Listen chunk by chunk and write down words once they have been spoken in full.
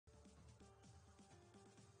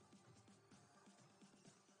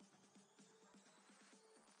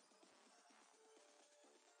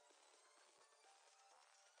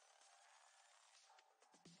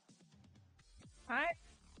Hi.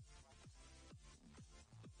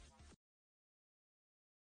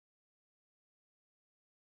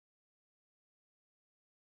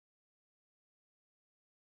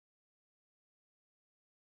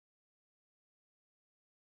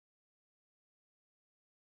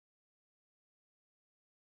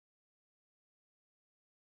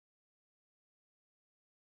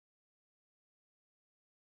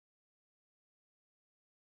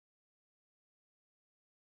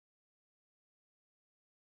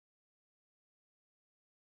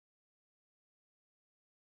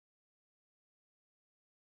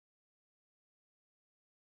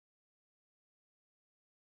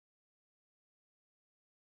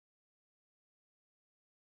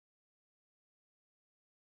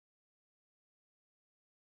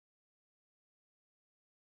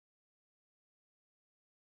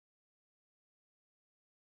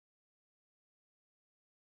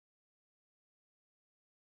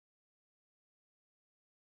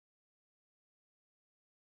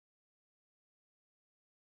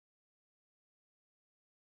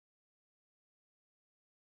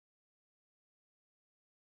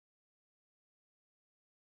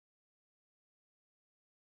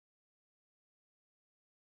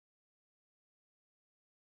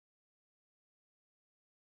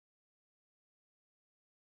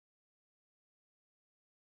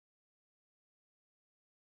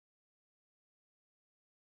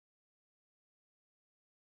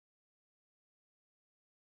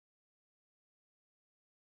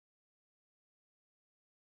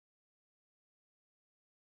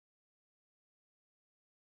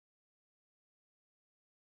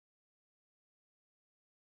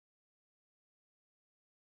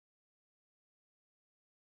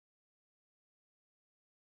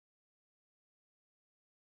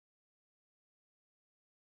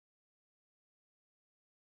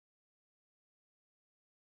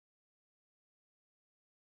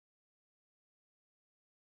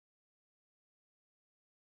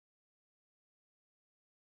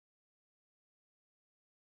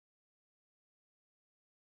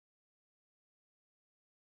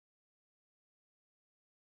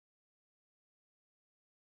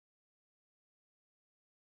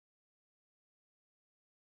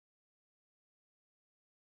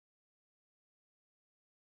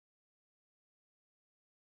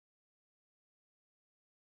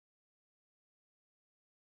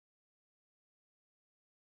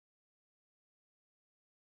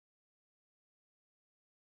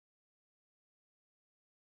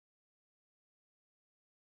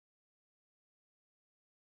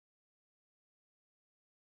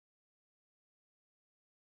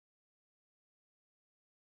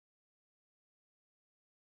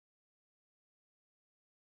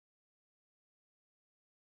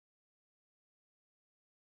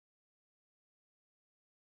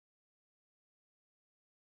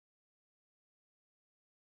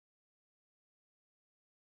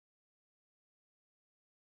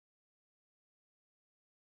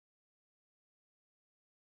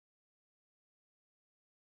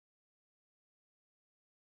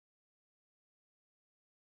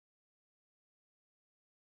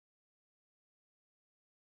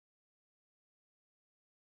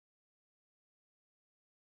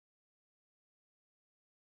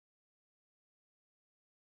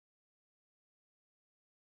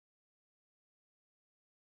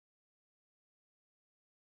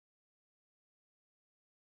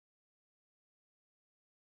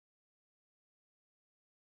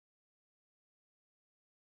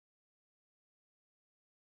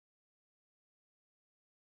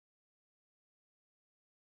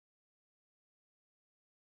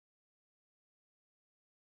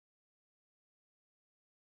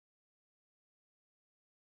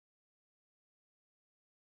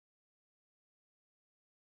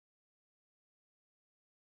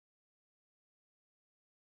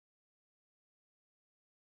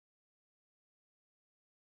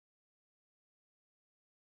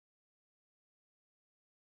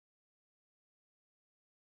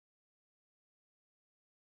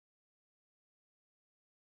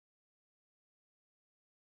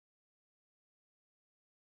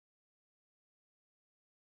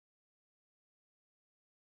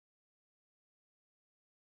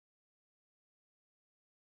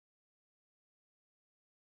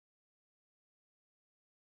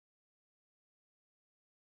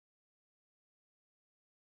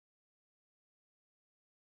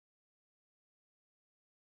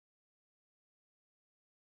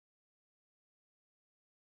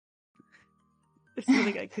 There's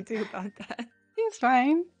nothing I could do about that. It's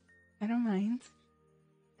fine. I don't mind.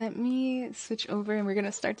 Let me switch over and we're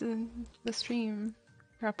gonna start the stream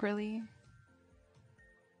properly.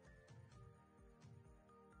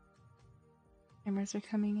 Cameras are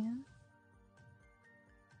coming in.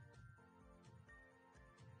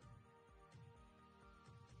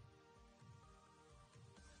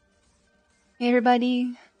 Hey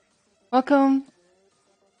everybody, welcome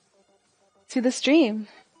to the stream.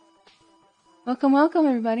 Welcome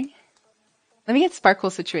everybody. Let me get Sparkle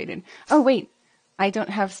situated. Oh wait, I don't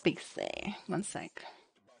have space there. One sec.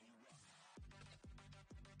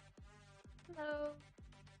 Hello.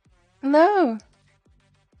 Hello.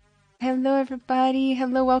 Hello everybody.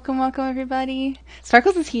 Hello, welcome everybody.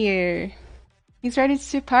 Sparkles is here. He's ready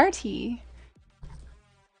to party.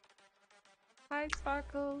 Hi,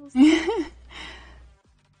 Sparkles.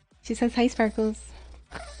 She says hi, Sparkles.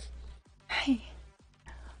 Hi.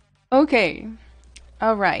 Okay.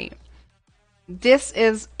 All right. This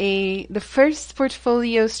is the first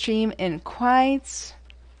portfolio stream in quite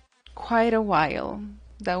a while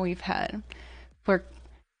that we've had. For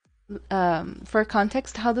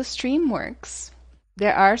context, how the stream works,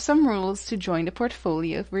 there are some rules to join the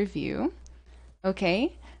portfolio review.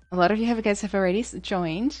 Okay, a lot of you guys have already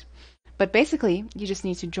joined, but basically, you just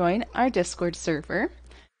need to join our Discord server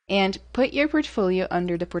and put your portfolio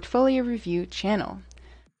under the portfolio review channel.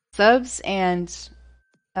 Subs and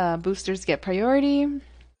boosters get priority,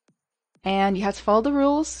 and you have to follow the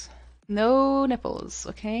rules. No nipples,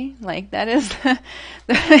 okay? Like, that is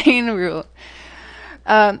the main rule.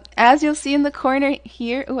 As you'll see in the corner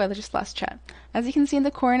here, oh, I just lost chat. As you can see in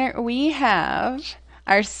the corner, we have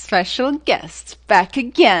our special guest back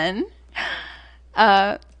again.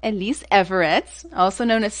 Elise Everett, also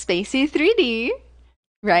known as Spacey 3D,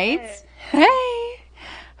 right? Hey!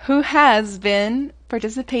 Who has been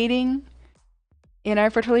participating in our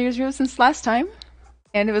portfolio review since last time,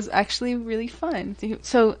 and it was actually really fun.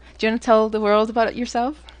 So, do you want to tell the world about it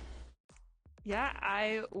yourself? Yeah,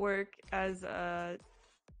 I work as a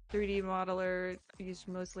 3D modeler, used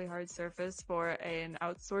mostly hard surface for an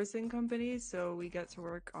outsourcing company, so we get to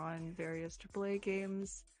work on various AAA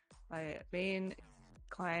games. My main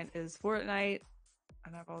client is Fortnite,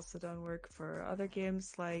 and I've also done work for other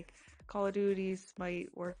games like Call of Duty, Smite,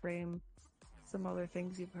 Warframe, some other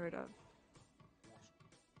things you've heard of.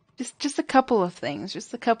 Just a couple of things,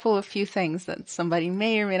 just a couple of few things that somebody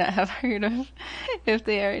may or may not have heard of if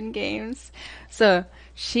they are in games. So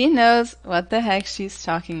she knows what the heck she's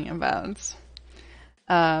talking about.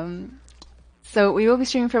 So we will be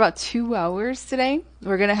streaming for about 2 hours today.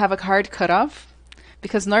 We're gonna have a hard cutoff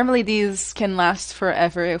because normally these can last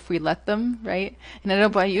forever if we let them, right? And I don't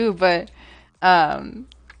know about you, but I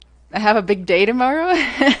have a big day tomorrow.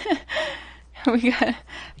 I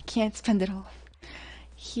can't spend it all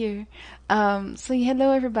here. So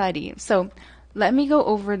hello everybody. So let me go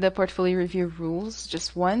over the portfolio review rules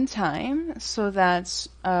just one time so that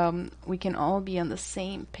we can all be on the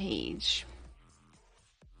same page.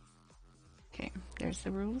 Okay, there's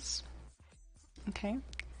the rules. Okay.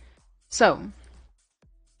 So,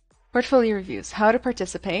 portfolio reviews, how to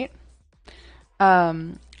participate.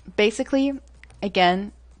 Basically,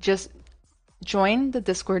 again, just join the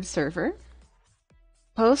Discord server,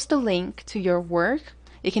 post a link to your work.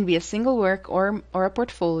 It can be a single work or a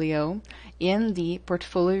portfolio in the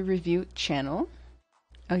portfolio review channel.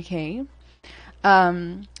 Okay.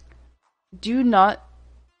 Do not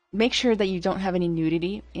make sure that you don't have any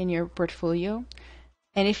nudity in your portfolio.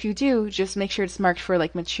 And if you do, just make sure it's marked for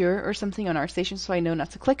like mature or something on our station so I know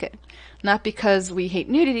not to click it. Not because we hate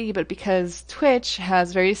nudity, but because Twitch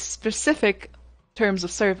has very specific terms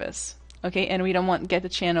of service. Okay, and we don't want to get the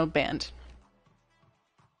channel banned.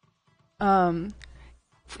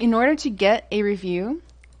 In order to get a review,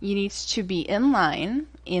 you need to be in line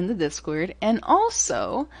in the Discord and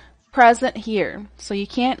also present here. So you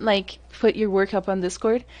can't like put your work up on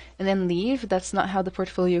Discord and then leave. That's not how the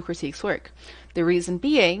portfolio critiques work. The reason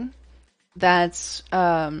being that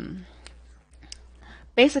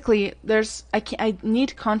basically I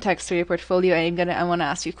need context for your portfolio. I want to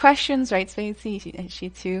ask you questions, right, Spacey? She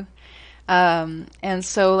too. And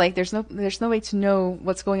so like there's no way to know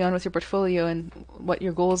what's going on with your portfolio and what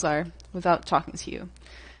your goals are without talking to you.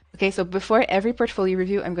 Okay, so before every portfolio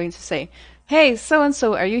review, I'm going to say, hey,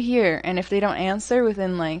 so-and-so, are you here? And if they don't answer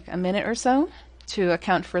within like a minute or so to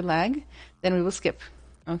account for lag, then we will skip.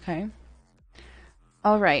 Okay?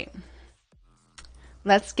 All right.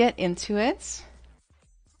 Let's get into it.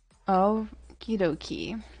 Okie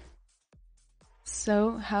dokie.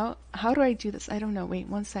 So how do I do this? I don't know. Wait,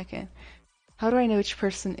 1 second. How do I know which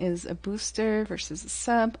person is a booster versus a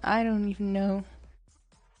sub? I don't even know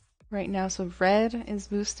right now. So red is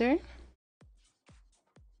booster.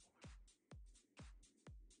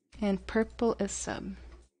 And purple is sub.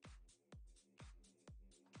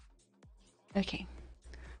 Okay.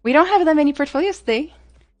 We don't have that many portfolios today.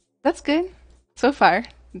 That's good. So far.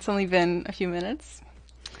 It's only been a few minutes.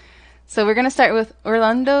 So we're gonna start with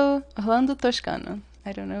Orlando Toscano.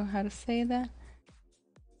 I don't know how to say that.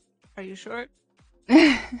 Are you sure?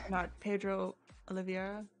 Not Pedro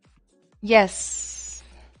Oliveira? Yes.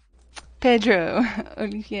 Pedro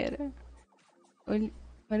Oliveira.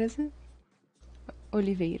 What is it?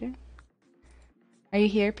 Oliveira. Are you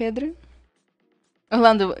here, Pedro?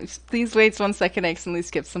 Orlando, please wait 1 second. I accidentally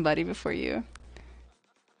skipped somebody before you.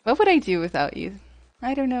 What would I do without you?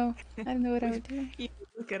 I don't know. I don't know what I would do. You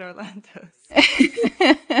look at Orlando's.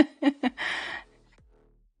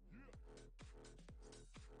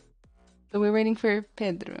 So we're waiting for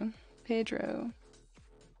Pedro. Pedro.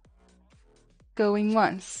 Going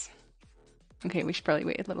once. Okay, we should probably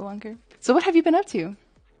wait a little longer. So what have you been up to?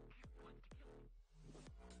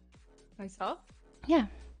 Myself? Yeah.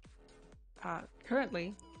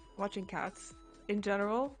 Currently, watching cats. In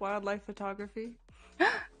general, wildlife photography.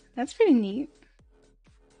 That's pretty neat.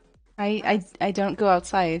 I don't go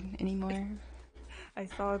outside anymore. I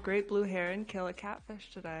saw a great blue heron kill a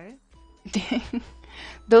catfish today. Dang.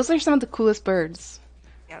 Those are some of the coolest birds.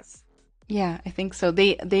 Yes. Yeah, I think so.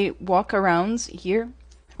 They walk around here.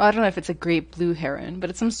 Well, I don't know if it's a great blue heron, but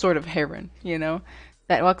it's some sort of heron,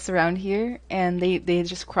 that walks around here, and they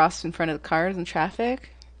just cross in front of the cars and traffic.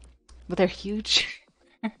 But they're huge.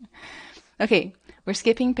 Okay, we're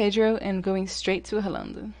skipping Pedro and going straight to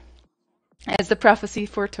Orlando, as the prophecy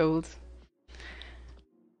foretold.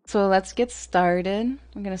 So let's get started.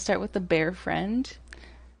 I'm gonna start with the bear friend.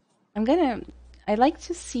 I like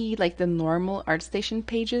to see like the normal ArtStation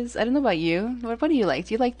pages. I don't know about you. What do you like?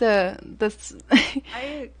 Do you like the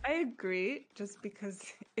I agree, just because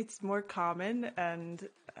it's more common, and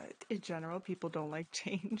in general, people don't like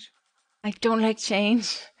change. I don't like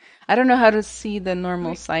change. I don't know how to see the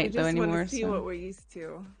normal We site though just want anymore, to see so what we're used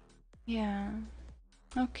to. yeah.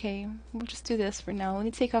 Okay, we'll just do this for now. Let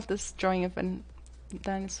me take off this drawing of a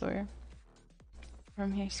dinosaur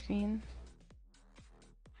from your screen.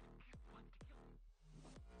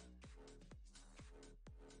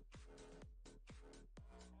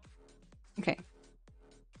 Okay.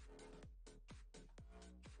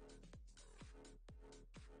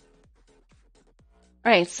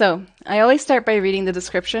 Alright, so I always start by reading the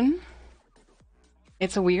description.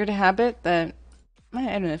 It's a weird habit that, I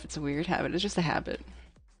don't know if it's a weird habit, it's just a habit.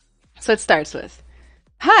 So it starts with,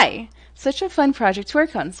 Hi! Such a fun project to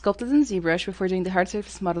work on. Sculpted in Zbrush before doing the hard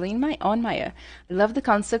surface modeling on Maya. I love the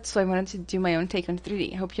concept, so I wanted to do my own take on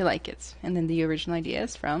 3D. Hope you like it. And then the original idea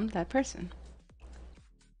is from that person.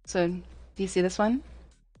 So, do you see this one?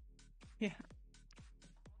 Yeah.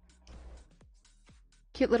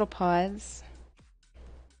 Cute little paws.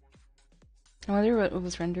 I wonder what it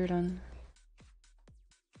was rendered on.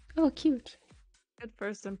 Oh, cute. Good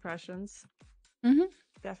first impressions. Mm-hmm.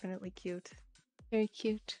 Definitely cute. Very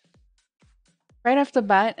cute. Right off the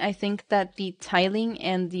bat, I think that the tiling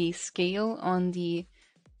and the scale on the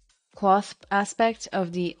cloth aspect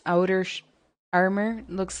of the outer armor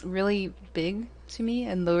looks really big to me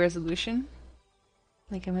and low resolution.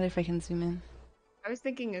 Like, I wonder if I can zoom in. I was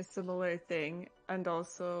thinking a similar thing, and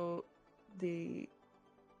also the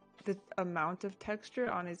amount of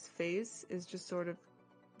texture on his face is just sort of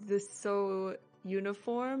so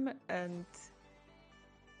uniform and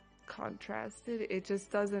contrasted. It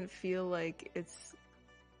just doesn't feel like it's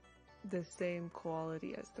the same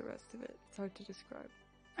quality as the rest of it. It's hard to describe.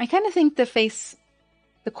 I kind of think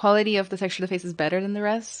the quality of the texture of the face is better than the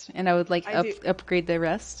rest, and I would like upgrade the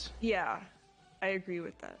rest. Yeah, I agree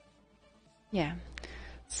with that. Yeah.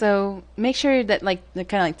 So make sure that like the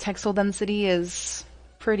kind of like textile density is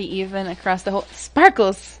pretty even across the whole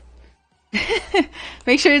sparkles.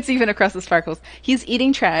 Make sure it's even across the sparkles. He's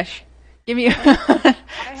eating trash. Give me. I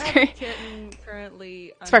have a kitten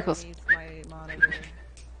currently Sparkles. underneath my monitor.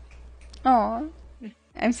 Aw,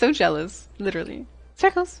 I'm so jealous. Literally,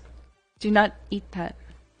 sparkles. Do not eat that.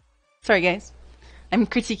 Sorry, guys. I'm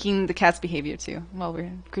critiquing the cat's behavior too while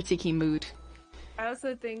we're critiquing mood. I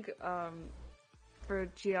also think for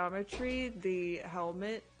geometry, the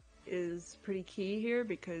helmet is pretty key here,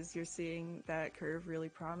 because you're seeing that curve really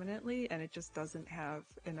prominently, and it just doesn't have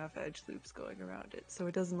enough edge loops going around it, so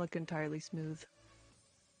it doesn't look entirely smooth.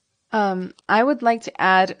 I would like to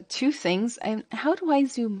add 2 things. How do I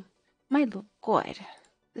zoom? My God,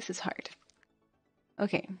 this is hard.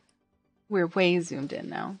 Okay, we're way zoomed in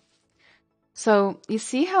now. So you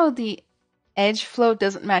see how the edge flow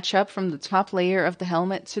doesn't match up from the top layer of the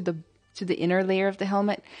helmet to the inner layer of the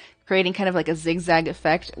helmet, creating kind of like a zigzag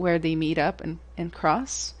effect where they meet up and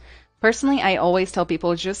cross. Personally, I always tell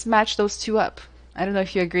people just match those 2 up. I don't know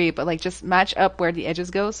if you agree, but like just match up where the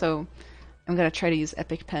edges go. So I'm gonna try to use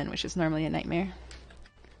Epic Pen, which is normally a nightmare.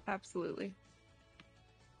 Absolutely.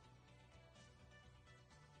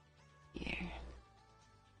 Here.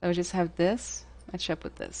 I would just have this match up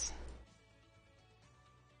with this.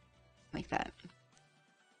 Like that.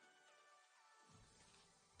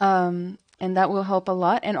 And that will help a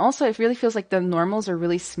lot. And also, it really feels like the normals are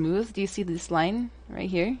really smooth. Do you see this line right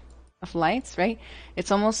here of lights, right? It's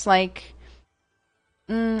almost like,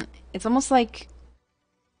 it's almost like,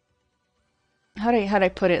 how do I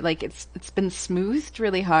put it? Like it's been smoothed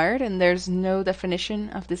really hard, and there's no definition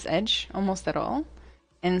of this edge almost at all.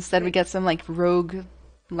 And instead, we It get some like rogue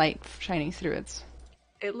light shining through it.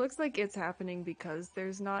 it looks like it's happening because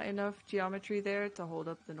there's not enough geometry there to hold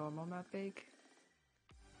up the normal map bake.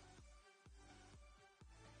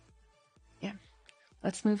 Yeah.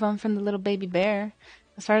 Let's move on from the little baby bear.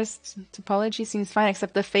 As far as topology seems fine,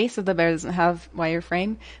 except the face of the bear doesn't have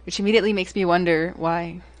wireframe, which immediately makes me wonder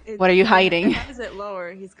why. It What are you it hiding? has it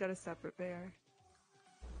lower. He's got a separate bear, and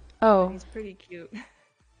Oh. he's pretty cute.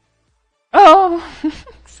 Oh!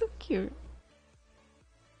 So cute.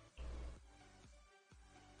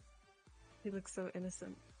 He looks so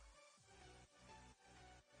innocent.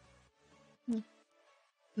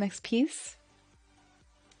 Next piece.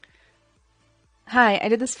 Hi, I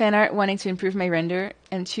did this fan art wanting to improve my render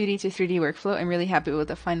and 2D to 3D workflow. I'm really happy with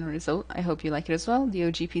the final result. I hope you like it as well. The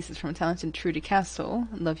OG piece is from talented Trudy Castle.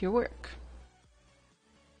 Love your work.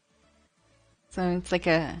 So it's like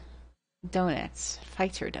a donuts,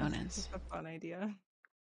 fighter donuts. It's a fun idea.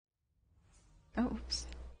 Oh, oops.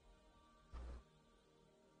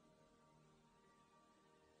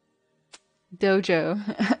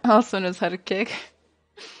 Dojo also knows how to kick.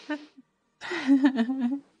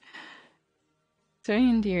 Very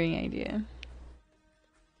endearing idea.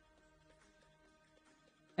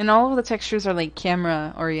 And all of the textures are like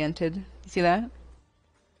camera oriented. You see that?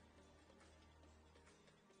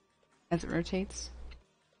 As it rotates.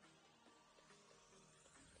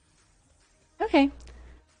 Okay.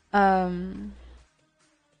 What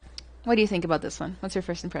do you think about this one? What's your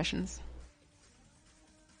first impressions?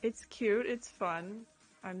 It's cute. It's fun.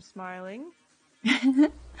 I'm smiling.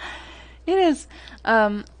 It is.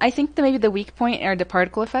 I think that maybe the weak point are the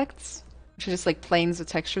particle effects, which are just like planes with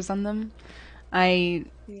textures on them. I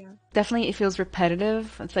Yeah. definitely it feels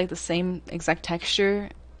repetitive. It's like the same exact texture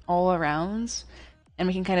all around, and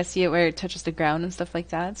we can kind of see it where it touches the ground and stuff like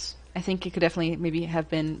that. I think it could definitely maybe have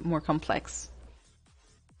been more complex.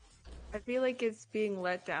 I feel like it's being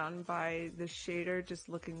let down by the shader just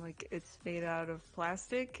looking like it's made out of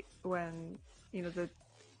plastic when, the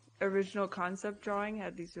original concept drawing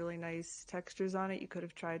had these really nice textures on it. You could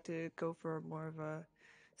have tried to go for more of a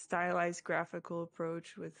stylized graphical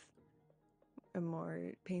approach with a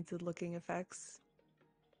more painted looking effects.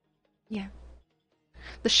 Yeah.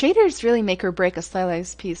 The shaders really make or break a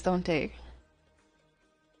stylized piece, don't they?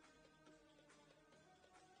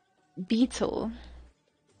 Beetle.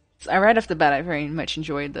 So right off the bat, I very much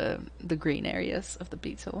enjoyed the green areas of the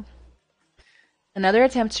beetle. Another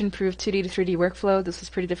attempt to improve 2D to 3D workflow. This was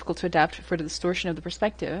pretty difficult to adapt for the distortion of the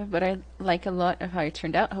perspective, but I like a lot of how it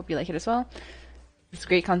turned out. I hope you like it as well. This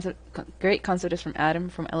great concept is from Adam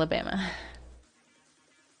from Alabama.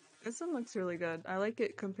 This one looks really good. I like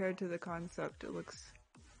it compared to the concept. It looks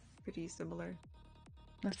pretty similar.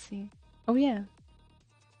 Let's see. Oh yeah.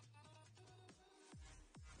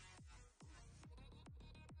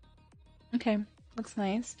 Okay, looks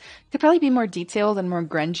nice. Could probably be more detailed and more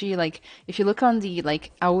grungy. Like if you look on the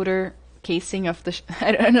like outer casing of the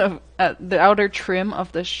I don't know the outer trim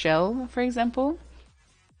of the shell, for example.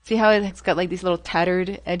 See how it's got like these little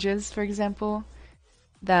tattered edges, for example.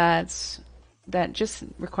 That's that just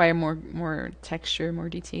require more texture, more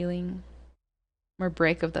detailing, more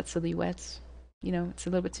break of that silhouette. It's a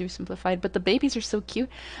little bit too simplified. But the babies are so cute.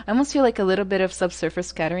 I almost feel like a little bit of subsurface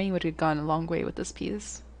scattering would have gone a long way with this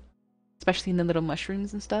piece, especially in the little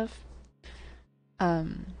mushrooms and stuff.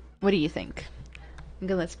 What do you think? I'm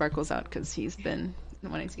gonna let Sparkles out because he's been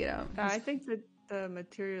wanting to get out. I think that the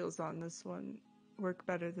materials on this one work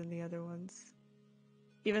better than the other ones.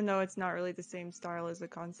 Even though it's not really the same style as the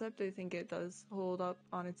concept, I think it does hold up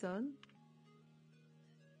on its own.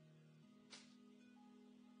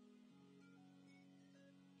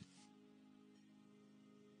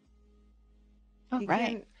 All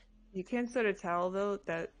right. You can sort of tell though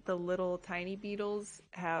that the little tiny beetles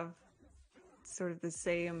have sort of the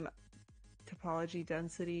same topology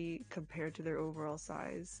density compared to their overall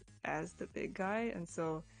size as the big guy, and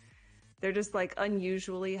so they're just like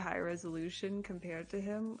unusually high resolution compared to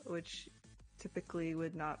him, which typically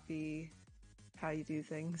would not be how you do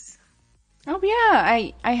things. Oh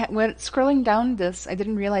yeah, when scrolling down this, I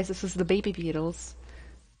didn't realize this was the baby beetles.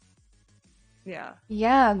 Yeah.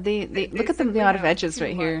 Yeah, they They look at the simply amount of have edges too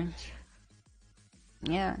right here. much.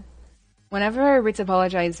 Yeah. Whenever we're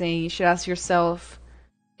topologizing, you should ask yourself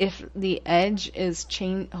if the edge is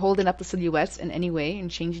holding up the silhouettes in any way and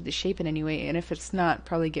changing the shape in any way, and if it's not,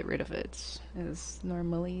 probably get rid of it, is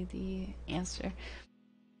normally the answer.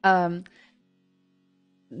 Um,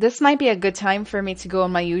 this might be a good time for me to go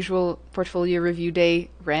on my usual portfolio review day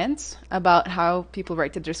rant about how people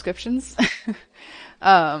write the descriptions.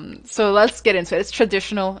 So let's get into it. It's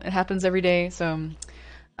traditional, it happens every day. So,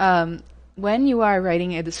 um, when you are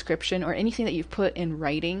writing a description or anything that you've put in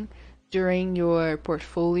writing during your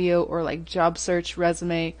portfolio or like job search,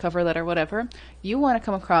 resume, cover letter, whatever, you want to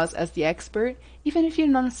come across as the expert, even if you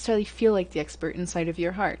don't necessarily feel like the expert inside of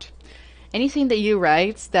your heart. Anything that you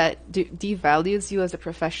write that devalues you as a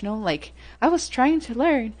professional, like, I was trying to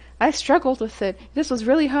learn, I struggled with it, this was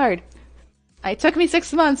really hard. It took me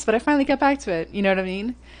 6 months, but I finally got back to it. You know what I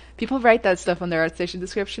mean? People write that stuff on their ArtStation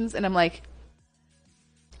descriptions, and I'm like,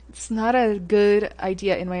 it's not a good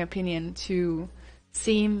idea, in my opinion, to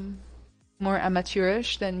seem more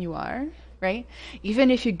amateurish than you are, right?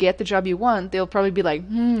 Even if you get the job you want, they'll probably be like,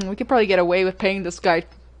 we could probably get away with paying this guy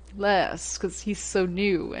less because he's so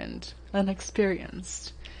new and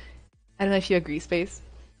unexperienced. I don't know if you agree, Space.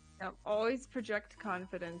 Yeah, always project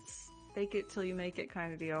confidence. Fake it till you make it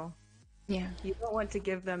kind of deal. Yeah. You don't want to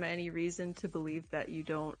give them any reason to believe that you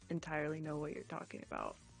don't entirely know what you're talking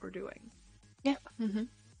about or doing. Yeah.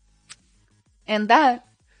 And that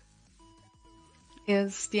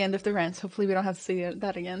is the end of the rant. Hopefully, we don't have to say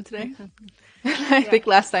that again today. I Yeah. think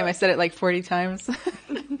last time I said it like 40 times.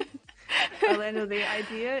 Orlando, the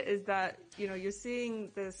idea is that, you're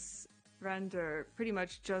seeing this render pretty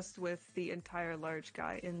much just with the entire large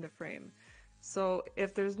guy in the frame. So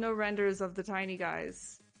if there's no renders of the tiny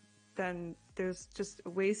guys, then there's just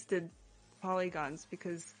wasted polygons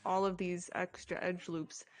because all of these extra edge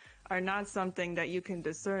loops are not something that you can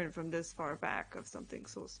discern from this far back of something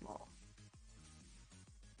so small.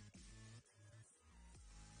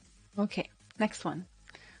 Okay, next one.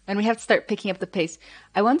 And we have to start picking up the pace.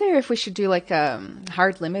 I wonder if we should do like a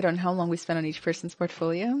hard limit on how long we spend on each person's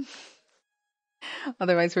portfolio.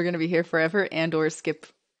 Otherwise, we're going to be here forever and or skip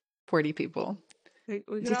 40 people. We Do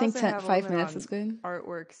could you think also have a 5 limit minutes is on good?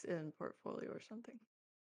 artworks in portfolio or something.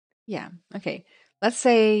 Yeah. Okay. Let's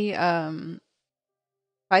say 5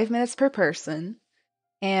 minutes per person,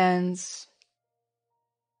 and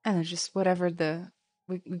I don't know, just whatever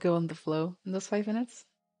we go on the flow in those 5 minutes.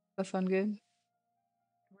 That sound good?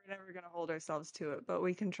 We're never gonna hold ourselves to it, but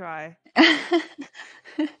we can try.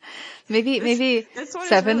 maybe This maybe this one is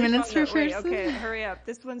seven really minutes fun per though. Wait, person. okay, hurry up.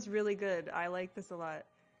 This one's really good. I like this a lot.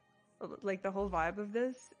 Like the whole vibe of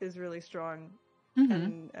this is really strong,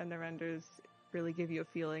 Hmm. and the renders really give you a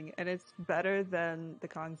feeling, and it's better than the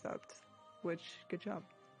concept. Which, good job.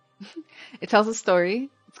 It tells a story.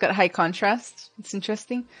 It's got high contrast. It's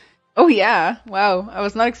interesting. Oh yeah! Wow, I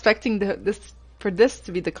was not expecting this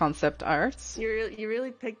to be the concept art. You really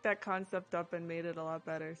picked that concept up and made it a lot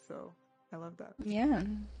better. So I love that. Yeah,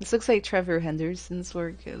 this looks like Trevor Henderson's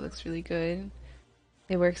work. It looks really good.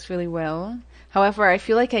 It works really well. However, I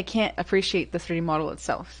feel like I can't appreciate the 3D model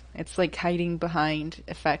itself. It's like hiding behind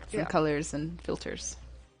effects and Yeah, colors and filters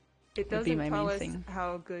it would be doesn't my tell main us thing.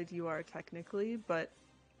 how good you are technically, but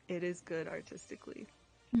it is good artistically.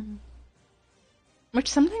 Mhm. Which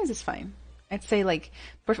sometimes is fine. I'd say like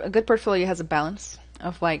a good portfolio has a balance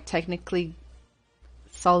of like technically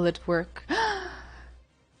solid work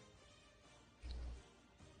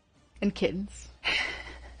and kittens.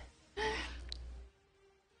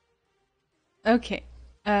 Okay.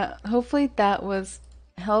 Hopefully that was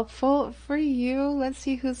helpful for you. Let's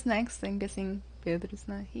see who's next. I'm guessing Pedro's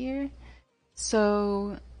not here.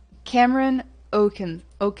 So, Cameron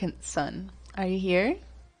Oakenson, are you here?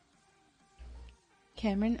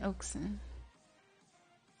 Cameron Oakson.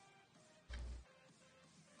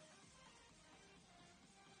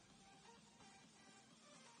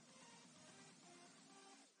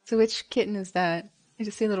 So which kitten is that? I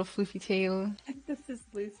just see a little floofy tail. This is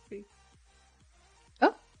Lucy.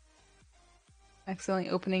 Oh, accidentally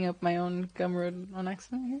opening up my own Gumroad on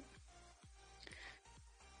accident here.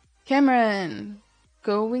 Cameron,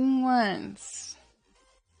 going once,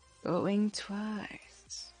 going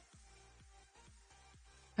twice.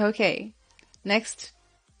 Okay, next,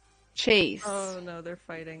 Chase. Oh no, they're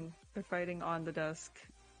fighting. They're fighting on the desk.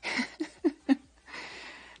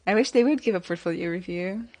 I wish they would give a portfolio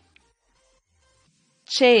review.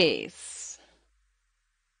 Chase,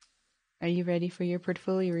 are you ready for your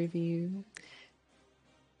portfolio review?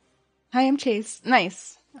 Hi, I'm Chase.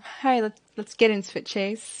 Nice. Hi, let's get into it,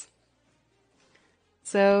 Chase.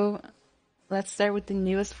 So let's start with the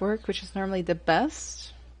newest work, which is normally the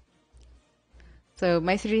best. So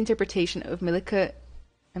my 3D interpretation of Milika,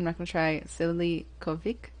 I'm not gonna try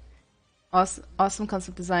Silikovic. Awesome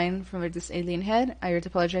concept design from this alien head. I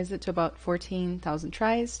retopologized it to about 14,000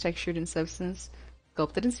 tries, textured in substance,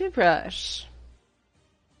 sculpted in Zbrush.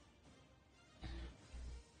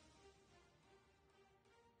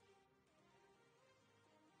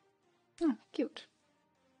 Oh, cute.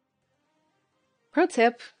 Pro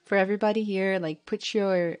tip for everybody here, like put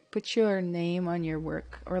your name on your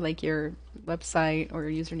work or like your website or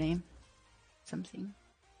your username. Something.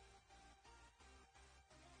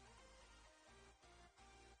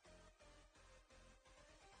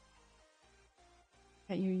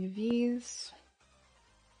 Got your UVs.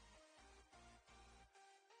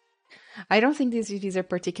 I don't think these UVs are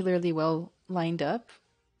particularly well lined up.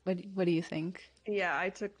 What do you think? Yeah, I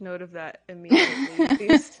took note of that immediately.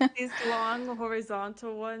 These long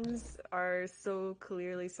horizontal ones are so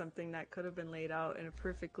clearly something that could have been laid out in a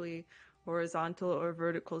perfectly horizontal or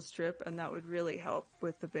vertical strip, and that would really help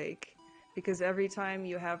with the bake. Because every time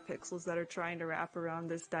you have pixels that are trying to wrap around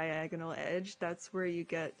this diagonal edge, that's where you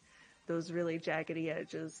get those really jaggedy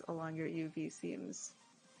edges along your UV seams.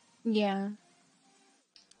 Yeah.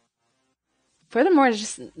 Furthermore, there's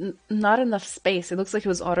just not enough space. It looks like it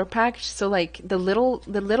was auto packed. So like the little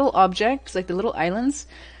objects, like the little islands,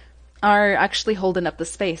 are actually holding up the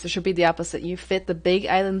space. It should be the opposite. You fit the big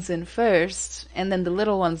islands in first, and then the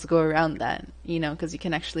little ones go around that. Because you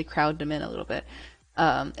can actually crowd them in a little bit.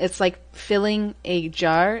 It's like filling a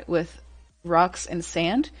jar with rocks and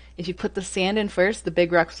sand. If you put the sand in first, the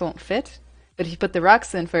big rocks won't fit. But if you put the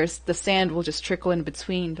rocks in first, the sand will just trickle in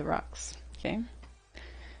between the rocks. Okay.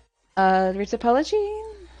 Retopology?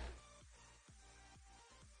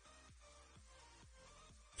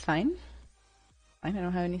 It's fine. I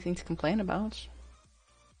don't have anything to complain about.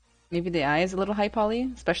 Maybe the eye is a little high poly,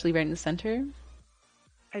 especially right in the center.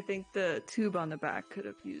 I think the tube on the back could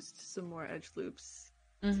have used some more edge loops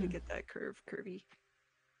to get that curvy.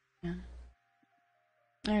 Yeah.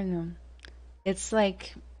 I don't know. It's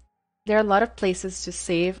like there are a lot of places to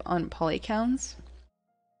save on poly counts.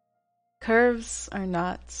 Curves are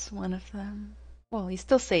not one of them. Well, you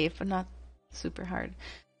still save, but not super hard.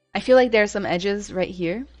 I feel like there are some edges right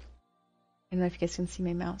here. I don't know if you guys can see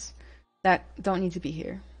my mouse. That don't need to be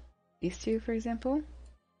here. These two, for example,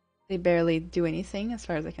 they barely do anything as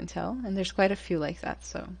far as I can tell, and there's quite a few like that.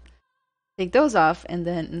 So take those off, and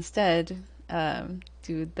then instead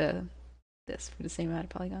do this for the same amount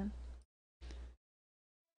of polygon.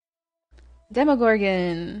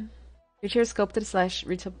 Demogorgon, creature sculpted slash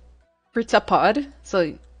retapod.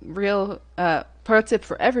 So real pro tip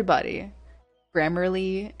for everybody.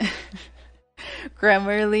 Grammarly,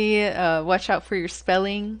 Grammarly. Watch out for your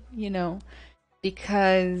spelling.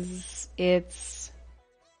 Because it's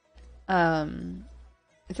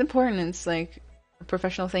important. It's like a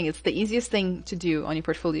professional thing. It's the easiest thing to do on your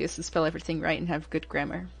portfolio is to spell everything right and have good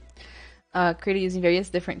grammar. Created using various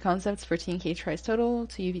different concepts, 14K tries total,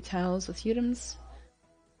 2 UV tiles with Udums.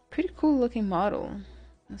 Pretty cool looking model,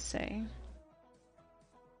 let's say.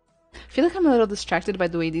 I feel like I'm a little distracted by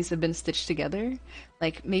the way these have been stitched together.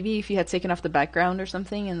 Like maybe if you had taken off the background or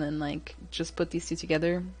something and then like just put these two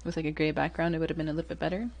together with like a gray background, it would have been a little bit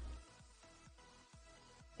better.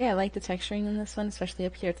 Yeah, I like the texturing in this one, especially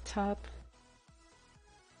up here at the top.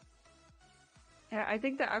 Yeah, I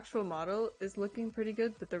think the actual model is looking pretty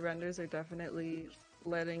good, but the renders are definitely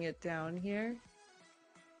letting it down here.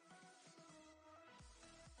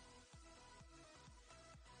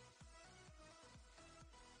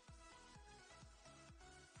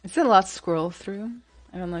 It's a lot to scroll through.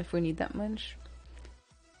 I don't know if we need that much.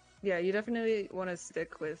 Yeah, you definitely want to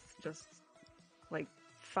stick with just like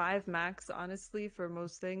 5 max, honestly, for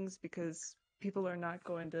most things, because people are not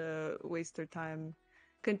going to waste their time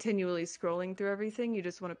continually scrolling through everything. You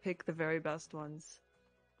just want to pick the very best ones.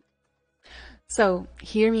 So,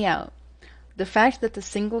 hear me out. The fact that the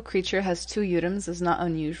single creature has 2 Udums is not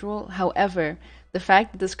unusual. However, the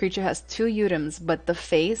fact that this creature has 2 Udums but the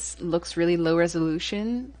face looks really low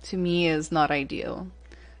resolution, to me is not ideal.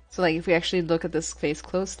 So like if we actually look at this face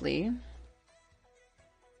closely,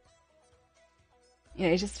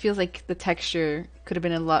 it just feels like the texture could have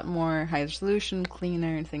been a lot more high resolution,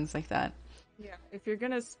 cleaner, and things like that. Yeah, if you're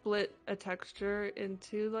gonna split a texture in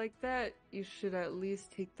two like that, you should at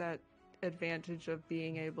least take that advantage of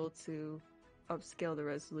being able to upscale the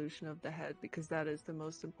resolution of the head, because that is the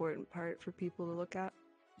most important part for people to look at.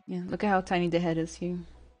 Yeah, look at how tiny the head is here.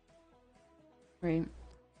 Right.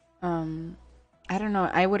 Um, I don't know,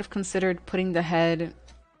 I would have considered putting the head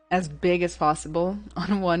as big as possible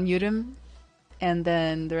on one utem and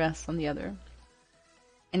then the rest on the other.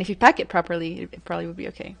 And if you pack it properly, it probably would be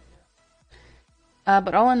okay.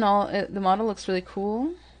 But all in all, the model looks really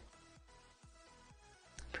cool.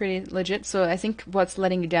 Pretty legit. So I think what's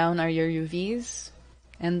letting you down are your UVs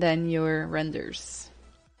and then your renders.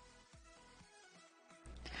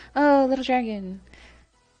 Oh, little dragon.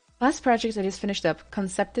 Last project I just finished up,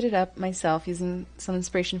 concepted it up myself using some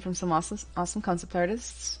inspiration from some awesome concept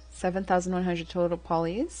artists. 7,100 total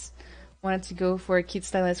polys. Wanted to go for a cute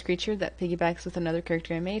stylized creature that piggybacks with another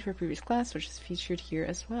character I made for a previous class, which is featured here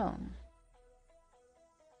as well.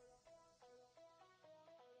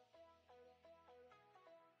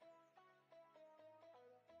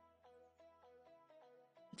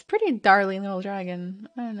 It's pretty darling little dragon.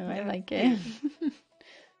 I don't know, I Yeah, it's like it. cute.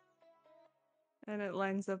 And it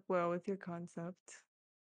lines up well with your concept.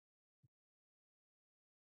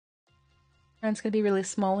 And it's gonna be really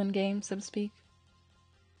small in game, so to speak.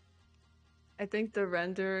 I think the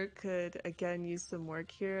render could again use some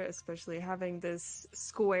work here, especially having this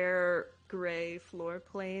square gray floor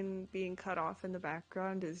plane being cut off in the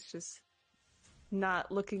background is just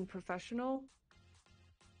not looking professional.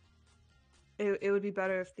 It would be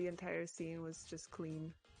better if the entire scene was just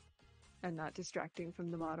clean and not distracting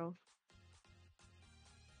from the model.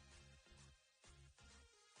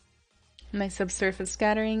 Nice subsurface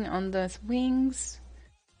scattering on the wings.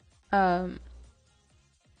 Um,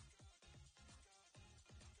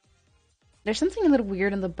 there's something a little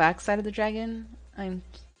weird on the back side of the dragon.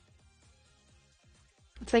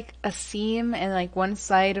 It's like a seam, and like one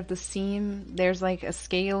side of the seam there's like a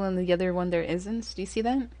scale, and the other one there isn't. Do you see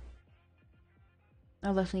that?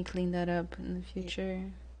 I'll definitely clean that up in the future.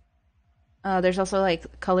 There's also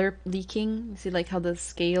like color leaking. You see like how the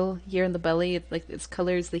scale here in the belly, its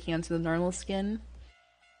color is leaking onto the normal skin.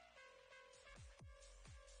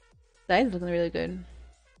 That is looking really good.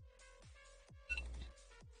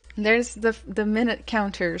 There's the minute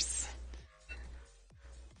counters.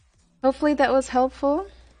 Hopefully that was helpful.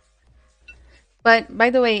 But by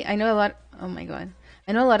the way, I know a lot. Oh my god,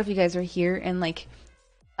 I know a lot of you guys are here, and like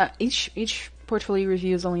each portfolio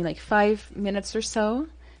review is only like 5 minutes or so.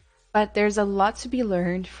 But there's a lot to be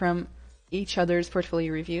learned from each other's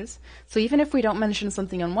portfolio reviews. So even if we don't mention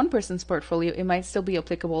something on one person's portfolio, it might still be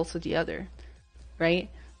applicable to the other, right?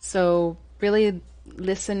 So really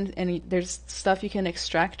listen, and there's stuff you can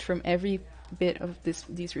extract from every bit of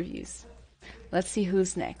these reviews. Let's see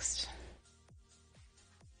who's next.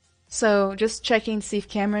 So just checking to see if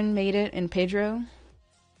Cameron made it and Pedro.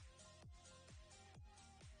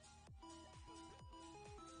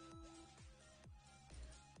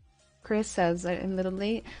 Chris says I'm a little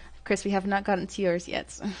late. Chris, we have not gotten to yours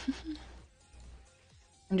yet. So.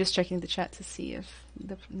 I'm just checking the chat to see if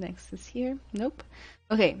the next is here. Nope.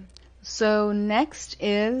 Okay, so next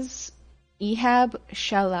is Ehab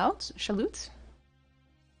Shalut?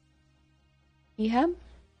 Ehab?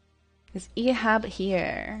 Is Ehab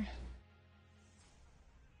here?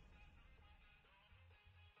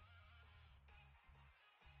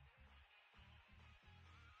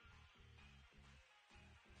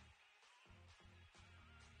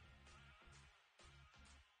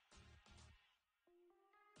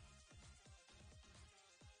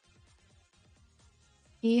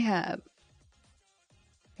 Ehab.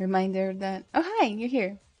 Reminder that... Oh, hi, you're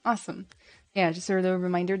here. Awesome. Yeah, just a little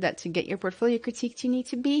reminder that to get your portfolio critiqued, you need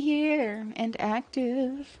to be here and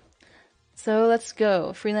active. So let's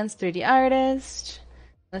go. Freelance 3D artist.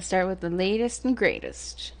 Let's start with the latest and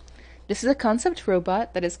greatest. This is a concept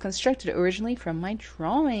robot that is constructed originally from my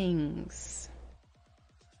drawings.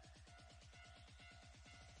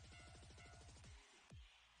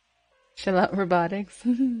 Chill out, robotics.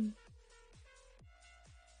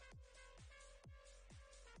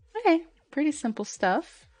 Okay, pretty simple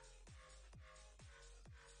stuff.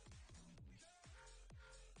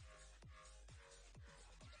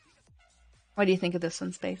 What do you think of this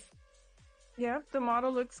one, Space? Yeah, the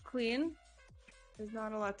model looks clean. There's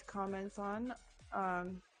not a lot to comment on.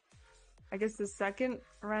 I guess the second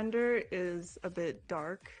render is a bit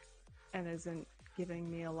dark and isn't giving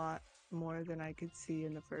me a lot more than I could see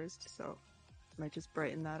in the first, so I might just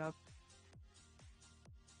brighten that up.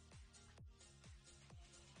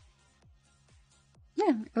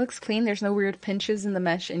 Yeah, it looks clean. There's no weird pinches in the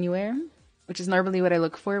mesh anywhere, which is normally what I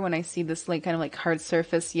look for when I see this like kind of like hard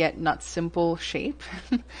surface yet not simple shape.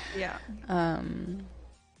 Yeah.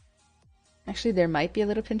 Actually, there might be a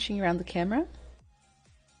little pinching around the camera.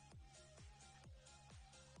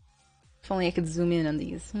 If only I could zoom in on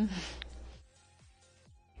these.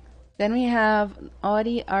 Then we have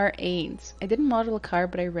Audi R8. I didn't model a car,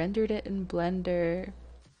 but I rendered it in Blender.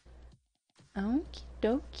 Okie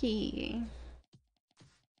dokie.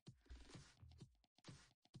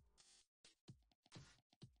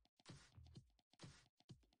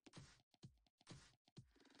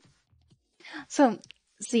 So,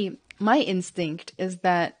 see, my instinct is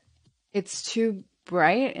that it's too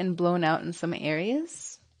bright and blown out in some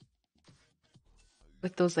areas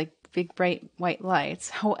with those like big bright white lights.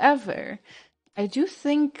 However, I do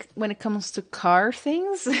think when it comes to car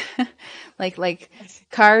things, like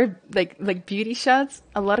car like beauty shots,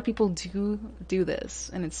 a lot of people do this,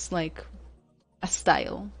 and it's like a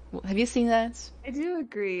style. Have you seen that? I do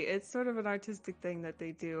agree. It's sort of an artistic thing that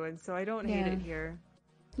they do, and so I don't hate Yeah, it here.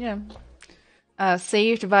 yeah.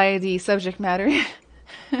 Saved by the subject matter.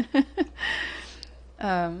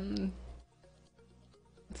 um,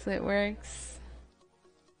 so it works.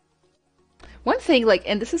 One thing, like,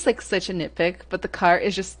 and this is like such a nitpick, but the car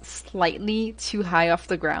is just slightly too high off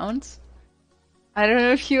the ground. I don't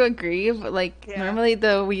know if you agree, but like Yeah. normally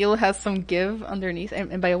the wheel has some give underneath,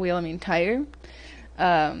 and by a wheel I mean tire.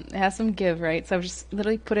 It has some give, right? So I've just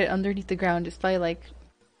literally put it underneath the ground just by like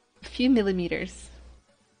a few millimeters.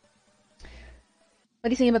 What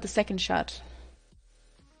do you think about the second shot?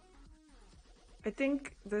 I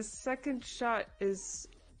think the second shot is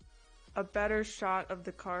a better shot of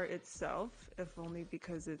the car itself, if only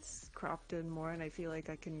because it's cropped in more and I feel like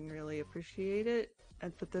I can really appreciate it.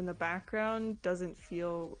 But then the background doesn't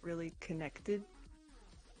feel really connected.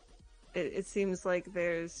 It seems like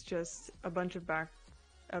there's just a bunch of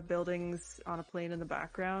buildings on a plane in the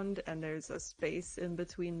background, and there's a space in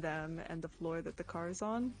between them and the floor that the car's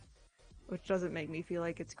on, which doesn't make me feel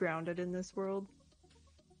like it's grounded in this world.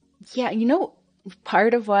 Yeah,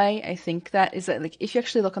 part of why I think that is that like if you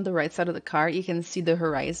actually look on the right side of the car, you can see the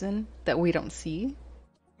horizon that we don't see,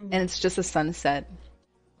 and Hmm. it's just a sunset,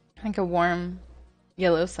 like a warm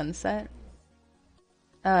yellow sunset.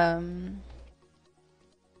 Um,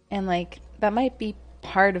 and like that might be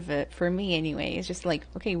part of it for me anyway. It's just like,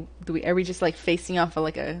 okay, are we just like facing off of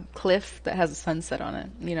like a cliff that has a sunset on it?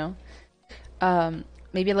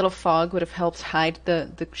 Maybe a little fog would have helped hide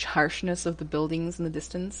the harshness of the buildings in the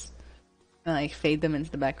distance and like fade them into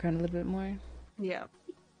the background a little bit more. Yeah.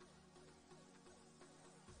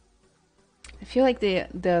 I feel like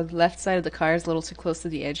the left side of the car is a little too close to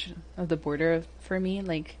the edge of the border for me.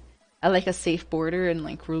 Like, I like a safe border and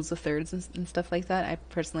like rules of thirds and stuff like that. I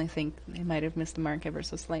personally think they might have missed the mark ever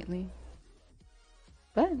so slightly.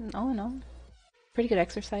 But all in all, pretty good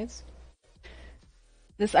exercise.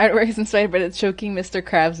 This artwork is inspired by the choking Mr.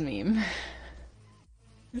 Krabs meme.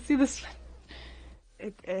 You see this?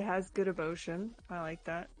 It has good emotion. I like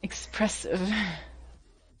that. Expressive.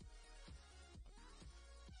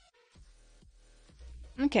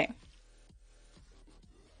 Okay.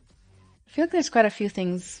 I feel like there's quite a few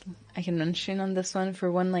things I can mention on this one.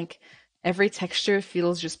 For one, like every texture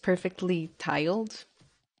feels just perfectly tiled.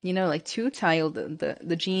 Like too tiled.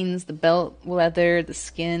 The jeans, the belt, leather, the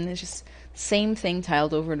skin. It's just same thing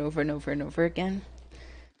tiled over and over and over and over again.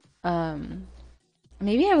 Um,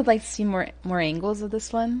 Maybe I would like to see more angles of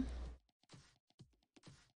this one.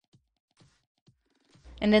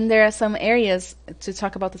 And then there are some areas to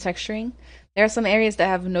talk about the texturing. There are some areas that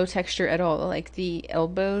have no texture at all, like the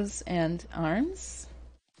elbows and arms,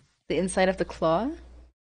 the inside of the claw.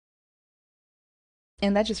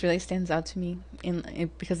 And that just really stands out to me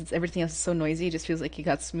because everything else is so noisy, it just feels like it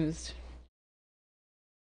got smoothed.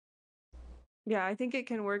 Yeah, I think it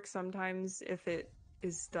can work sometimes if it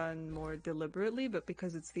is done more deliberately, but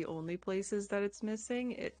because it's the only places that it's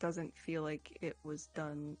missing, it doesn't feel like it was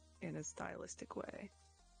done in a stylistic way.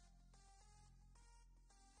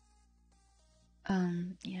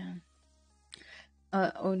 Yeah.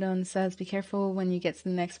 Odon says, "Be careful when you get to the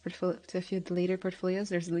next portfolio. To a few of the later portfolios,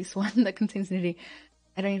 there's at least one that contains nudity.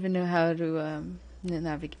 I don't even know how to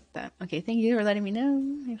navigate that." Okay, thank you for letting me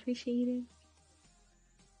know. I appreciate it.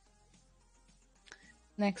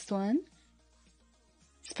 Next one,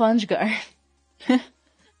 sponge guard.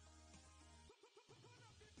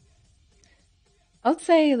 I'd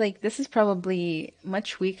say like this is probably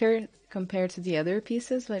much weaker compared to the other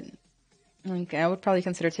pieces, but like I would probably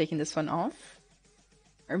consider taking this one off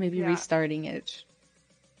or maybe Yeah, restarting it.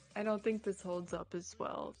 I don't think this holds up as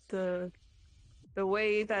well. The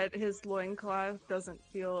way that his loincloth doesn't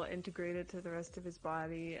feel integrated to the rest of his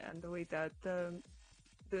body, and the way that the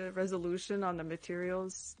resolution on the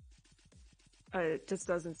materials it just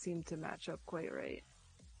doesn't seem to match up quite right.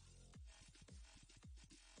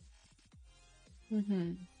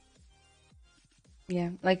 Hmm.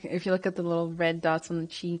 Yeah, like if you look at the little red dots on the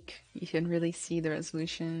cheek, you can really see the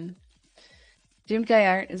resolution. Doomed Guy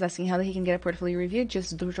Art is asking how he can get a portfolio reviewed.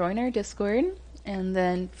 Just join our Discord and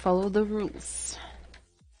then follow the rules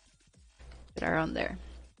that are on there.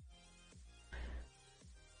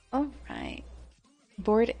 Alright.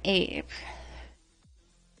 Bored Ape.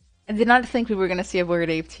 I did not think we were going to see a Bored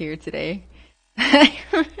Ape here today. Do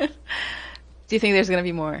you think there's going to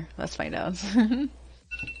be more? Let's find out.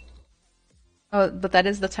 Oh, but that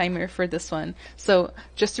is the timer for this one. So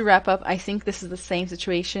just to wrap up, I think this is the same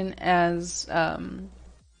situation as the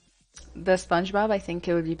SpongeBob. I think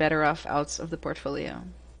it would be better off out of the portfolio.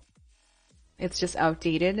 It's just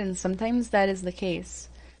outdated, and sometimes that is the case.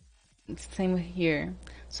 It's the same here.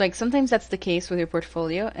 So like sometimes that's the case with your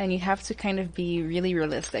portfolio, and you have to kind of be really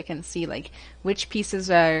realistic and see like which pieces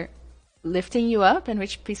are lifting you up and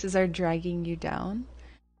which pieces are dragging you down.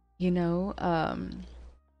 You know,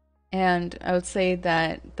 and I would say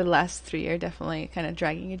that the last three are definitely kind of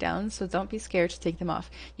dragging you down, so don't be scared to take them off.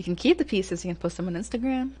 You can keep the pieces, you can post them on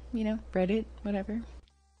Instagram, you know, Reddit, whatever.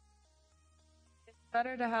 It's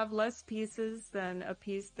better to have less pieces than a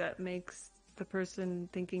piece that makes the person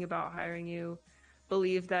thinking about hiring you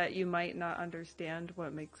believe that you might not understand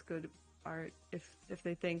what makes good art. If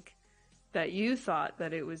they think that you thought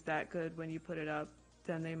that it was that good when you put it up,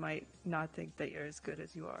 then they might not think that you're as good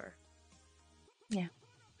as you are. Yeah.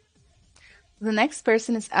 The next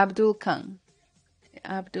person is Abdul Kang.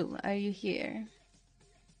 Abdul, are you here?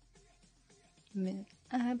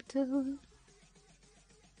 Abdul.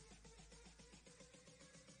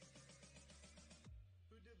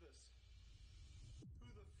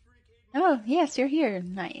 Oh, yes, you're here.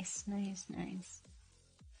 Nice, nice, nice.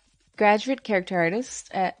 Graduate character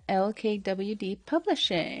artist at LKWD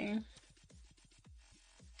Publishing.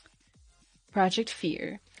 Project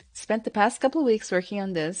Fear. Spent the past couple weeks working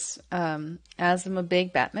on this, as I'm a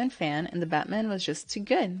big Batman fan, and the Batman was just too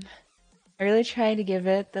good. I really tried to give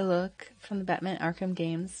it the look from the Batman Arkham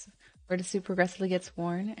games, where the suit progressively gets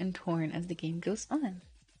worn and torn as the game goes on.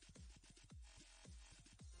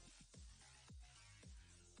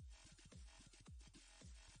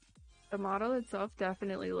 The model itself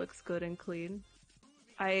definitely looks good and clean.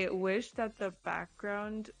 I wish that the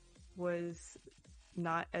background was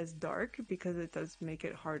not as dark because it does make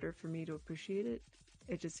it harder for me to appreciate it.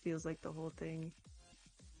 It just feels like the whole thing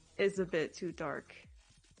is a bit too dark.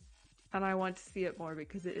 And I want to see it more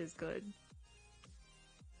because it is good.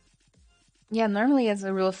 Yeah, normally as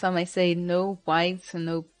a rule of thumb I say no whites and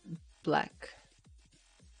no black.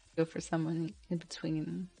 Go for someone in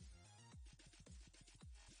between.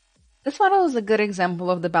 This model is a good example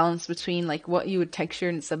of the balance between like what you would texture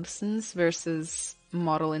in Substance versus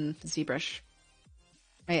model in ZBrush.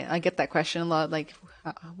 I get that question a lot, like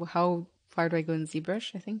how far do I go in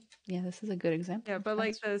ZBrush? I think, yeah, this is a good example. Yeah, but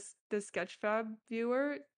like the Sketchfab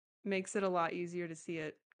viewer makes it a lot easier to see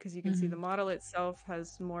it because you can see the model itself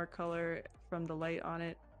has more color from the light on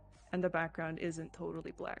it, and the background isn't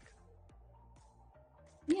totally black.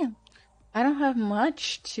 Yeah, I don't have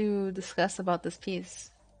much to discuss about this piece.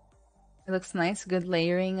 It looks nice, good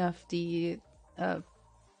layering of the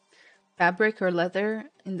fabric or leather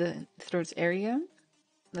in the throat area.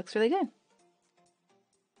 Looks really good.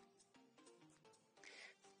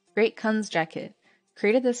 Great Kun's jacket.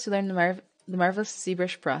 Created this to learn the marvelous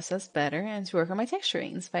ZBrush process better and to work on my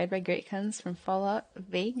texturing, inspired by Great Kun's from Fallout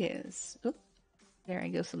Vegas. Oop, there I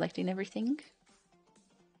go, selecting everything.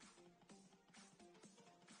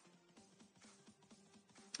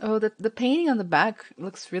 Oh, the painting on the back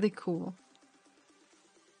looks really cool.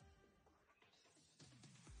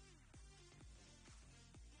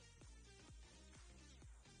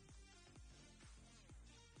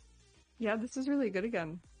 Yeah, this is really good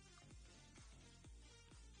again.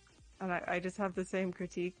 And I just have the same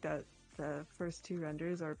critique that the first two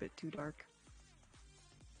renders are a bit too dark.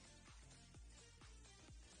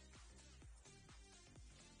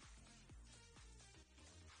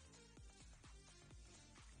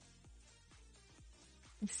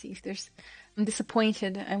 Let's see if there's... I'm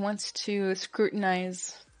disappointed. I want to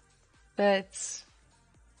scrutinize, but...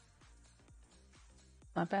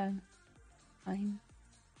 Not bad. Fine.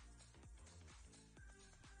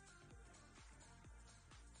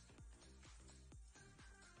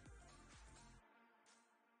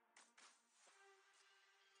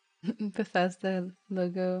 Bethesda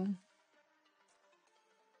logo.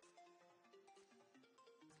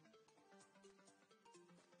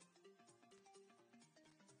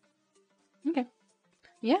 Okay.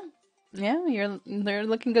 Yeah. Yeah, they're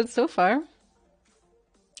looking good so far.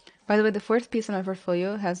 By the way, the fourth piece in my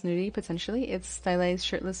portfolio has nudity potentially. It's stylized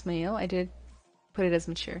shirtless male. I did put it as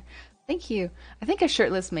mature. Thank you. I think a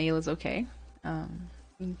shirtless male is okay.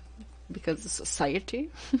 Because of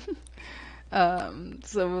society.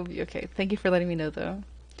 So we'll be okay. Thank you for letting me know, though.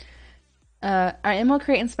 Our ML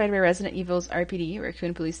crate inspired by Resident Evil's RPD,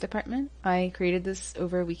 Raccoon Police Department. I created this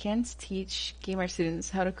over a weekend to teach gamer students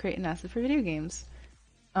how to create an asset for video games.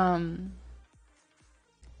 Um,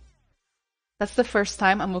 that's the first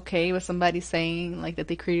time I'm okay with somebody saying like that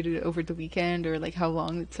they created it over the weekend or like how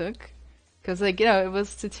long it took. Because like, it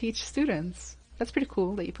was to teach students. That's pretty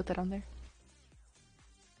cool that you put that on there.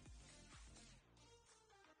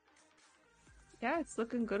 Yeah, it's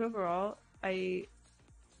looking good overall. I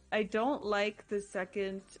don't like the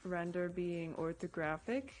second render being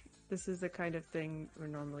orthographic. This is the kind of thing where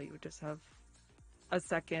normally you would just have a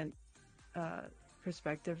second uh,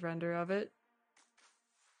 perspective render of it.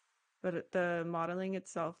 But the modeling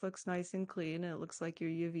itself looks nice and clean, and it looks like your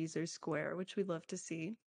UVs are square, which we love to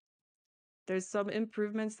see. There's some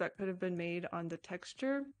improvements that could have been made on the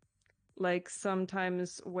texture, like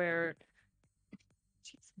sometimes where,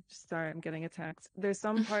 geez, sorry, I'm getting attacked. There's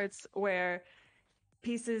some parts where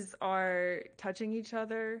pieces are touching each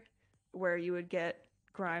other, where you would get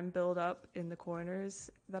grime build up in the corners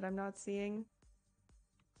that I'm not seeing.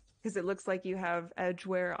 Because it looks like you have edge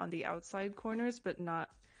wear on the outside corners, but not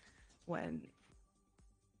when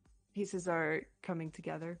pieces are coming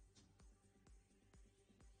together.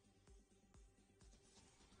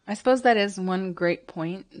 I suppose that is one great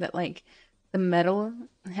point that like the metal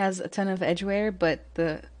has a ton of edge wear, but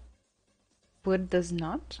the wood does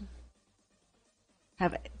not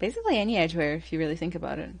have basically any edge wear if you really think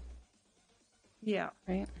about it, Yeah.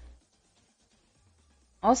 right?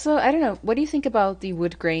 Also, I don't know, what do you think about the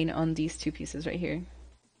wood grain on these two pieces right here?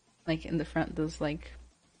 Like in the front, those like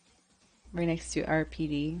right next to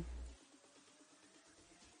RPD.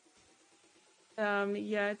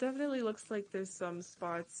 Yeah, it definitely looks like there's some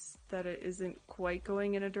spots that it isn't quite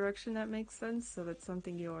going in a direction that makes sense, so that's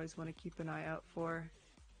something you always want to keep an eye out for.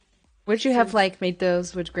 Would you have Since like made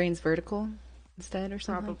those wood grains vertical instead or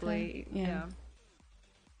something like that? probably, Yeah. yeah.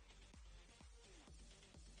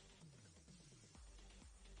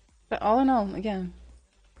 But all in all, again,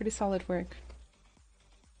 pretty solid work.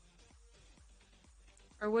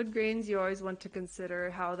 For wood grains, you always want to consider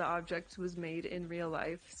how the object was made in real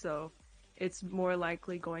life, so it's more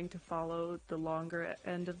likely going to follow the longer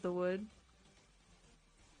end of the wood.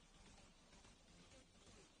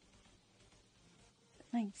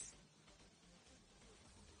 Nice.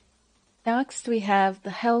 Next, we have the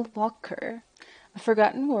Hell Walker, a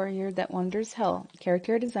forgotten warrior that wanders hell.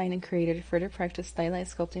 Character designed and created to further practice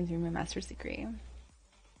stylized sculpting through my master's degree.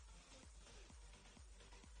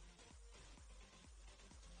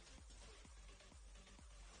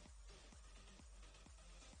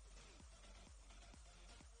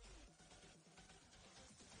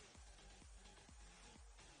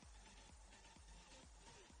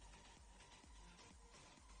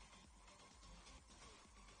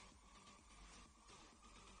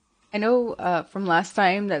 I know from last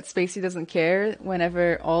time that Spacey doesn't care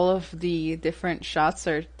whenever all of the different shots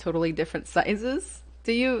are totally different sizes.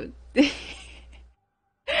 Do you?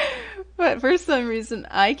 But for some reason,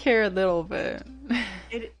 I care a little bit.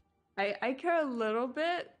 It, I care a little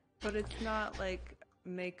bit, but it's not like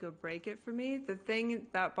make or break it for me. The thing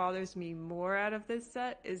that bothers me more out of this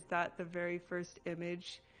set is that the very first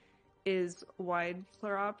image is wide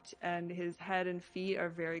cropped and his head and feet are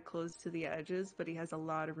very close to the edges, but he has a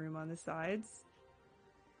lot of room on the sides.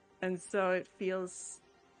 And so it feels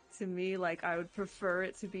to me like I would prefer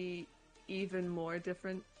it to be even more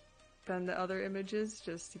different than the other images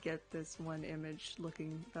just to get this one image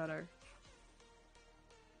looking better.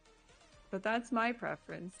 But that's my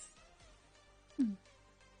preference.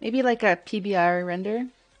 Maybe like a PBR render,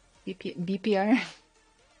 BPR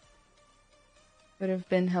would have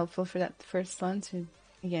been helpful for that first one to,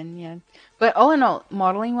 again, yeah. But all in all,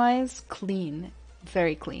 modeling wise, clean,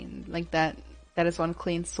 very clean. Like that is one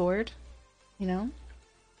clean sword, you know?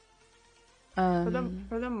 For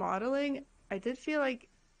the modeling, I did feel like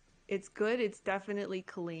it's good. It's definitely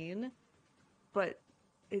clean, but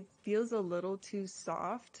it feels a little too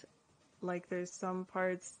soft. Like there's some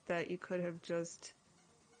parts that you could have just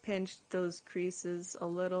pinched those creases a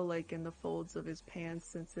little, like in the folds of his pants,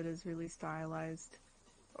 since it is really stylized,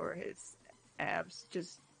 or his abs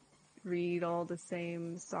just read all the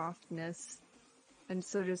same softness. And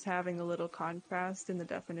so just having a little contrast in the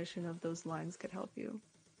definition of those lines could help you.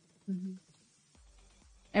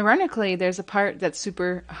 Ironically, there's a part that's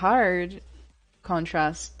super hard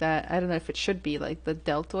contrast that I don't know if it should be, like the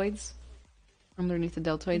deltoids underneath the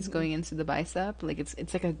deltoids going into the bicep. Like it's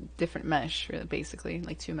like a different mesh, basically,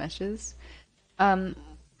 like two meshes. A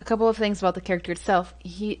couple of things about the character itself.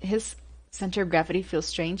 His center of gravity feels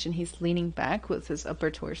strange, and he's leaning back with his upper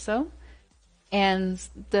torso. And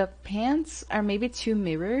the pants are maybe too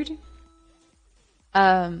mirrored.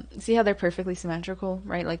 See how they're perfectly symmetrical,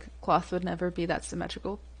 right? Like cloth would never be that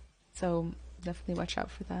symmetrical. So definitely watch out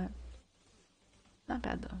for that. Not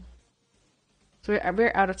bad though. So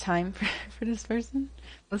we're out of time for this person.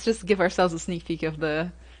 Let's just give ourselves a sneak peek of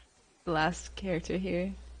the last character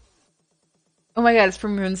here. Oh my god, it's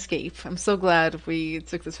from RuneScape. I'm so glad we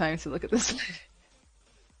took the time to look at this.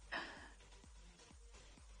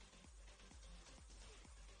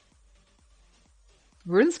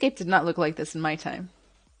 RuneScape did not look like this in my time.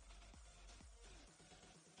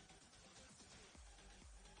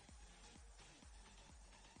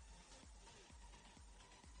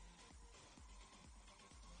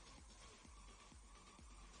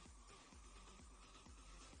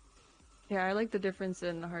 Yeah, I like the difference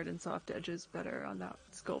in hard and soft edges better on that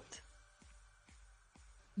sculpt.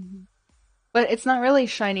 But it's not really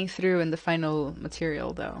shining through in the final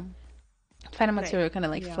material, though. The final Right. material kind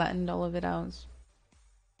of like Yeah. flattened all of it out.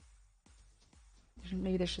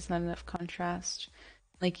 Maybe there's just not enough contrast.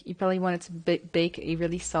 Like you probably wanted to bake a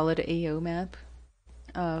really solid AO map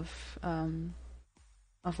of um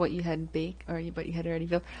of what you had baked or what you had already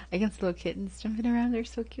built. I can see little kittens jumping around. They're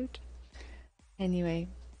so cute. Anyway,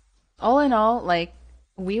 all in all, like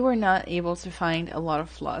we were not able to find a lot of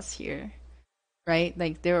flaws here, right?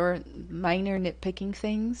 Like there were minor nitpicking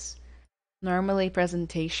things, normally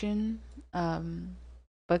presentation,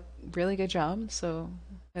 but really good job. So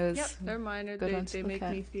it Yep, was they're minor. a good They one to they look make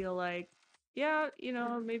at. me feel like, yeah,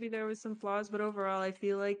 maybe there was some flaws, but overall I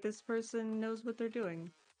feel like this person knows what they're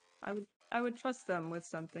doing. I would trust them with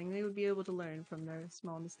something. They would be able to learn from their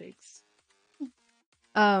small mistakes.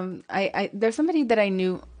 I there's somebody that I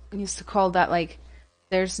knew used to call that like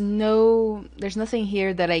there's nothing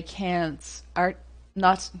here that I can't art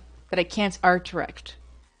not that I can't art direct.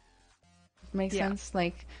 Makes Yeah. sense?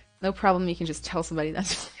 Like no problem you can just tell somebody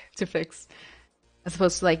that's to fix. As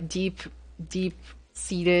opposed to like deep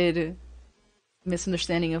seated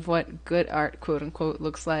misunderstanding of what good art quote unquote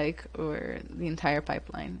looks like or the entire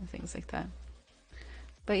pipeline and things like that.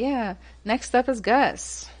 But yeah, next up is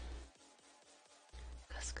Gus.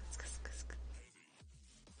 Gus.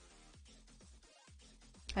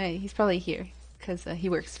 He's probably here because he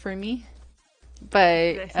works for me.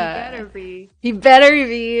 But He better be. he better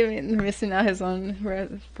be missing out his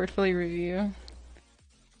own portfolio review.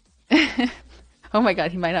 Oh my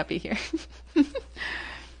god, he might not be here.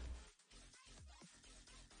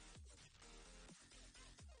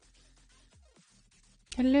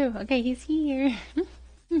 Hello. Okay, he's here.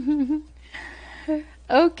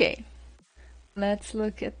 Okay, let's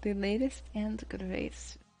look at the latest and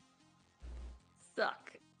greatest. Suck.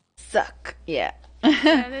 Suck. Yeah.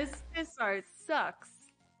 And this art sucks.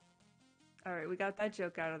 All right, we got that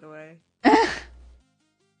joke out of the way.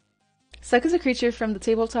 Suck is a creature from the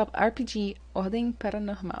tabletop RPG Ordem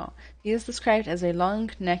Paranormal. He is described as a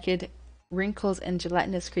long-necked, wrinkled, and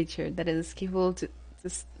gelatinous creature that is capable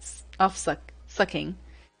of sucking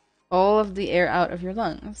all of the air out of your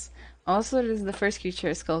lungs. Also, it is the first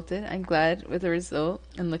creature sculpted. I'm glad with the result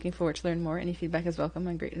and looking forward to learn more. Any feedback is welcome.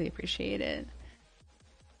 I greatly appreciate it.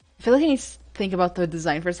 I feel like I need to think about the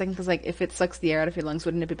design for a second because, like, if it sucks the air out of your lungs,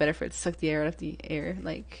 wouldn't it be better for it to suck the air out of the air,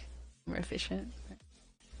 like, more efficient?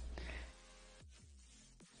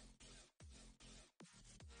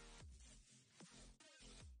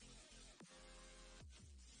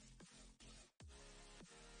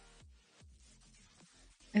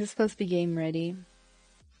 Is it supposed to be game ready?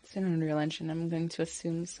 It's an Unreal Engine. I'm going to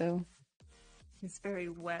assume so. It's very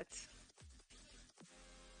wet.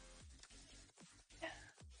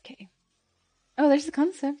 Okay. Oh, there's the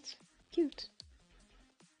concept. Cute.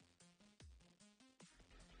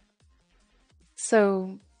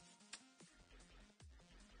 So,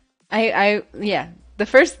 yeah.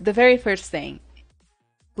 The very first thing,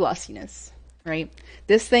 glossiness, right?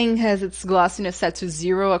 This thing has its glossiness set to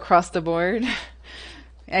 0 across the board.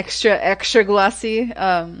 Extra glossy.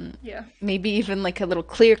 Yeah. Maybe even like a little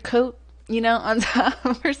clear coat, on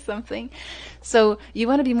top or something. So you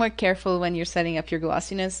want to be more careful when you're setting up your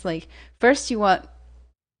glossiness. Like first you want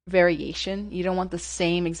variation. You don't want the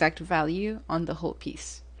same exact value on the whole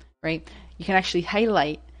piece, right? You can actually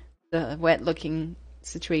highlight the wet looking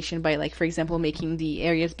situation by like, for example, making the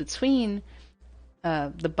areas between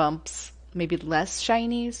the bumps maybe less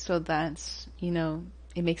shiny so that,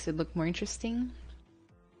 it makes it look more interesting.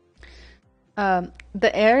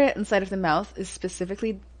 The area inside of the mouth is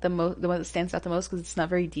specifically the one that stands out the most because it's not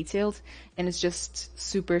very detailed and it's just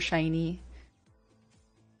super shiny,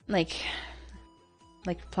 like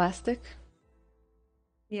plastic.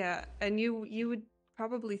 Yeah, and you would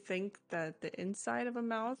probably think that the inside of a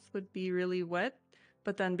mouth would be really wet,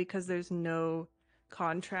 but then because there's no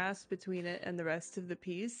contrast between it and the rest of the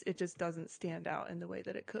piece, it just doesn't stand out in the way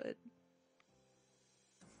that it could.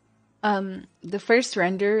 The first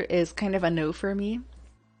render is kind of a no for me.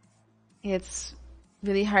 It's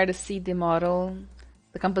really hard to see the model.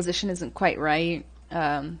 The composition isn't quite right.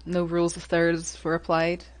 No rules of thirds were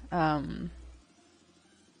applied. That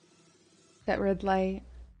red light.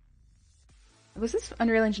 Was this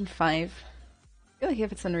Unreal Engine 5? I feel like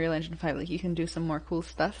if it's Unreal Engine 5, like you can do some more cool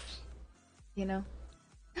stuff, you know?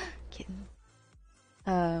 Kitten.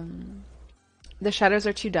 The shadows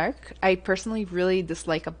are too dark. I personally really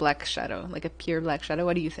dislike a black shadow, like a pure black shadow.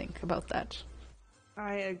 What do you think about that?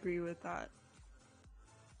 I agree with that.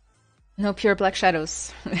 No pure black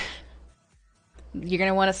shadows. You're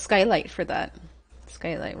gonna want a skylight for that.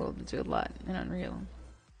 Skylight will do a lot in Unreal.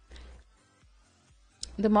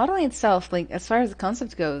 The modeling itself, like as far as the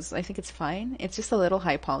concept goes, I think it's fine. It's just a little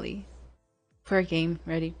high poly for a game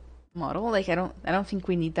ready model. Like I don't think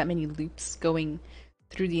we need that many loops going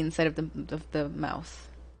through the inside of the mouth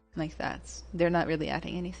like that. They're not really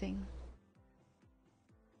adding anything.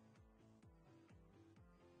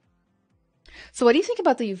 So what do you think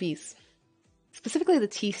about the UVs? Specifically the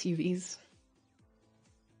teeth UVs.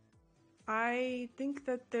 I think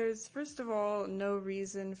that there's, first of all, no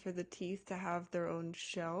reason for the teeth to have their own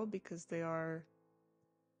shell because they are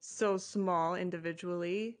so small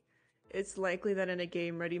individually. It's likely that in a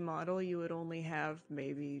game ready model, you would only have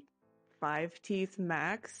maybe 5 teeth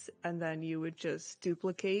max, and then you would just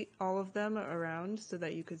duplicate all of them around so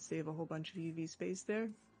that you could save a whole bunch of UV space there.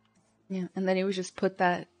 Yeah, and then you would just put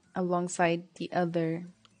that alongside the other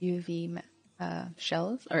UV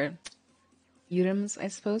shells or utums, I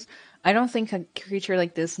suppose. I don't think a creature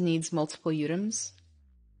like this needs multiple utums.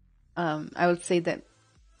 I would say that,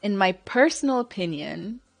 in my personal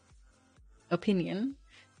opinion, multiple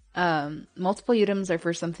utums are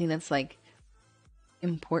for something that's like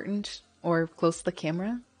important or close to the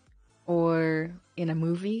camera or in a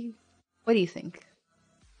movie. What do you think?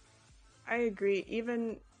 I agree.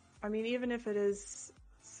 Even if it is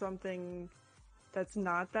something that's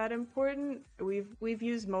not that important, we've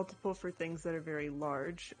used multiple for things that are very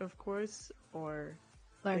large, of course, or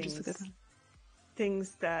Large is a good one.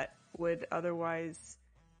 things that would otherwise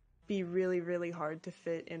be really, really hard to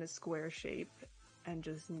fit in a square shape and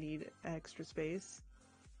just need extra space.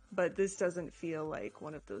 But this doesn't feel like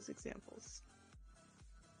one of those examples.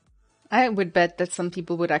 I would bet that some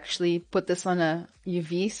people would actually put this on a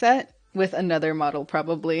UV set with another model,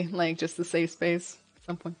 probably, like just to save space at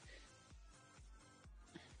some point.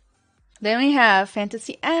 Then we have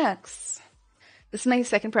Fantasy X. This is my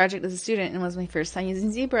second project as a student and was my first time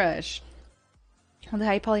using Zbrush. The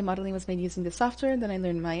high poly modeling was made using the software. Then I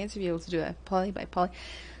learned Maya to be able to do a poly by poly.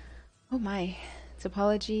 Oh my.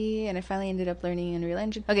 Topology. And I finally ended up learning Unreal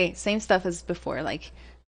Engine. Okay, same stuff as before. Like,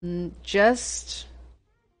 just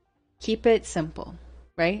keep it simple,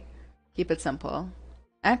 right? Keep it simple.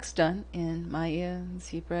 X done in Maya,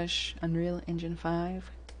 ZBrush, Unreal Engine 5.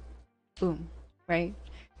 Boom, right?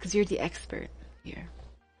 Because you're the expert here.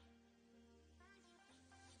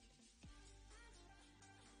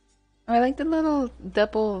 Oh, I like the little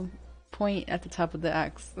double point at the top of the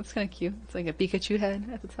axe. That's kind of cute. It's like a Pikachu head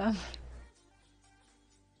at the top.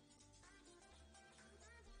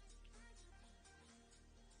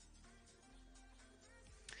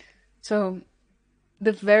 So,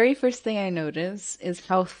 the very first thing I notice is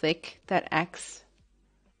how thick that axe,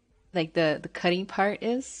 like the cutting part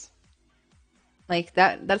is. Like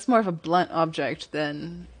that's more of a blunt object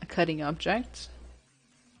than a cutting object.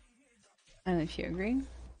 I don't know if you agree.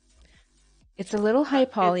 It's a little high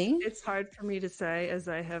poly. It's hard for me to say as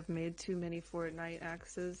I have made too many Fortnite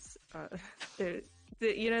axes.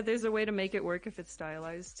 There's a way to make it work if it's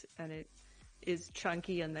stylized and it is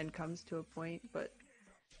chunky and then comes to a point, but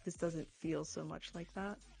this doesn't feel so much like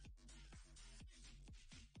that.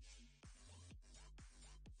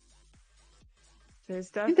 There's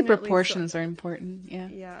I think definitely the proportions are important. Yeah.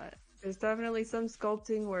 yeah, there's definitely some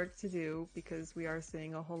sculpting work to do because we are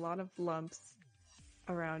seeing a whole lot of lumps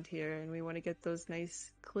around here, and we want to get those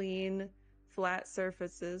nice, clean, flat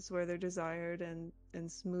surfaces where they're desired and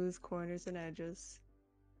smooth corners and edges.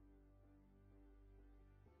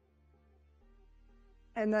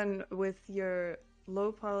 And then with your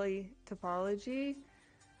low poly topology,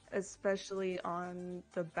 especially on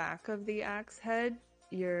the back of the axe head,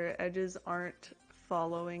 your edges aren't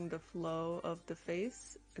following the flow of the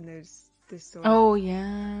face, and there's sort of Oh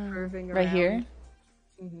yeah. curving Right around. here.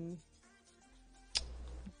 Mm-hmm.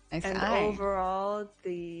 Nice And eye. overall,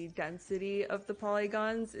 the density of the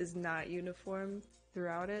polygons is not uniform.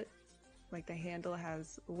 throughout it. Like the handle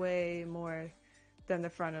has way more than the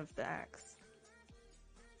front of the axe.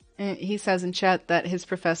 And he says in chat that his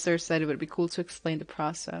professor said it would be cool to explain the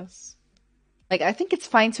process. Like, I think it's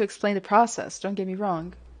fine to explain the process, don't get me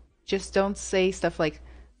wrong. Just don't say stuff like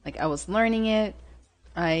I was learning it,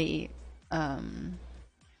 I kind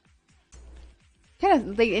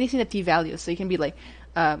of like anything that devalues. So you can be like,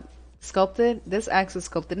 sculpted. This axe was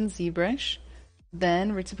sculpted in Zbrush,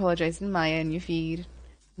 then retopologized in Maya and UFeed,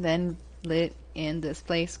 then lit in this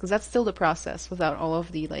place because that's still the process without all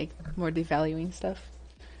of the like more devaluing stuff.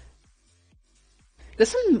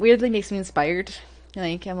 This one weirdly makes me inspired.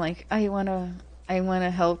 Like I'm like I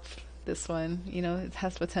wanna help this one. You know, it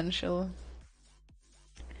has potential.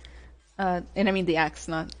 And I mean the axe,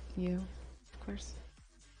 not you, of course.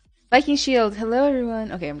 Viking Shield, hello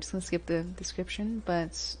everyone. Okay, I'm just gonna skip the description,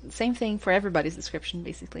 but same thing for everybody's description,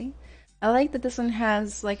 basically. I like that this one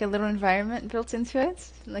has like a little environment built into it,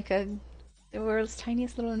 like the world's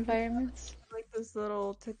tiniest little environment. Like those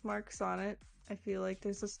little tick marks on it. I feel like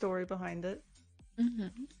there's a story behind it. Mm-hmm.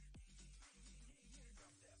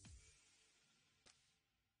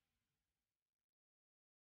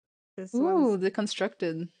 This Ooh, one's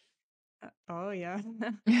deconstructed. oh yeah.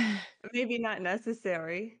 Maybe not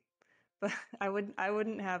necessary, but I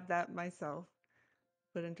wouldn't have that myself.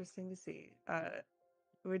 But interesting to see.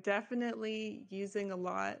 We're definitely using a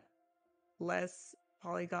lot less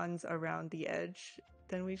polygons around the edge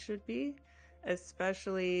than we should be,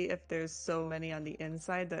 especially if there's so many on the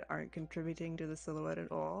inside that aren't contributing to the silhouette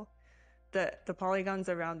at all. The polygons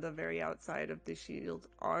around the very outside of the shield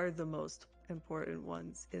are the most important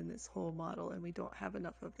ones in this whole model, and we don't have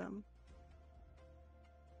enough of them.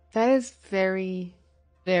 That is very,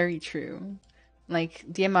 very true. Like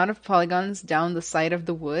the amount of polygons down the side of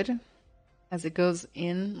the wood as it goes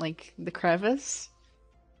in, like the crevice,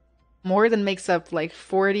 more than makes up like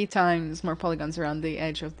 40 times more polygons around the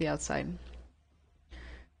edge of the outside.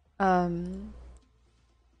 Um,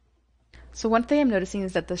 so one thing I'm noticing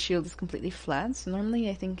is that the shield is completely flat. So normally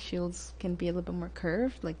I think shields can be a little bit more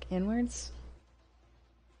curved, like inwards.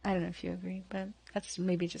 I don't know if you agree, but that's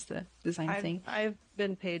maybe just a design I've thing. I've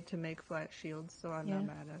been paid to make flat shields, so I'm Yeah. not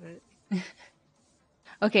mad at it.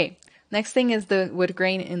 Okay, next thing is the wood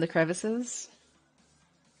grain in the crevices.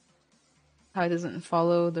 How it doesn't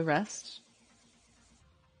follow the rest.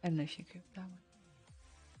 I don't know if you agree with that one.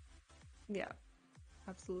 Yeah,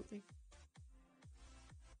 absolutely.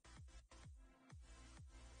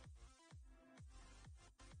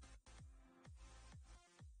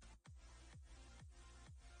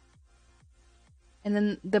 And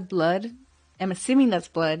then the blood, I'm assuming that's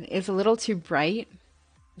blood, is a little too bright.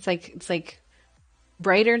 It's like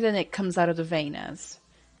brighter than it comes out of the vein as.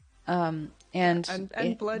 Yeah, And and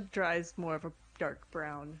it blood dries more of a dark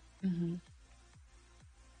brown. mhm.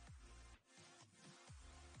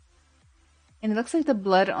 And it looks like the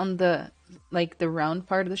blood on the like the round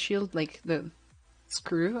part of the shield, like the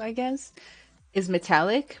screw, I guess, is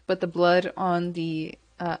metallic, but the blood on the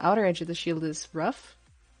outer edge of the shield is rough.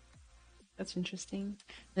 That's interesting.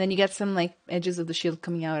 And then you get some like edges of the shield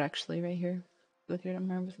coming out actually right here. Look at it,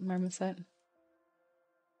 marmoset.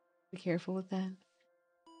 Be careful with that.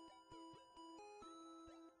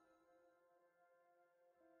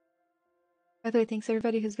 By the way, thanks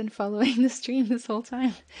everybody who's been following the stream this whole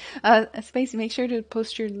time. Spacey, make sure to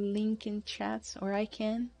post your link in chats, or I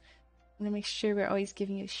can. I'm gonna make sure we're always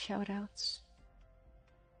giving you shout outs.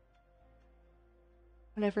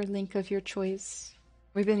 Whatever link of your choice.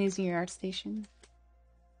 We've been using your ArtStation.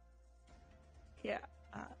 Yeah.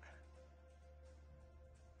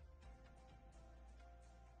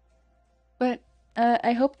 But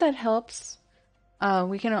I hope that helps.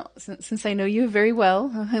 We can, since I know you very well,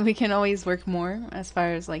 we can always work more as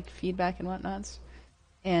far as like feedback and whatnot,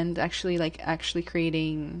 and actually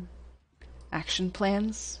creating action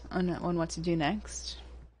plans on what to do next.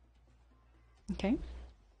 Okay.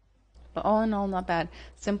 But all in all, not bad.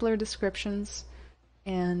 Simpler descriptions,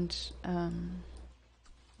 and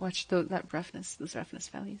watch that roughness, those roughness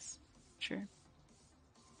values. Sure.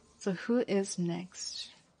 So who is next?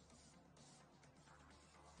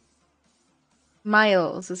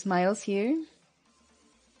 Miles. Is Miles here?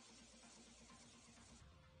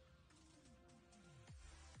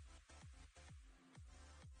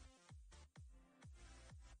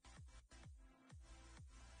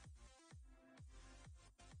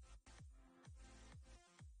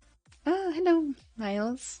 Oh, hello,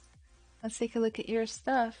 Miles. Let's take a look at your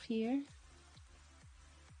stuff here.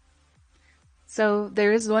 So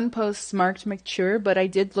there is one post marked mature, but I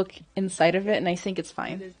did look inside of it and I think it's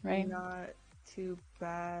fine, It is right? not too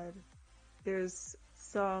bad. There's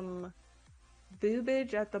some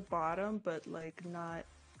boobage at the bottom, but like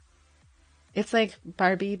It's like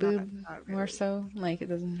Barbie not boob not more really. so. Like it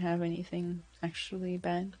doesn't have anything actually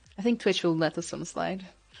bad. I think Twitch will let this one slide.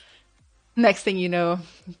 Next thing you know,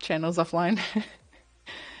 channel's offline.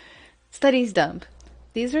 Studies dump.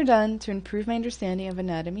 These are done to improve my understanding of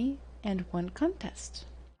anatomy and one contest.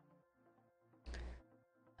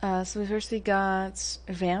 So first we got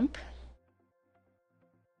Vamp.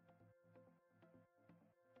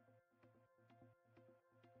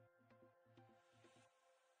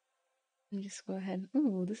 Let me just go ahead.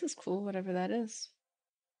 Ooh, this is cool, whatever that is.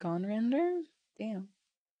 Gone render? Damn.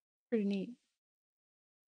 Pretty neat.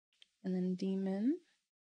 And then Demon.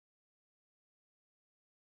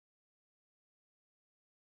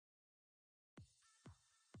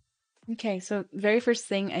 Okay, so very first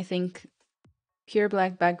thing, I think pure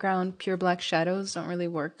black background, pure black shadows don't really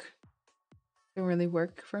work. Don't really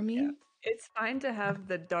work for Yeah. me. It's fine to have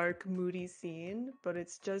the dark, moody scene, but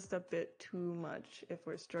it's just a bit too much if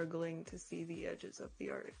we're struggling to see the edges of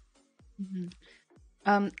the art. Mm-hmm.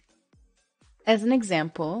 Um, as an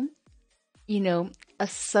example, a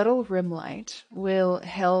subtle rim light will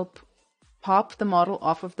help pop the model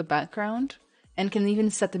off of the background and can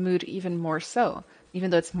even set the mood even more so.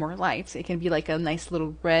 Even though it's more light, it can be like a nice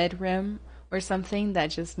little red rim or something that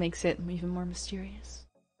just makes it even more mysterious,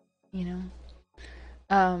 you know?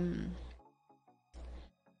 Um,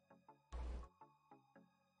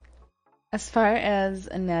 as far as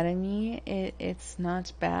anatomy, it's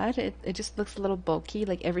not bad. It just looks a little bulky,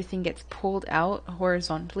 like everything gets pulled out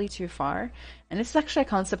horizontally too far. And this is actually a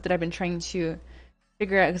concept that I've been trying to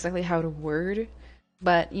figure out exactly how to word.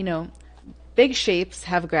 But, big shapes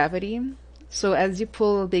have gravity. So as you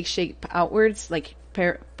pull a big shape outwards, like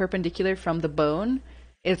perpendicular from the bone,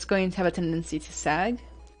 it's going to have a tendency to sag.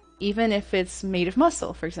 Even if it's made of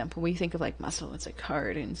muscle, for example, we think of like muscle, it's like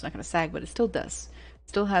hard and it's not going to sag, but it still does. It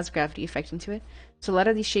still has gravity effect into it. So a lot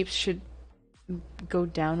of these shapes should go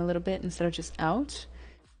down a little bit instead of just out.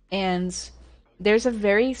 And there's a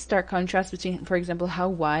very stark contrast between, for example, how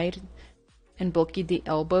wide and bulky the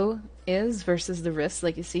elbow is versus the wrist.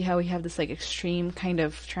 Like you see how we have this like extreme kind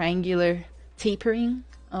of triangular tapering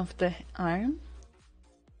of the arm.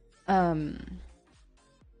 Um,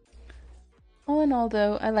 all in all,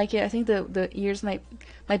 though, I like it. I think the ears might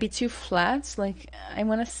be too flat. Like I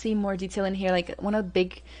want to see more detail in here. Like one of the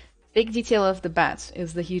big detail of the bat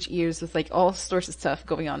is the huge ears with like all sorts of stuff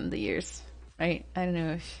going on in the ears. Right? I don't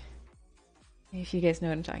know if you guys know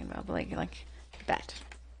what I'm talking about, but like bat.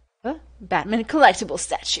 Batman collectible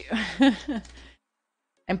statue.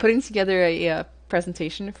 I'm putting together a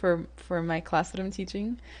presentation for my class that I'm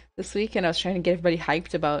teaching this week, and I was trying to get everybody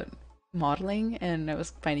hyped about modeling, and I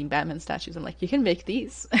was finding Batman statues. I'm like, you can make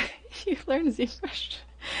these. You learn ZBrush.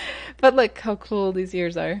 But look how cool these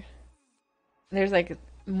ears are. There's like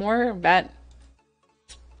more bat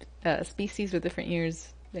species with different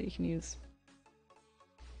ears that you can use.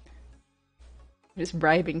 Just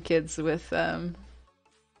bribing kids with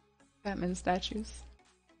Batman statues.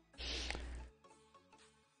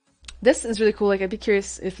 This is really cool. Like, I'd be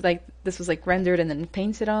curious if like this was like rendered and then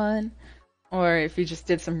painted on, or if you just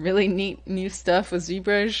did some really neat new stuff with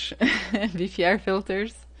ZBrush and VPR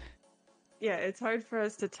filters. Yeah, it's hard for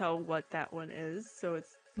us to tell what that one is, so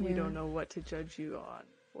we Yeah, don't know what to judge you on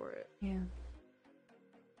for it. yeah.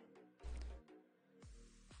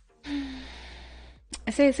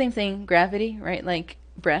 I say the same thing. Gravity, right? Like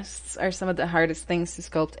breasts are some of the hardest things to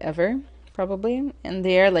sculpt ever, probably. And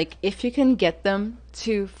they are like, if you can get them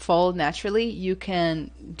to fall naturally, you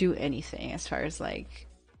can do anything as far as like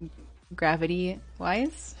gravity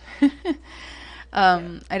wise.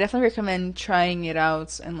 Yeah. I definitely recommend trying it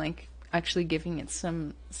out and like actually giving it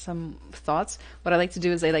some thoughts. What I like to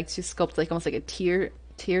do is I like to sculpt like almost like a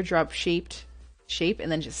teardrop shaped shape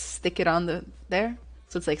and then just stick it on the there,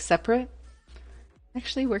 so it's like separate.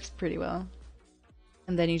 Actually works pretty well.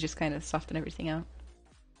 And then you just kind of soften everything out.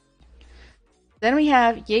 Then we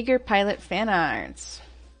have Jaeger Pilot fan arts.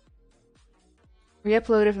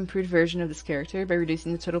 Re-upload of improved version of this character by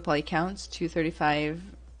reducing the total poly count to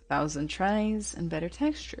 35,000 tries and better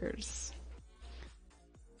textures.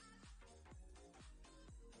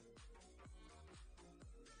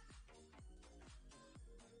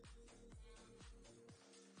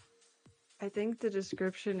 I think the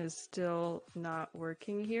description is still not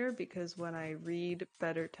working here because when I read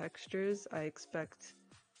better textures, I expect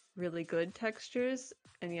really good textures.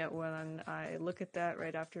 And yet when I look at that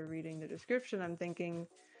right after reading the description, I'm thinking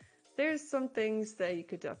there's some things that you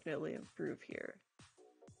could definitely improve here.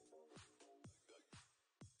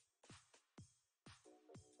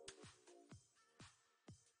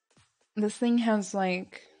 This thing has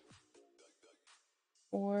like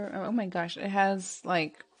Or oh my gosh, it has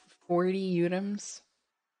like 40 items,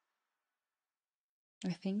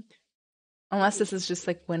 I think. Unless Holy this is just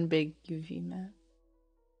moly. like one big UV map.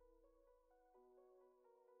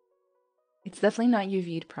 It's definitely not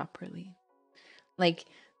UV'd properly. Like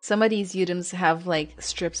some of these items have like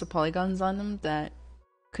strips of polygons on them that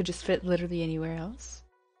could just fit literally anywhere else.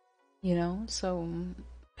 You know, so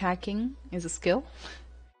packing is a skill.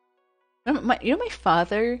 My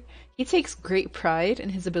father, he takes great pride in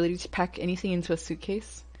his ability to pack anything into a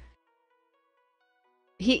suitcase.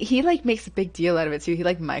 He like makes a big deal out of it too. He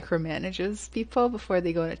like micromanages people before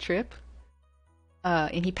they go on a trip.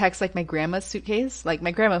 And he packs like my grandma's suitcase, like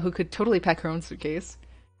my grandma who could totally pack her own suitcase.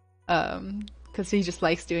 Because he just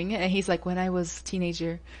likes doing it. And he's like, when I was a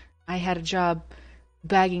teenager, I had a job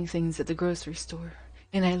bagging things at the grocery store,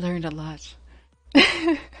 and I learned a lot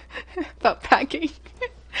about packing.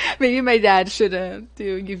 Maybe my dad should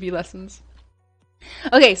do UV lessons.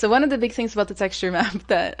 Okay, so one of the big things about the texture map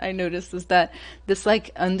that I noticed is that this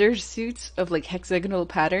like undersuit of like hexagonal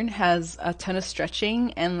pattern has a ton of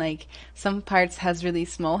stretching, and like some parts has really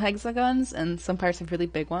small hexagons and some parts have really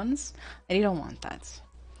big ones. And you don't want that,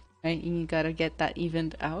 right? You gotta get that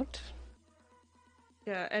evened out.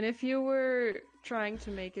 Yeah, and if you were trying to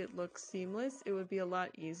make it look seamless, it would be a lot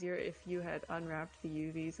easier if you had unwrapped the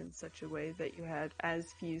UVs in such a way that you had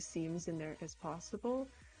as few seams in there as possible,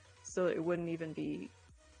 so it wouldn't even be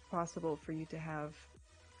possible for you to have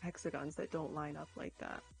hexagons that don't line up like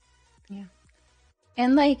that. Yeah.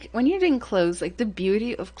 And like when you're doing clothes, like the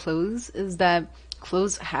beauty of clothes is that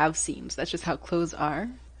clothes have seams. That's just how clothes are,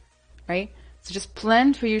 right? So just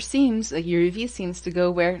plan for your seams, like your UV seams, to go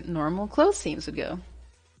where normal clothes seams would go,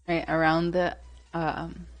 right? Around the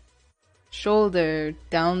shoulder,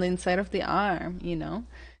 down the inside of the arm, you know?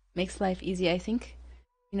 Makes life easy, I think.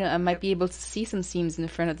 You know, I might Yep. be able to see some seams in the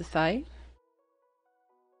front of the thigh.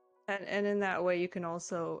 And in that way you can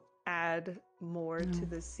also add more to Oh.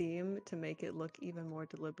 the seam to make it look even more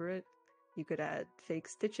deliberate. You could add fake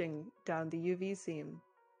stitching down the UV seam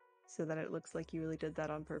so that it looks like you really did that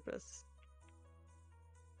on purpose.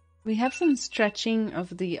 We have some stretching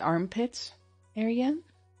of the armpit area.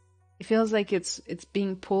 It feels like it's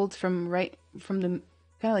being pulled from right from the kind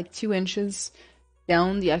of like 2 inches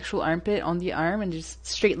down the actual armpit on the arm and just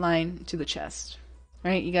straight line to the chest.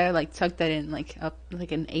 Right? You gotta like tuck that in like up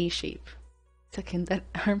like an A shape. Tuck in that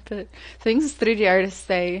armpit. Things 3D artists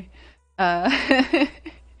say. Uh,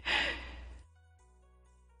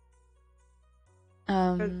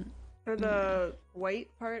 For, um, for yeah. the white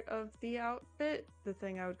part of the outfit, the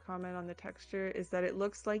thing I would comment on the texture is that it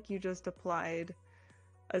looks like you just applied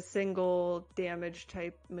a single damage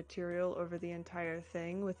type material over the entire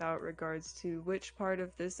thing without regards to which part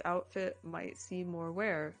of this outfit might see more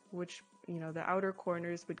wear, which, the outer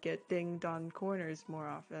corners would get dinged on corners more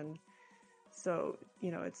often. So,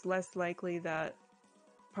 it's less likely that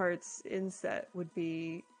parts inset would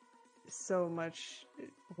be so much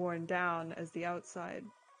worn down as the outside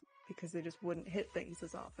because they just wouldn't hit things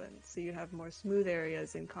as often. So you'd have more smooth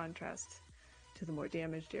areas in contrast to the more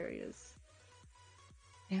damaged areas.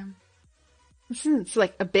 Yeah. This is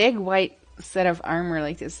like a big white set of armor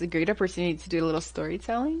like this is a great opportunity to do a little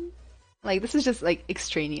storytelling. Like this is just like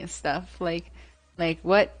extraneous stuff. Like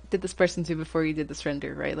what did this person do before you did this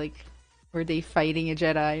render, right? Like were they fighting a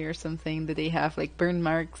Jedi or something? Did they have like burn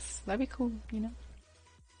marks? That'd be cool, you know?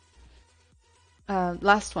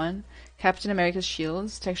 Last one, Captain America's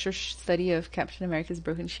shields. Texture study of Captain America's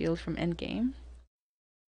broken shield from Endgame.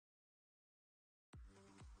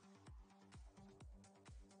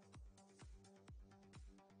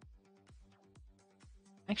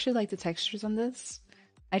 I actually like the textures on this.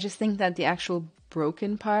 I just think that the actual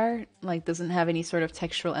broken part like doesn't have any sort of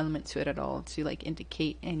textural element to it at all to like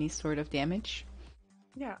indicate any sort of damage.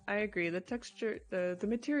 Yeah, I agree. The texture, the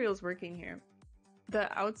material's working here.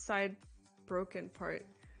 The outside broken part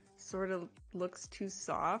sort of looks too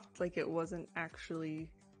soft, like it wasn't actually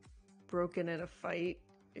broken in a fight.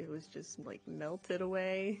 It was just like melted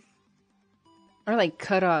away. Or like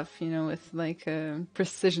cut off, you know, with like a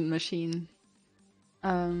precision machine.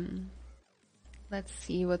 Um, let's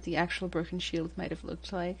see what the actual broken shield might have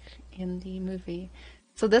looked like in the movie.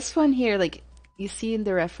 So this one here, like you see in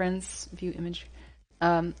the reference view image,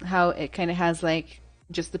 how it kind of has like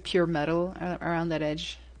just the pure metal around that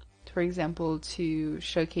edge, for example, to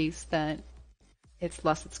showcase that it's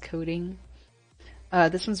lost its coating.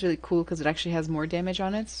 This one's really cool because it actually has more damage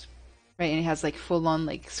on it, right? And it has like full on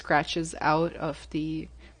like scratches out of the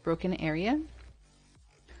broken area.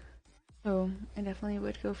 So I definitely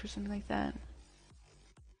would go for something like that.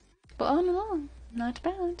 But all in all, not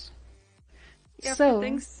bad. Yeah, for So,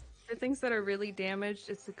 things For things that are really damaged,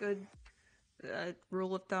 it's a good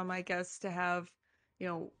rule of thumb, I guess, to have,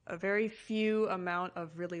 a very few amount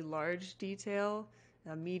of really large detail,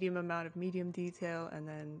 a medium amount of medium detail, and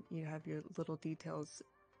then you have your little details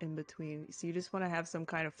in between. So you just want to have some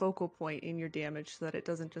kind of focal point in your damage so that it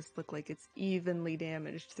doesn't just look like it's evenly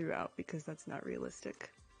damaged throughout, because that's not realistic.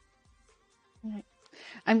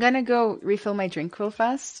 I'm gonna go refill my drink real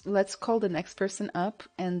fast. Let's call the next person up,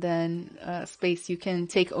 and then Space, you can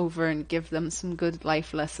take over and give them some good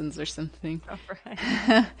life lessons or something. All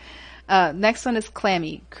right. Next one is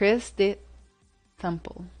Clammy. Chris de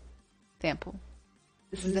Temple. Temple.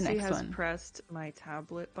 This is the Lucy next has one. pressed my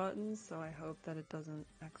tablet button, so I hope that it doesn't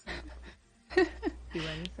accidentally do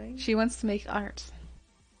anything. She wants to make art.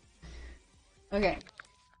 Okay.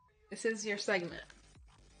 This is your segment.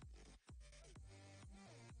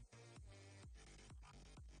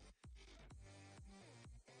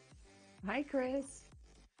 Hi, Chris.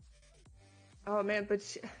 Oh man, but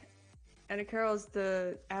Anna Carroll's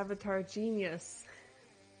the avatar genius.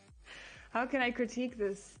 How can I critique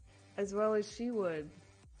this as well as she would?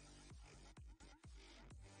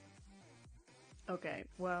 Okay,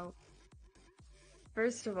 well,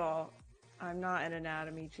 first of all, I'm not an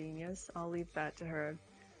anatomy genius. I'll leave that to her.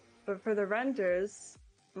 But for the renders,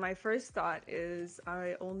 my first thought is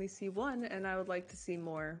I only see one and I would like to see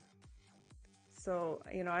more. So,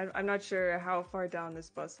 I'm not sure how far down this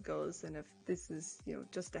bus goes, and if this is,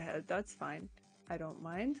 just ahead, that's fine. I don't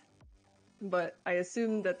mind. But I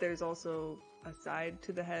assume that there's also a side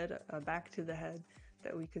to the head, a back to the head,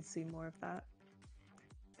 that we could see more of that.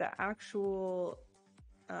 The actual,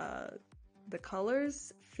 the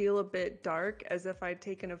colors feel a bit dark, as if I'd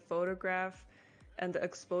taken a photograph and the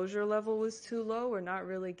exposure level was too low. We're not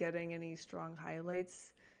really getting any strong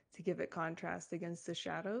highlights to give it contrast against the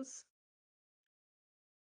shadows.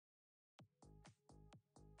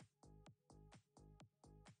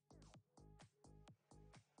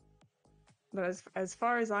 But as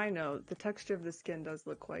far as I know, the texture of the skin does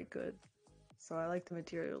look quite good. So I like the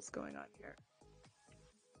materials going on here.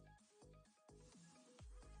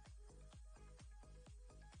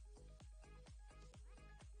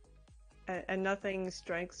 And nothing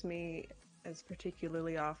strikes me as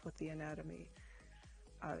particularly off with the anatomy.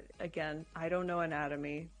 Again, I don't know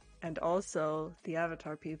anatomy. And also, the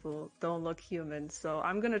Avatar people don't look human, so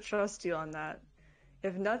I'm gonna trust you on that.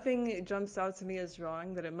 If nothing jumps out to me as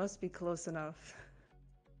wrong, then it must be close enough.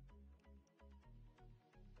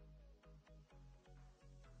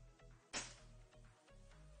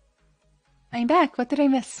 I'm back. What did I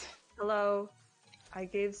miss? Hello. I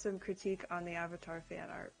gave some critique on the Avatar fan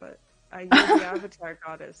art, but you're the Avatar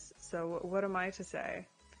goddess, so what am I to say?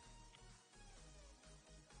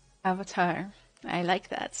 Avatar. I like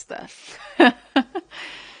that stuff.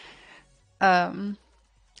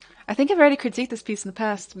 I think I've already critiqued this piece in the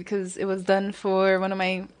past because it was done for one of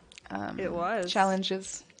my It was.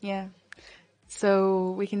 challenges. Yeah.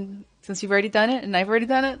 So we can, since you've already done it and I've already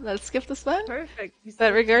done it, let's skip this one. Perfect. You But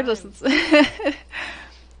saved regardless, time. it's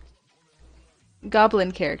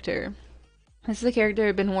Goblin character. This is a character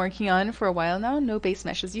I've been working on for a while now. No base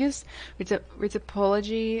mesh is used.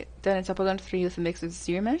 Retopology done in Topologon 3 with a mix of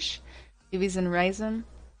Zero mesh. UVs and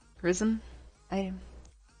Prism. I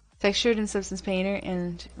textured in Substance Painter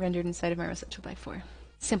and rendered inside of my Rosette 2x4.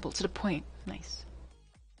 Simple, to the point. Nice.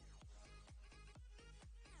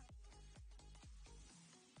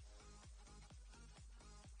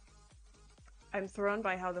 I'm thrown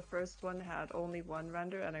by how the first one had only one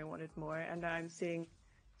render and I wanted more, and now I'm seeing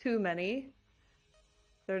too many.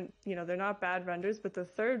 They're not bad renders, but the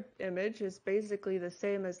third image is basically the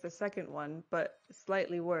same as the second one, but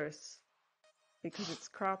slightly worse because it's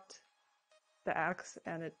cropped the axe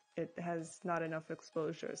and it has not enough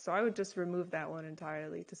exposure. So I would just remove that one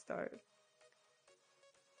entirely to start.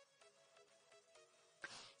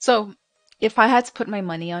 So, if I had to put my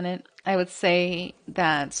money on it, I would say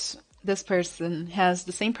that this person has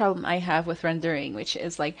the same problem I have with rendering, which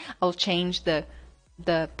is like I'll change the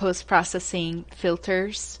post-processing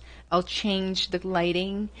filters, I'll change the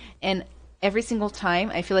lighting, and every single time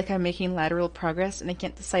I feel like I'm making lateral progress and I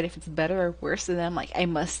can't decide if it's better or worse, and then I'm like, I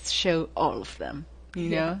must show all of them, you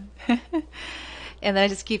Yeah. know? And then I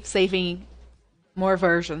just keep saving more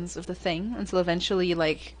versions of the thing until eventually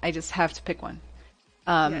like I just have to pick one.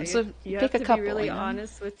 Yeah, So you pick have a to be couple, really you know?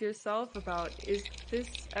 honest with yourself about, is this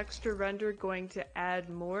extra render going to add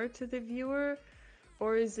more to the viewer?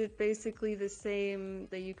 Or is it basically the same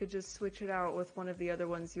that you could just switch it out with one of the other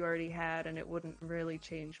ones you already had and it wouldn't really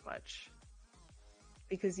change much?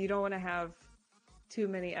 Because you don't want to have too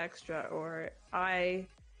many extra, or I,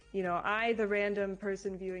 the random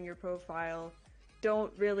person viewing your profile,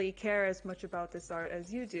 don't really care as much about this art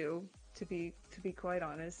as you do, to be quite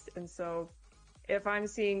honest. And so if I'm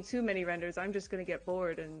seeing too many renders, I'm just going to get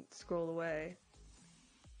bored and scroll away.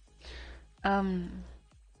 Um,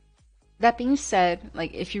 that being said,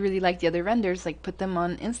 like if you really like the other renders, like put them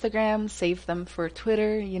on Instagram, save them for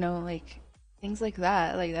Twitter, you know, like things like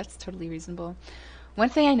that. Like that's totally reasonable. One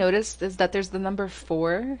thing I noticed is that there's the number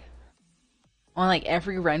 4 on like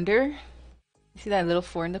every render. You see that little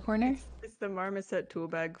 4 in the corner? It's the Marmoset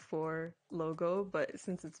Toolbag 4 logo, but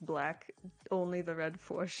since it's black, only the red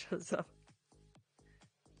 4 shows up.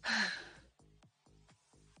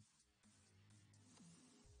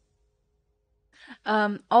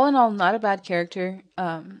 All in all, not a bad character.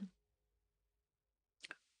 The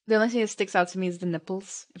only thing that sticks out to me is the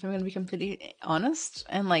nipples, if I'm gonna be completely honest.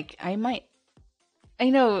 And like I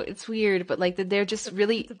know it's weird, but like that they're just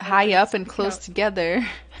really It's about high to up and stick close out. together.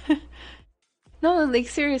 No, like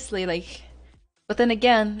seriously, like but then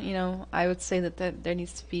again, you know, I would say that there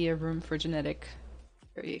needs to be a room for genetic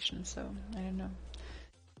variation, so I don't know.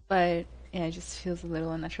 But yeah, it just feels a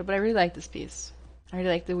little unnatural. But I really like this piece. I really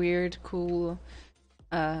like the weird, cool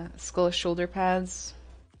skull shoulder pads.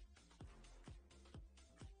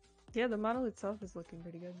 Yeah, the model itself is looking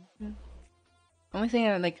pretty good. Yeah. Only thing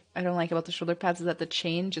I don't like about the shoulder pads is that the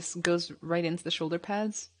chain just goes right into the shoulder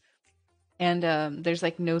pads, and there's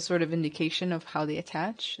like no sort of indication of how they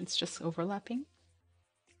attach. It's just overlapping.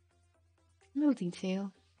 No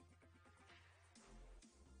detail.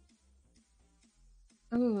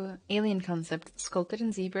 Ooh, alien concept sculpted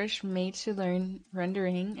in Zbrush, made to learn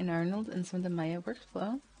rendering in Arnold and some of the Maya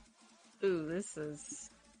workflow. Ooh, this is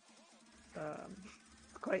um,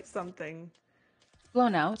 quite something.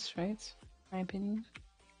 Blown out, right? My opinion.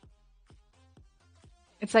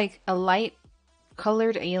 It's like a light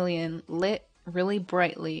colored alien lit really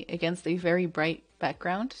brightly against a very bright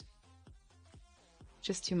background.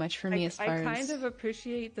 Just too much for me as I far kind as of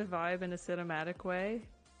appreciate the vibe in a cinematic way,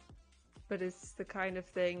 but it's the kind of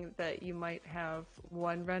thing that you might have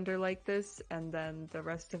one render like this, and then the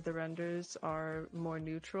rest of the renders are more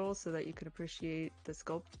neutral so that you can appreciate the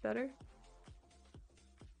sculpt better.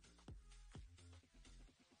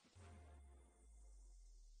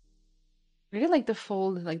 I really like the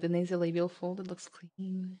fold, like the nasolabial fold. It looks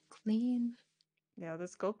clean, clean. Yeah, the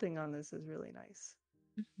sculpting on this is really nice.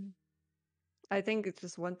 Mhm. I think it's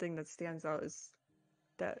just one thing that stands out is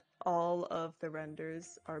that all of the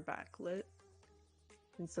renders are backlit,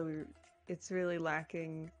 and so it's really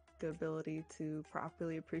lacking the ability to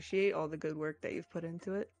properly appreciate all the good work that you've put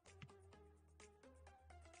into it.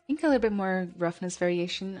 I think a little bit more roughness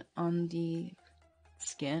variation on the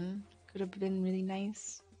skin could have been really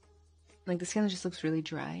nice. Like the skin just looks really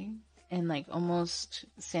dry and like almost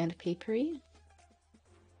sandpapery.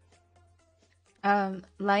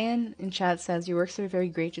 Lion in chat says your works are very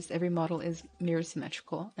great, just every model is mirror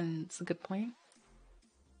symmetrical, and it's a good point.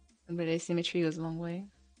 But asymmetry goes a long way.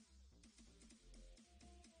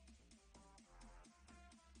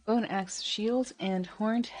 Bone axe shield and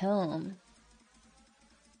horned helm.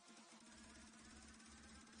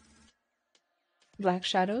 Black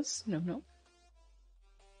shadows? No, no.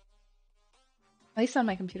 At least on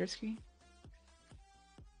my computer screen.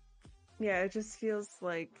 Yeah, it just feels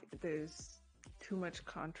like there's too much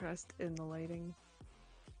contrast in the lighting.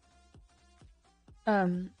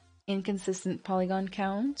 Inconsistent polygon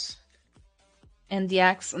count. And the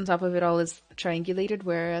axe on top of it all is triangulated,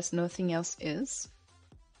 whereas nothing else is.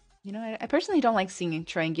 You know, I personally don't like seeing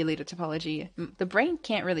triangulated topology. The brain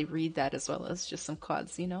can't really read that as well as just some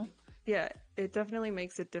quads, you know? Yeah, it definitely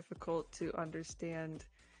makes it difficult to understand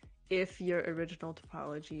if your original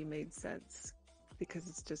topology made sense because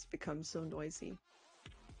it's just become so noisy.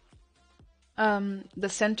 The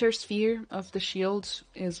center sphere of the shield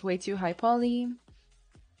is way too high poly.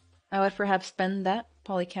 I would perhaps spend that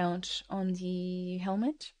poly count on the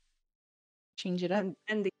helmet. Change it up.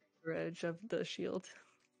 And the edge of the shield.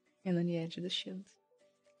 And then the edge of the shield.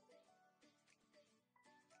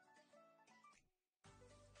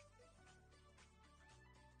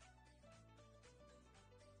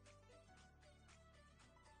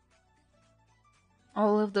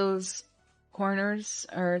 All of those corners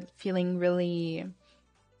are feeling really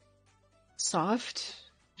soft,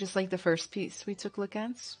 just like the first piece we took a look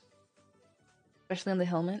at. Especially on the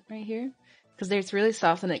helmet right here. Because it's really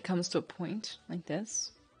soft and it comes to a point like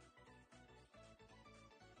this.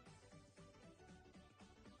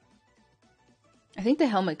 I think the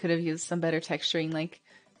helmet could have used some better texturing. Like,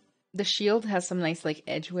 the shield has some nice, like,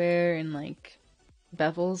 edgeware and, like,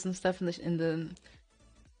 bevels and stuff in the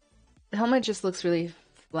helmet just looks really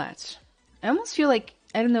flat. I almost feel like,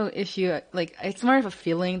 I don't know if you, like, it's more of a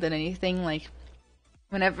feeling than anything, like,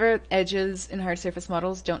 Whenever edges in hard surface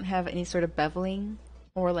models don't have any sort of beveling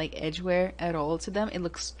or like edge wear at all to them, it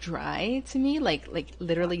looks dry to me, like I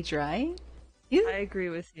literally dry. Yeah. I agree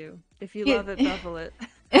with you. If you Yeah. love it, bevel it.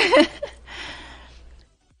 I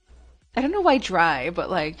don't know why dry, but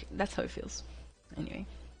like that's how it feels. Anyway,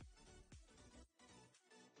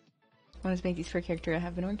 I want to make these for a character I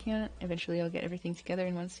have been working on. Eventually, I'll get everything together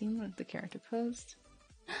in one scene with the character posed.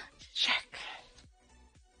 Check.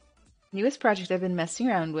 Newest project I've been messing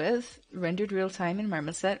around with, rendered real time in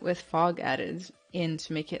Marmoset with fog added in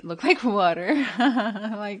to make it look like water.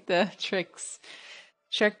 I like the tricks.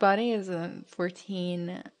 Shark body is a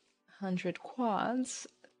 1400 quads.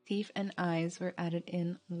 Teeth and eyes were added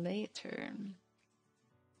in later.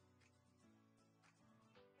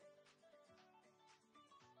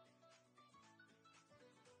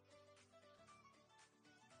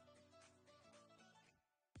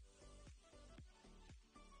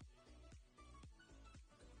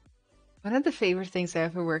 One of the favorite things I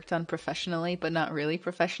ever worked on professionally, but not really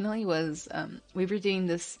professionally, was we were doing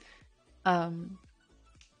this um,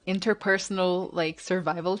 interpersonal like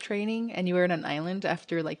survival training, and you were on an island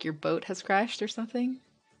after like your boat has crashed or something.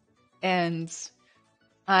 And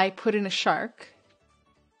I put in a shark,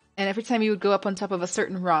 and every time you would go up on top of a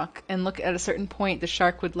certain rock and look at a certain point, the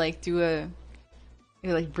shark would like do a it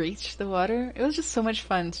would, like breach the water. It was just so much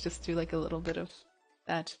fun to just do like a little bit of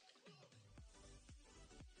that.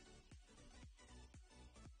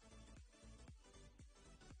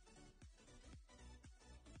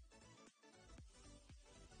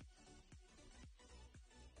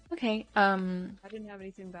 Okay, I didn't have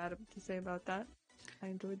anything bad to say about that. I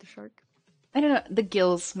enjoyed the shark. I don't know, the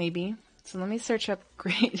gills maybe. So let me search up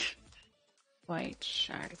great white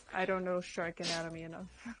shark. I don't know shark anatomy enough.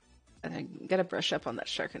 I gotta brush up on that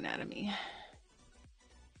shark anatomy.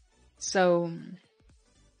 So,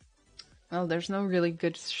 well, there's no really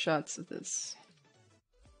good shots of this.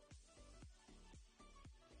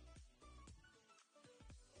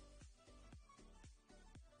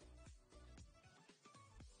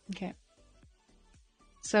 Okay.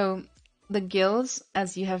 So, the gills,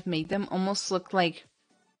 as you have made them, almost look like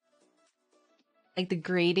the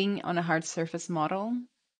grading on a hard surface model,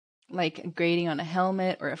 like a grading on a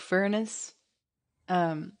helmet or a furnace.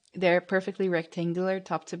 They're perfectly rectangular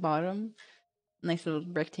top to bottom, nice little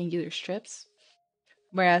rectangular strips.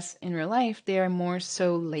 Whereas in real life, they are more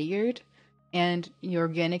so layered and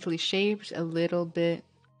organically shaped, a little bit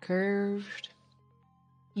curved.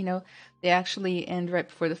 You know, they actually end right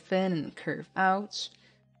before the fin and curve out.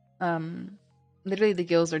 Literally, the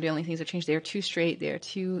gills are the only things that change. They are too straight. They are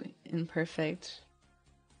too imperfect.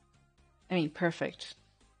 I mean, perfect.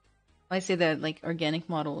 When I say that, like organic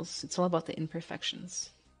models, it's all about the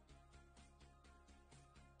imperfections.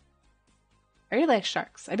 I really like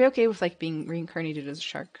sharks. I'd be okay with like being reincarnated as a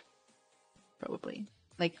shark, probably.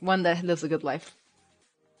 Like one that lives a good life.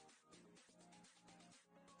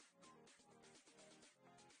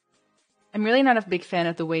 I'm really not a big fan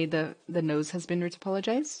of the way the nose has been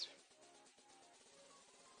retopologized.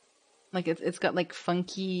 Like it's got like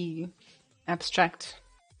funky, abstract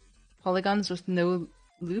polygons with no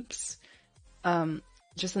loops.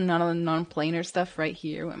 Just a non-planar stuff right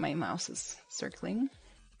here when my mouse is circling.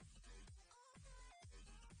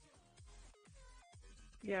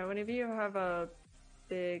 Yeah, whenever you have a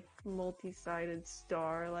big multi-sided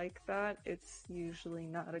star like that, it's usually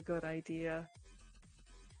not a good idea.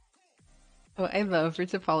 Oh, I love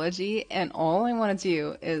retopology, and all I want to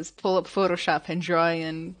do is pull up Photoshop and draw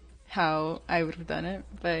in how I would have done it,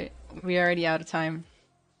 but we're already out of time.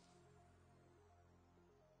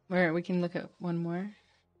 Where we can look at one more.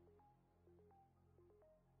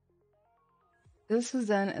 This was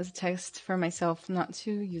done as a test for myself not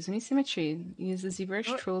to use any symmetry. Use the Zbrush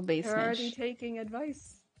Oh, tool base you're already mesh. taking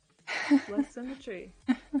advice. Less symmetry.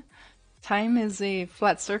 Time is a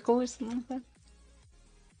flat circle or something like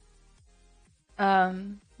that.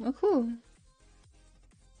 Well, cool.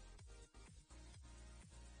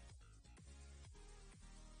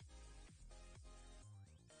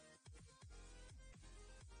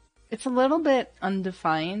 It's a little bit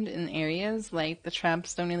undefined in areas, like the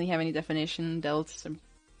traps don't really have any definition, delts are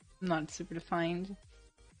not super defined.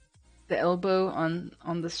 The elbow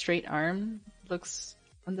on the straight arm looks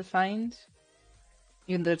undefined.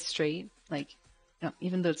 Even though it's straight, like, no,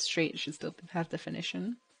 even though it's straight, it should still have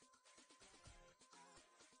definition.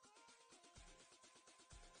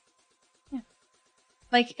 Yeah.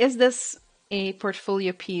 Like, is this a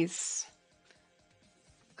portfolio piece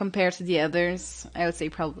compared to the others? I would say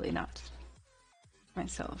probably not.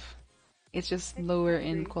 Myself. It's just lower I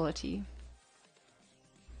in agree. quality.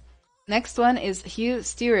 Next one is Hugh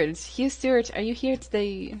Stewart. Hugh Stewart, are you here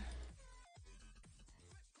today?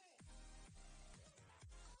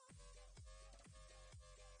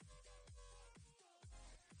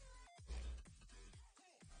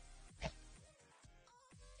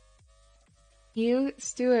 Hugh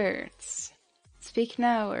Stewart. Speak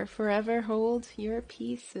now or forever hold your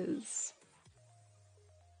pieces.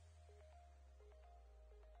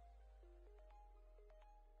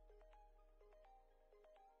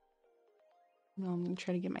 No, I'm gonna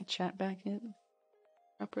try to get my chat back in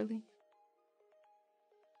properly.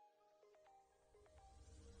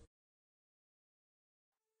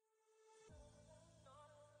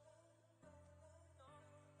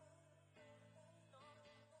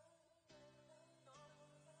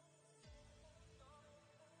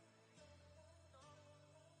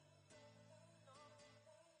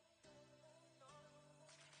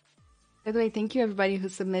 By the way, thank you everybody who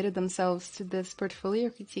submitted themselves to this portfolio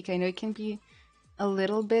critique. I know it can be a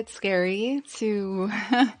little bit scary to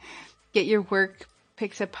get your work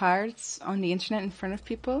picked apart on the internet in front of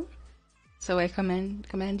people. So I commend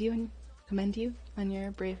you on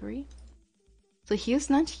your bravery. So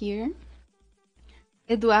Hugh's not here.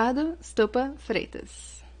 Eduardo Stopa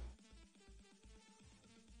Freitas.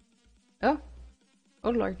 Oh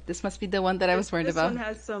Lord, this must be the one that I was worried This about. one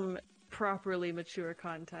has some properly mature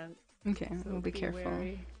content. Okay, So we'll be careful.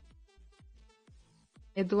 wary.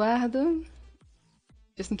 Eduardo,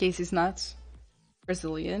 just in case he's not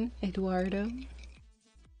Brazilian. Eduardo.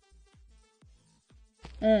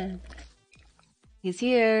 He's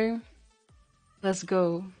here. Let's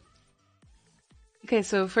go. Okay,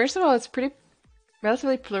 so first of all, it's pretty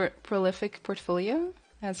relatively prolific portfolio.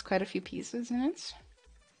 Has quite a few pieces in it.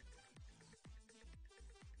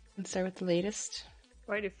 Let's start with the latest.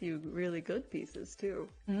 Quite a few really good pieces, too.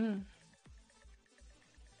 The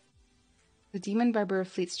Demon Barber of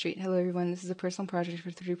Fleet Street. Hello everyone, this is a personal project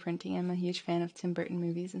for 3D printing. I'm a huge fan of Tim Burton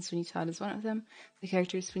movies, and Sweeney Todd is one of them. The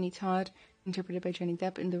character is Sweeney Todd, interpreted by Johnny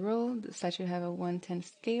Depp in the role. The statue have a 1/10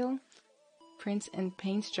 scale. Print and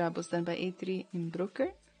paint job was done by A3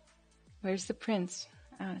 Imbroker. Where's the print?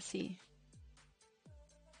 Ah, see.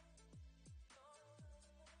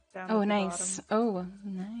 Down Oh, at the nice. bottom. Oh,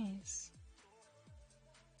 nice.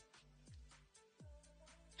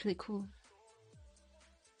 It's really cool.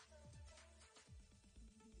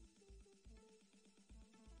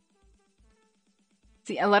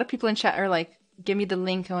 See, a lot of people in chat are like, give me the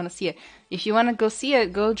link, I want to see it. If you want to go see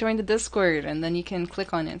it, go join the Discord, and then you can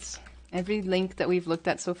click on it. Every link that we've looked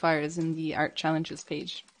at so far is in the Art Challenges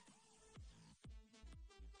page.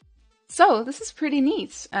 So, this is pretty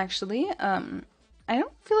neat, actually. I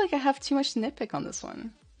don't feel like I have too much to nitpick on this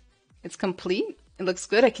one. It's complete. It looks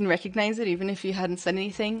good. I can recognize it. Even if you hadn't said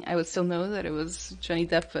anything, I would still know that it was Johnny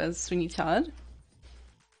Depp as Sweeney Todd.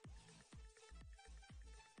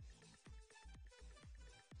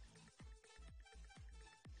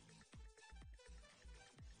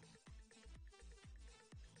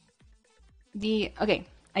 Okay,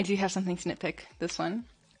 I do have something to nitpick this one.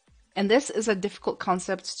 And this is a difficult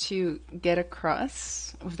concept to get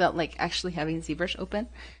across without like actually having ZBrush open.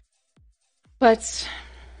 But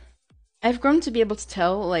I've grown to be able to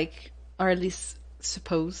tell, like, or at least I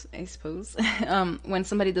suppose, when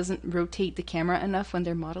somebody doesn't rotate the camera enough when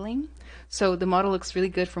they're modeling. So the model looks really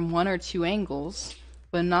good from one or two angles,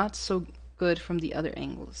 but not so good from the other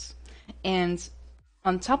angles. And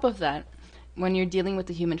on top of that, when you're dealing with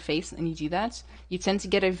the human face and you do that, you tend to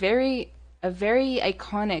get a very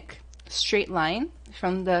iconic straight line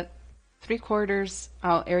from the 3/4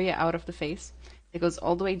 out area out of the face. It goes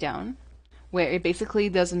all the way down, where it basically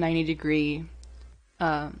does a 90-degree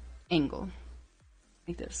angle,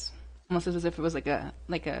 like this, almost as if it was like a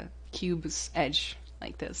cube's edge,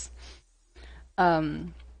 like this.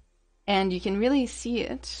 And you can really see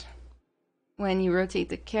it when you rotate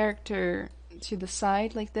the character to the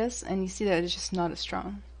side like this, and you see that it's just not as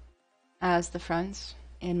strong as the front,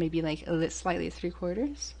 and maybe like slightly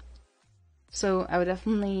 3/4. So I would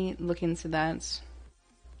definitely look into that.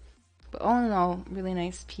 But all in all, really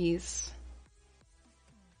nice piece.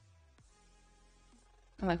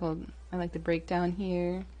 I like the breakdown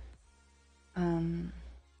here.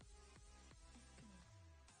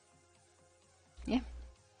 Yeah,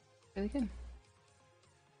 really good.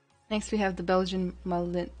 Next we have the Belgian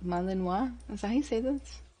Malinois. Is that how you say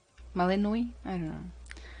this? Malinois? I don't know.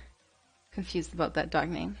 Confused about that dog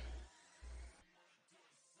name.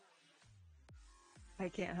 I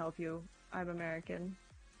can't help you. I'm American.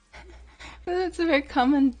 But it's a very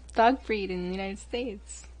common dog breed in the United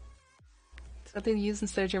States. It's what they use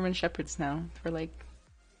instead of German Shepherds now for like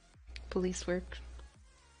police work.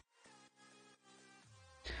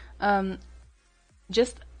 Um,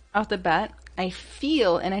 just off the bat, I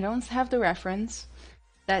feel, and I don't have the reference,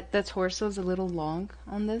 that the torso is a little long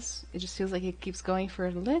on this. It just feels like it keeps going for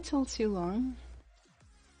a little too long.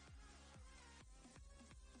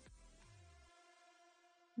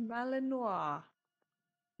 Malinois.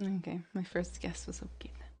 Okay, my first guess was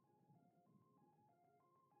okay.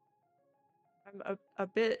 I'm a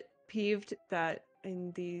bit peeved that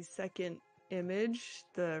in the second image,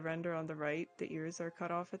 the render on the right, the ears are cut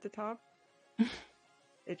off at the top.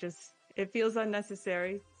 It feels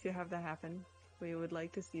unnecessary to have that happen. We would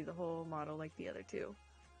like to see the whole model like the other two.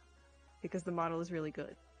 Because the model is really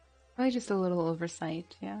good. Probably just a little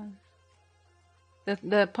oversight, yeah.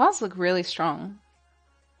 The paws look really strong.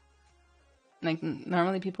 Like,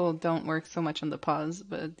 normally people don't work so much on the paws,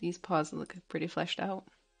 but these paws look pretty fleshed out.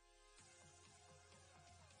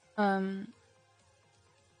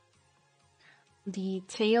 The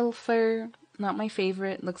tail fur, not my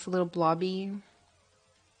favorite. Looks a little blobby.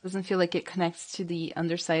 Doesn't feel like it connects to the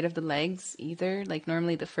underside of the legs either. Like,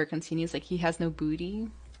 normally the fur continues, like he has no booty.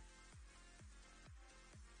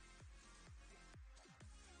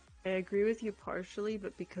 I agree with you partially,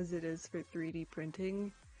 but because it is for 3D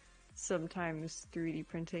printing, sometimes 3D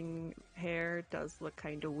printing hair does look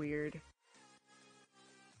kind of weird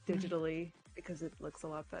digitally because it looks a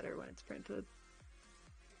lot better when it's printed.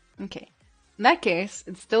 Okay. In that case,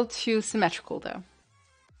 it's still too symmetrical though.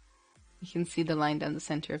 You can see the line down the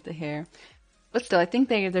center of the hair. But still, I think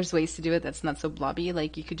there's ways to do it that's not so blobby.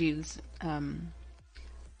 Like you could use,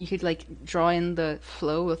 you could like draw in the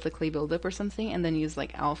flow with the clay buildup or something, and then use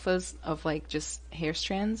like alphas of like just hair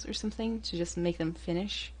strands or something to just make them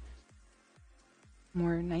finish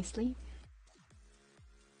more nicely.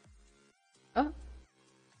 Oh.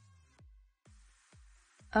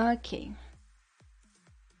 Okay.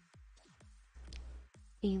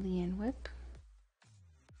 Alien whip.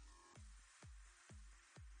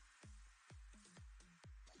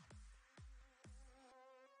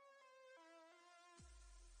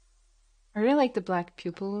 I really like the black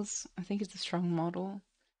pupils. I think it's a strong model.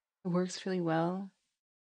 It works really well.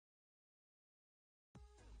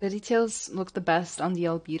 The details look the best on the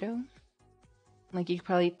albedo. Like you could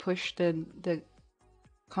probably push the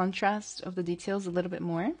contrast of the details a little bit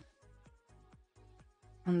more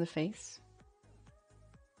on the face.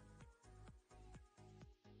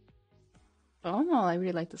 Oh no, I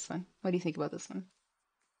really like this one. What do you think about this one?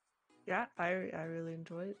 Yeah, I really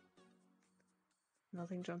enjoy it.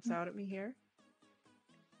 Nothing jumps out at me here.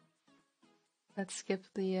 Let's skip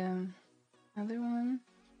the other one.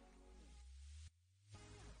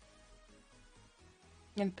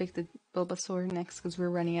 I'm gonna pick the Bulbasaur next because we're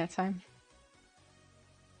running out of time.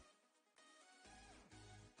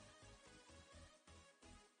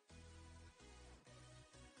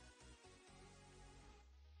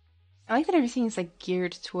 I like that everything is like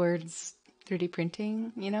geared towards 3D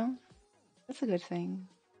printing, you know? That's a good thing.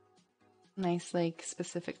 Nice, like,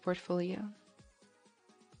 specific portfolio.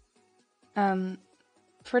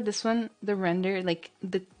 For this one, the render, like,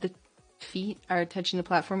 the feet are touching the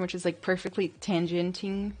platform, which is like perfectly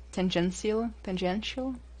tangential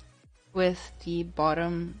with the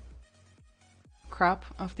bottom crop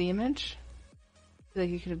of the image. I feel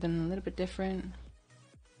like you could have done a little bit different.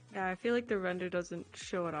 Yeah, I feel like the render doesn't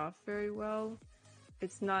show it off very well.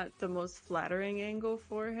 It's not the most flattering angle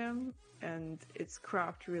for him, and it's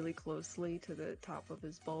cropped really closely to the top of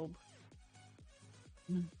his bulb.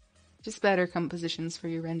 Just better compositions for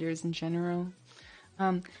your renders in general.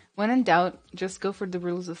 When in doubt, just go for the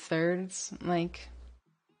rules of thirds, like,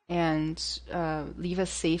 and leave a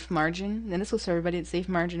safe margin. Then this will show everybody a safe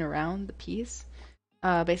margin around the piece.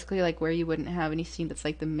 Basically, like where you wouldn't have anything that's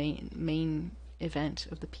like the main event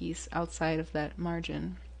of the piece outside of that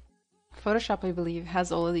margin. Photoshop, I believe,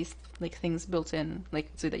 has all of these like things built in, like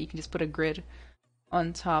so that you can just put a grid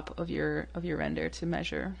on top of your render to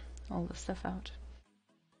measure all this stuff out.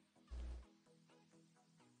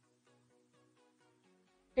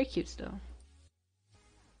 Very cute still.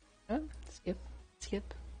 Oh, skip.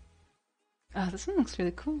 Oh, this one looks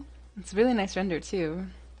really cool. It's a really nice render too.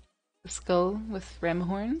 The skull with ram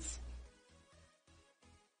horns.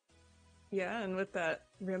 Yeah, and with that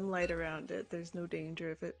rim light around it, there's no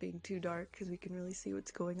danger of it being too dark because we can really see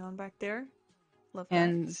what's going on back there. Love that.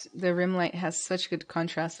 And the rim light has such good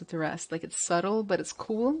contrast with the rest. Like it's subtle, but it's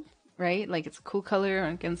cool, right? Like it's a cool color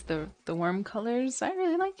against the warm colors. I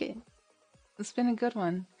really like it. It's been a good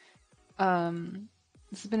one.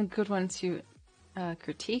 This has been a good one to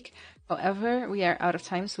critique. However, we are out of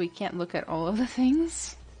time, so we can't look at all of the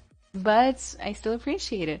things. But I still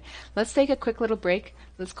appreciate it. Let's take a quick little break.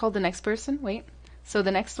 Let's call the next person. Wait. So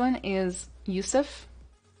the next one is Yusuf.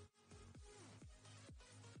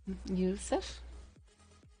 Yusuf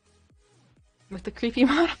with the creepy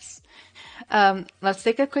models. Let's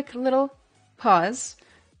take a quick little pause.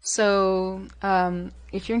 So,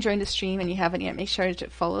 if you're enjoying the stream and you haven't yet, make sure to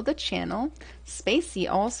follow the channel. Spacey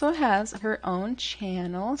also has her own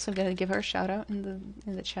channel, so I'm gonna give her a shout out in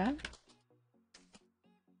the chat.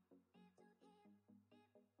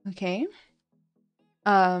 Okay.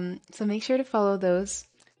 So make sure to follow those.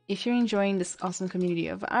 If you're enjoying this awesome community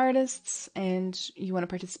of artists and you want to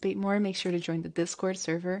participate more, make sure to join the Discord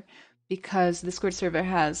server because the Discord server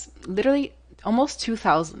has literally almost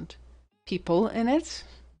 2,000 people in it.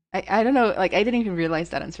 I don't know, like I didn't even realize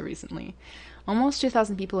that until recently. Almost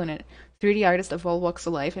 2,000 people in it. 3D artists of all walks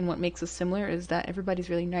of life, and what makes us similar is that everybody's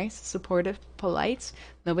really nice, supportive, polite.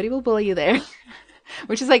 Nobody will bully you there,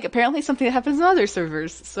 which is like apparently something that happens on other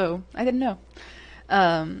servers. So I didn't know.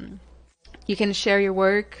 Um, you can share your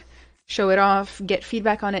work, show it off, get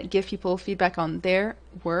feedback on it, give people feedback on their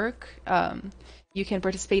work. You can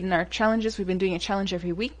participate in our challenges. We've been doing a challenge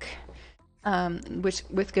every week, which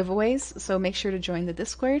with giveaways. So make sure to join the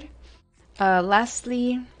Discord.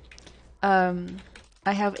 Lastly, I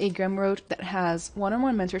have a Grimroad that has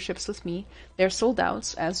one-on-one mentorships with me. They're sold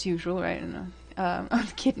out as usual, right?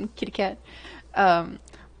 Kitty cat.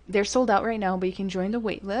 They're sold out right now, but you can join the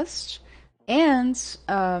waitlist. And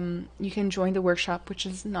you can join the workshop, which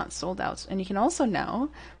is not sold out. And you can also now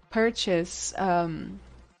purchase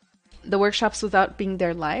the workshops without being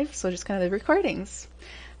there live, so just kind of the recordings.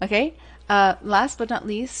 Okay? Last but not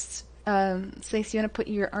least, Stacey, you want to put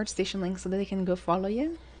your ArtStation link so that they can go follow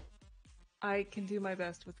you? I can do my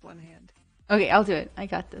best with one hand. Okay, I'll do it. I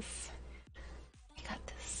got this. I got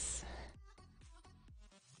this.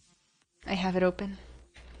 I have it open.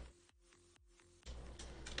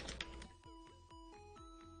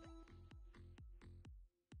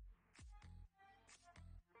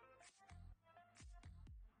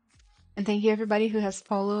 And thank you everybody who has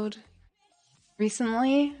followed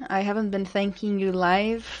recently. I haven't been thanking you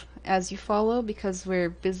live as you follow because we're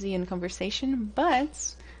busy in conversation,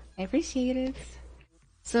 but I appreciate it.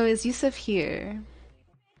 So is Yusuf here?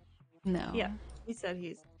 No. Yeah, he said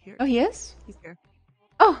he's here. Oh, he is? He's here.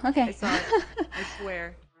 Oh, okay. I saw it. I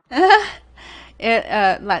swear.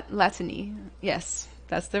 Latini. Yes,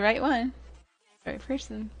 that's the right one. Right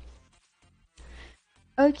person.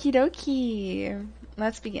 Okie dokie.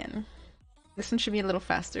 Let's begin. This one should be a little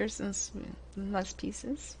faster since less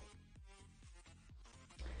pieces.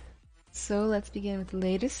 So let's begin with the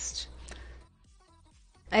latest.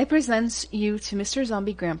 I present you to Mr.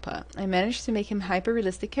 Zombie Grandpa. I managed to make him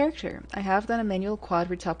hyper-realistic character. I have done a manual quad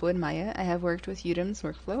with Topo and Maya. I have worked with Udem's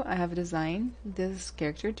workflow. I have designed this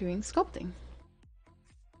character doing sculpting.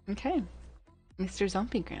 Okay. Mr.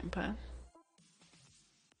 Zombie Grandpa.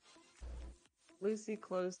 Lucy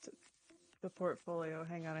closed the portfolio.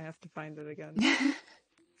 Hang on, I have to find it again.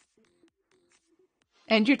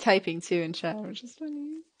 And you're typing too in chat, which is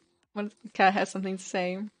funny. One cat has something to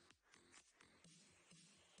say.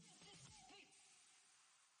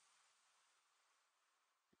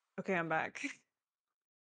 Okay, I'm back.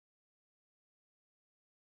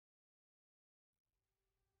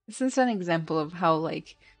 This is an example of how,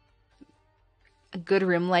 like, a good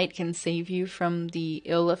rim light can save you from the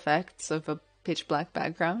ill effects of a pitch black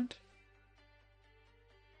background.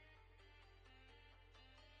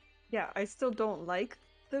 Yeah, I still don't like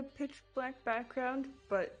the pitch black background,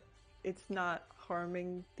 but it's not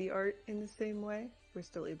harming the art in the same way. We're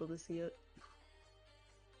still able to see it.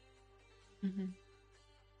 Mm-hmm.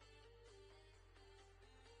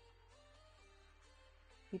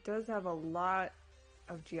 He does have a lot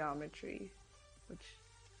of geometry, which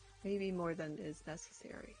may be more than is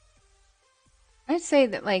necessary. I'd say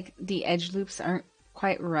that, like, the edge loops aren't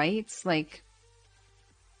quite right. Like,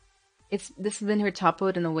 this has been her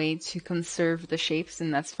topoed in a way to conserve the shapes,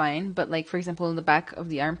 and that's fine. But, like, for example, in the back of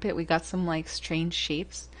the armpit, we got some, like, strange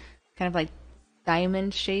shapes. Kind of like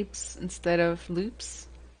diamond shapes instead of loops.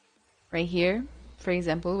 Right here, for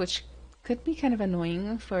example, which could be kind of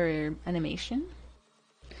annoying for animation.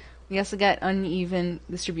 We also got uneven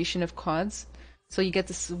distribution of quads. So you get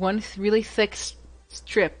this one really thick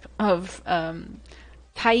strip of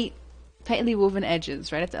tightly woven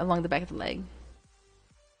edges right along the back of the leg,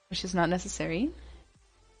 which is not necessary.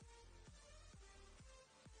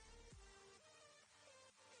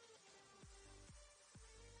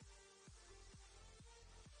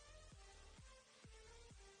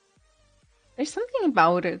 There's something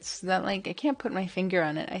about it that, like, I can't put my finger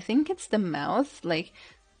on it. I think it's the mouth. Like,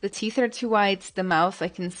 the teeth are too white. The mouth, I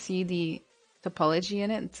can see the topology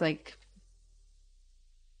in it. It's like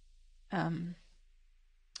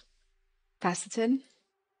faceted.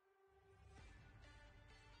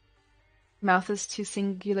 Mouth is too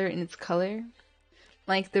singular in its color.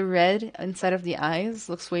 Like the red inside of the eyes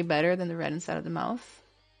looks way better than the red inside of the mouth.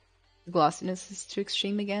 The glossiness is too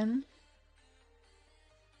extreme again.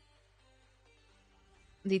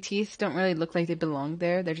 The teeth don't really look like they belong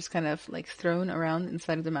there. They're just kind of like thrown around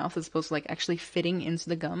inside of the mouth as opposed to like actually fitting into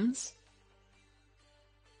the gums.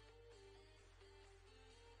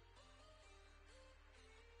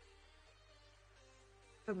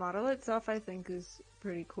 The model itself, I think, is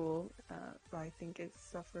pretty cool. I think it's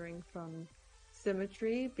suffering from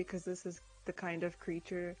symmetry because this is the kind of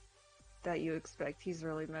creature that you expect. He's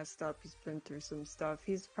really messed up. He's been through some stuff.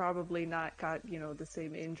 He's probably not got, the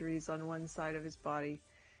same injuries on one side of his body.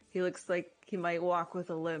 He looks like he might walk with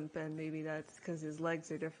a limp, and maybe that's because his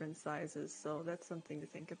legs are different sizes. So that's something to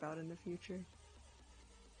think about in the future.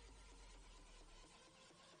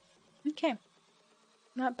 Okay.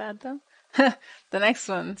 Not bad though. The next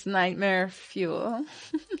one's Nightmare Fuel.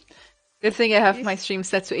 Good thing I have my stream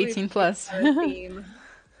set to 18 plus. Theme.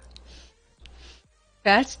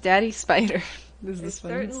 Fat Daddy Spider. It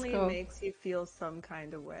certainly makes you feel some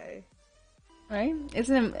kind of way. Right?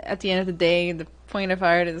 Isn't it, at the end of the day, the point of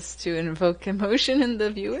art is to invoke emotion in the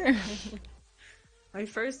viewer? My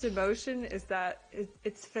first emotion is that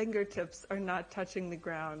its fingertips are not touching the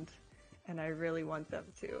ground, and I really want them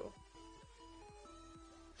to.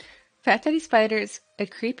 Fat Daddy Spider is a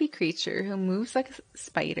creepy creature who moves like a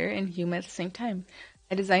spider and human at the same time.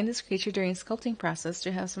 I designed this creature during sculpting process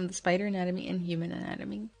to have some of the spider anatomy and human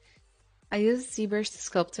anatomy. I used Zbrush to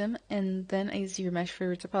sculpt him, and then I used Zbrush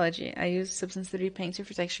for topology. I used Substance 3D Paint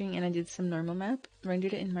for texturing, and I did some normal map,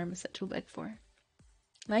 rendered it in Marmoset Toolbag 4.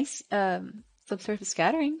 Nice subsurface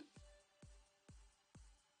scattering.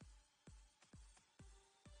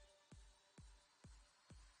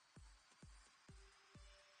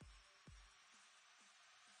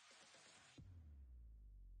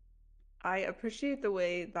 I appreciate the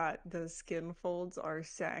way that the skin folds are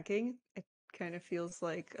sagging. It kind of feels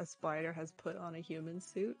like a spider has put on a human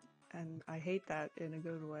suit, and I hate that in a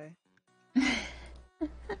good way.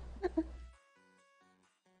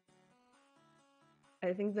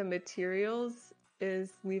 I think the materials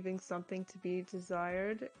is leaving something to be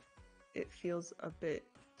desired. It feels a bit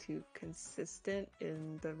too consistent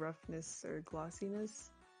in the roughness or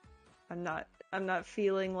glossiness. I'm not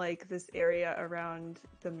feeling like this area around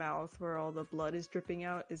the mouth where all the blood is dripping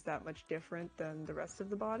out is that much different than the rest of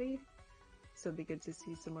the body. So it'd be good to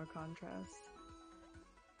see some more contrast.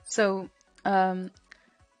 So, the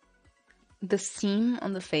seam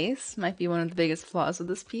on the face might be one of the biggest flaws of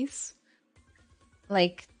this piece.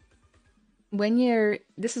 Like,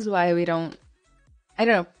 this is why we don't, I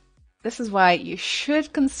don't know, this is why you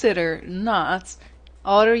should consider not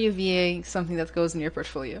auto UVing something that goes in your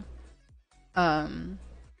portfolio.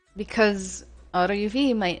 Because auto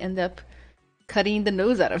UV might end up cutting the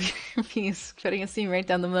nose out of your piece, cutting a seam right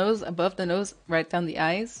down the nose, above the nose, right down the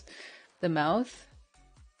eyes, the mouth,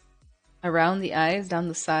 around the eyes, down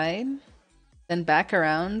the side, then back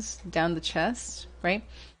around, down the chest, right?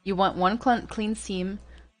 You want one clean seam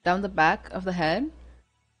down the back of the head.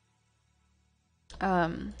 I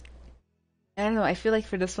don't know, I feel like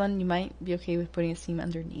for this one, you might be okay with putting a seam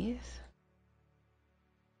underneath.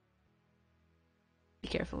 Be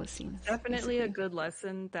careful with seams. Definitely a good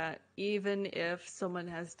lesson that even if someone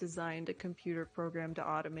has designed a computer program to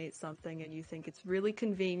automate something and you think it's really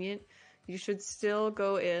convenient, you should still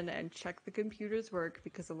go in and check the computer's work,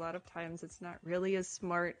 because a lot of times it's not really as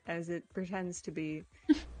smart as it pretends to be,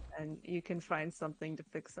 and you can find something to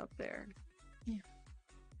fix up there. Yeah.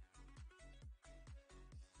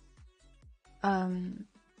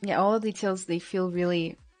 Yeah, all the details, they feel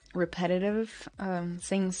really repetitive.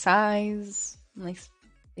 Same size, like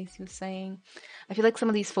Stacey was saying. I feel like some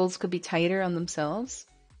of these folds could be tighter on themselves.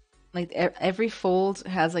 Like every fold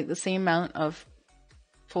has like the same amount of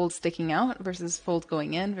fold sticking out versus fold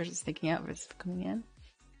going in versus sticking out versus coming in.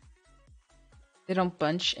 They don't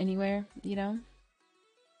bunch anywhere, you know?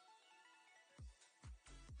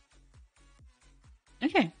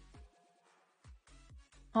 Okay.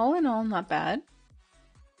 All in all, not bad.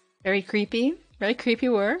 Very creepy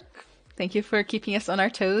work. Thank you for keeping us on our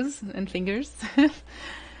toes and fingers.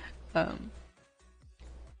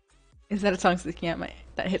 Is that a song sticking out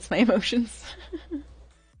that hits my emotions?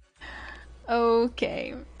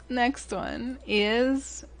 Okay, next one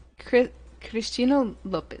is Cristina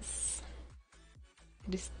Lopez.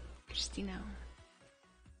 Cristina.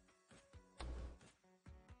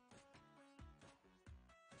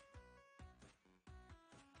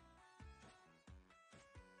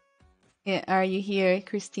 Yeah, are you here,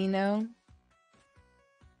 Cristino?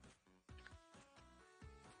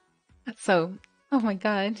 So, oh my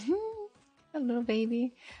god. A little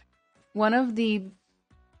baby. One of the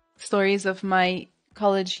stories of my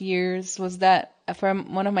college years was that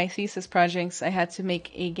from one of my thesis projects, I had to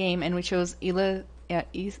make a game, and we chose Isla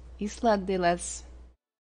de las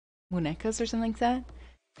Muñecas or something like that,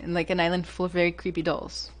 and like an island full of very creepy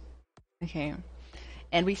dolls. Okay,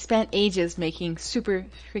 and we spent ages making super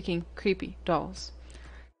freaking creepy dolls.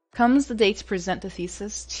 Comes the day to present the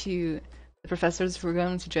thesis to the professors who were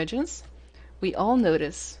going to judge us. We all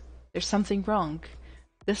notice there's something wrong.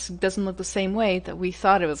 This doesn't look the same way that we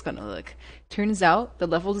thought it was going to look. Turns out the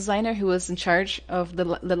level designer who was in charge of the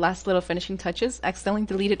last little finishing touches accidentally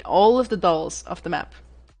deleted all of the dolls off the map.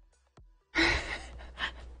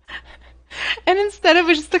 And instead of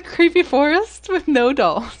just a creepy forest with no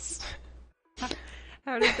dolls.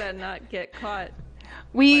 How did that not get caught by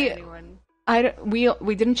We anyone?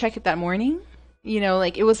 we didn't check it that morning. You know,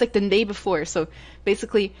 like it was like the day before. So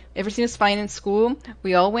basically, everything was fine in school.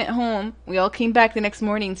 We all went home. We all came back the next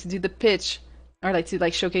morning to do the pitch, or like to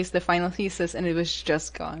like showcase the final thesis, and it was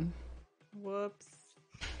just gone. Whoops.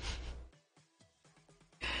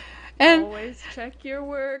 And Always check your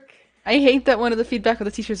work. I hate that one of the feedback of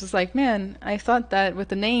the teachers was like, "Man, I thought that with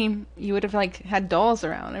the name you would have like had dolls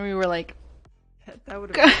around," and we were like, That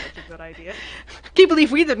would have been such a good idea. "Can't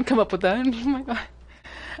believe we didn't come up with that." Oh my god.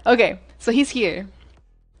 Okay, so he's here.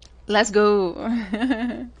 Let's go.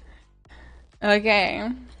 Okay.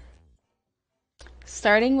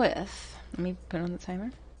 Starting with, let me put on the timer.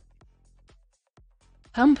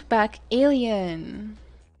 Humpback alien.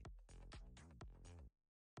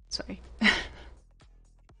 Sorry.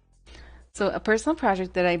 So a personal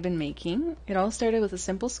project that I've been making, it all started with a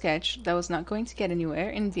simple sketch that was not going to get anywhere.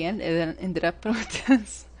 In the end, it ended up with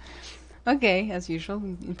this. Okay, as usual,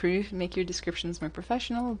 improve, make your descriptions more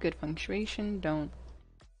professional, good punctuation, don't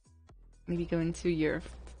maybe go into your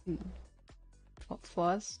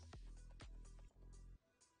flaws.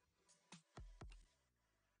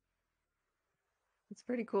 It's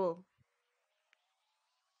pretty cool.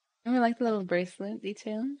 And we like the little bracelet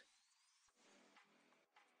detail.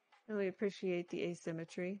 Really appreciate the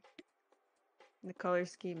asymmetry. The color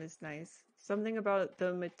scheme is nice. Something about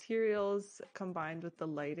the materials combined with the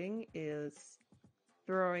lighting is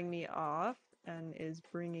throwing me off and is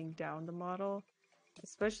bringing down the model.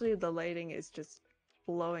 Especially the lighting is just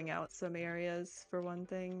blowing out some areas, for one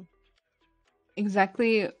thing.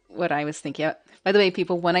 Exactly what I was thinking. By the way,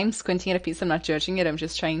 people, when I'm squinting at a piece, I'm not judging it. I'm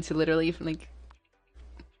just trying to literally like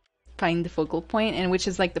find the focal point, and which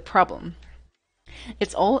is like the problem.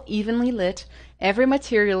 It's all evenly lit. Every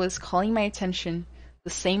material is calling my attention the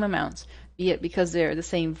same amount, be it because they're the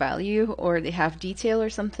same value or they have detail or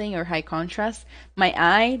something or high contrast. My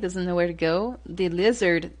eye doesn't know where to go. The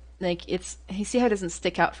lizard, like it's, you see how it doesn't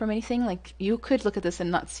stick out from anything? Like you could look at this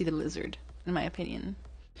and not see the lizard, in my opinion.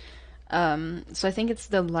 So I think it's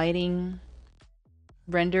the lighting,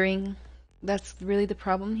 rendering, that's really the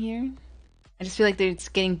problem here. I just feel like it's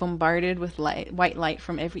getting bombarded with white light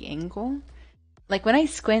from every angle. Like when I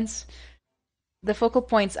squint, the focal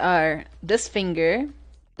points are this finger,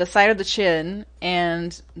 the side of the chin,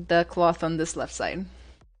 and the cloth on this left side.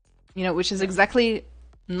 You know, which is exactly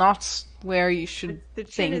not where you should The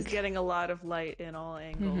chin is think. getting a lot of light in all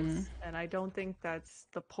angles, and I don't think that's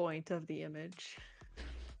the point of the image.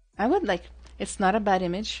 I would like, it's not a bad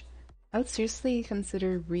image. I would seriously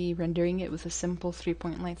consider re-rendering it with a simple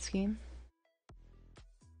 3-point light scheme.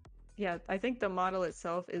 Yeah, I think the model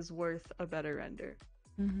itself is worth a better render.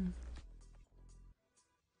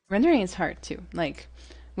 Rendering is hard too. Like,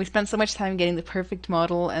 we spent so much time getting the perfect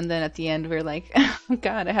model, and then at the end we're like, oh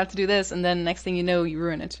god, I have to do this, and then next thing you know, you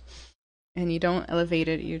ruin it. And you don't elevate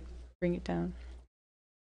it, you bring it down.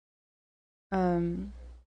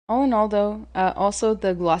 All in all, though, also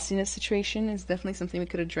the glossiness situation is definitely something we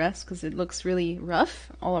could address because it looks really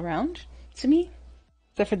rough all around to me,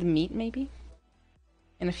 except for the meat maybe,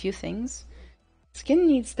 and a few things. Skin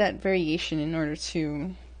needs that variation in order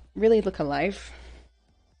to really look alive.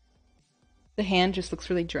 The hand just looks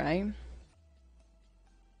really dry.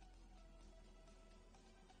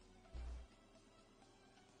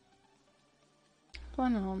 All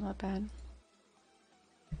in all, not bad.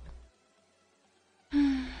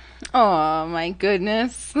 Oh my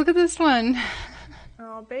goodness, look at this one.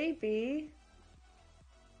 Oh, baby.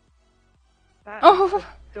 That Oh, is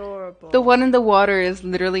adorable. the one in the water is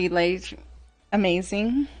literally like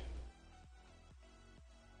amazing.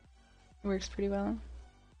 Works pretty well.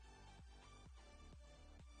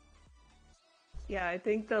 Yeah, I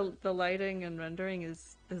think the lighting and rendering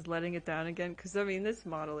is letting it down again because I mean this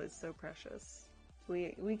model is so precious.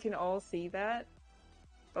 We can all see that,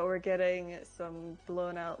 but we're getting some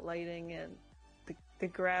blown out lighting and the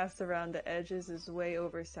grass around the edges is way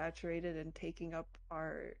oversaturated and taking up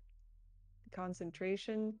our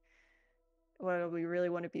concentration. Well, we really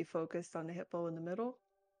want to be focused on the hippo in the middle.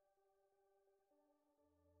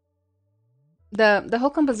 The whole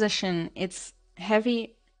composition, it's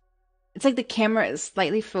heavy. It's like the camera is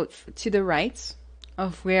slightly to the right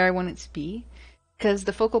of where I want it to be, because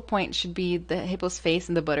the focal point should be the hippo's face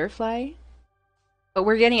and the butterfly. But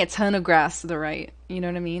we're getting a ton of grass to the right, you know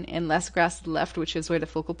what I mean? And less grass to the left, which is where the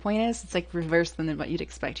focal point is. It's like reverse than what you'd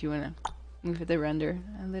expect. You want to move the render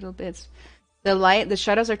a little bit. The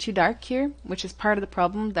shadows are too dark here, which is part of the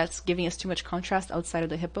problem that's giving us too much contrast outside of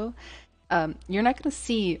the hippo. You're not going to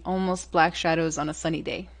see almost black shadows on a sunny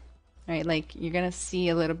day, right? Like, you're going to see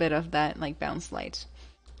a little bit of that, like, bounce light.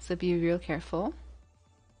 So be real careful.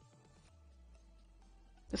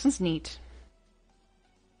 This one's neat.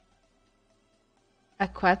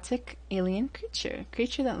 Aquatic alien creature.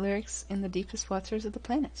 Creature that lurks in the deepest waters of the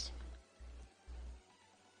planet.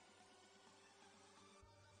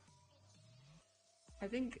 I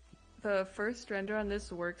think the first render on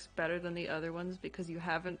this works better than the other ones because you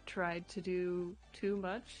haven't tried to do too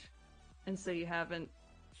much, and so you haven't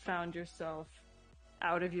found yourself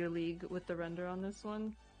out of your league with the render on this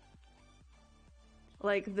one.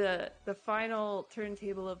 Like the final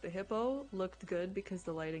turntable of the hippo looked good because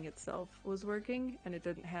the lighting itself was working and it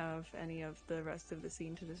didn't have any of the rest of the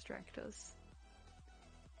scene to distract us.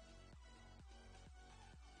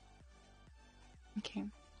 Okay.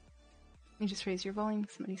 Let me just raise your volume.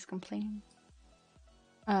 Somebody's complaining.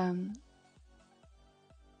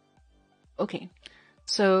 Okay.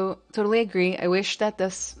 So totally agree. I wish that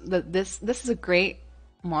this is a great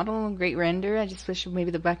model, a great render. I just wish maybe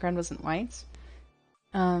the background wasn't white.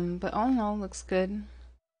 But all in all, looks good.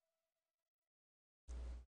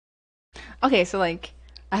 Okay, so like,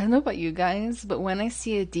 I don't know about you guys, but when I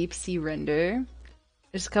see a deep sea render,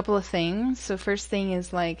 there's a couple of things. So first thing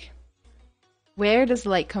is like, where does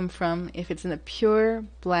light come from if it's in a pure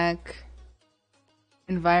black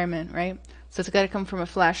environment, right? So it's got to come from a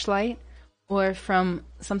flashlight or from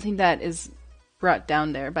something that is brought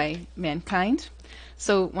down there by mankind.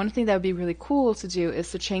 So one thing that would be really cool to do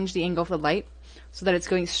is to change the angle of the light so that it's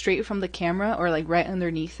going straight from the camera or like right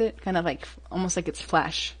underneath it, kind of like almost like it's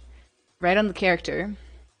flash, right on the character,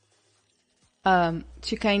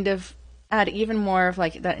 to kind of add even more of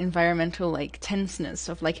like that environmental like tenseness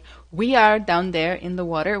of like we are down there in the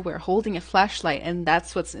water, we're holding a flashlight, and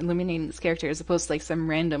that's what's illuminating this character as opposed to like some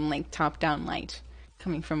random like top-down light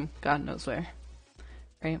coming from God knows where,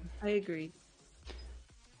 right? I agree.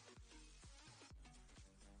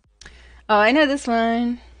 Oh, I know this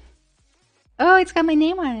one. Oh, it's got my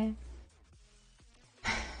name on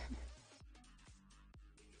it.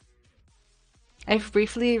 I've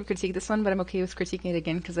briefly critiqued this one, but I'm okay with critiquing it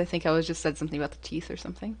again because I think I was just said something about the teeth or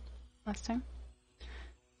something last time.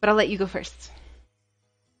 But I'll let you go first.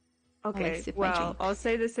 Okay, well, I'll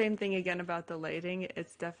say the same thing again about the lighting.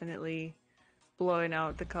 It's definitely blowing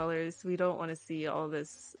out the colors. We don't want to see all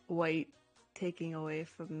this white taking away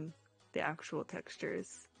from the actual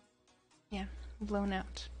textures. Yeah, blown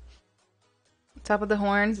out. Top of the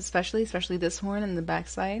horns, especially this horn and the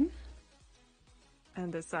backside.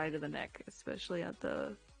 And the side of the neck, especially at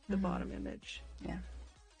the bottom image. Yeah.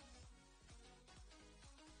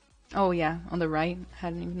 Oh yeah, on the right.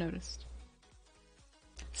 Hadn't even noticed.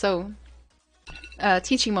 So,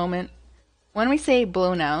 teaching moment. When we say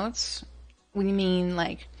blown out, we mean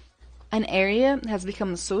like an area has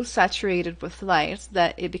become so saturated with light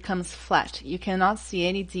that it becomes flat. You cannot see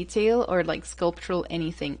any detail or like sculptural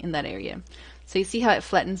anything in that area. So you see how it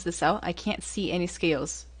flattens this out? I can't see any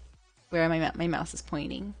scales where my mouse is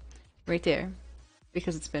pointing. Right there.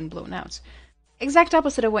 Because it's been blown out. Exact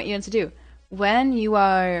opposite of what you want to do. When you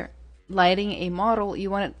are lighting a model, you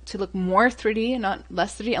want it to look more 3D and not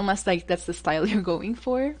less 3D, unless like that's the style you're going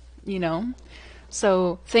for, you know?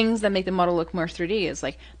 So things that make the model look more 3D is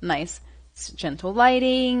like nice, gentle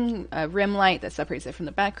lighting, a rim light that separates it from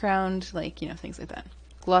the background, like, you know, things like that.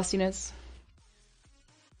 Glossiness.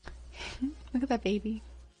 Look at that baby.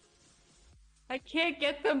 I can't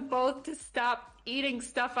get them both to stop eating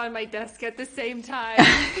stuff on my desk at the same time.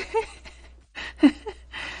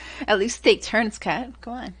 At least take turns, cat.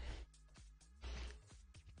 Go on.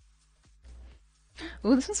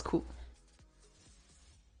 Oh, this one's cool.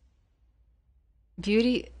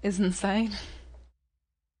 Beauty is inside.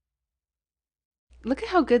 Look at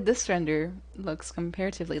how good this render looks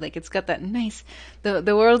comparatively. Like, it's got that nice,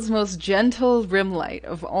 the world's most gentle rim light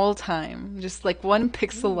of all time. Just like 1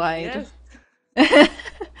 pixel wide. Yes.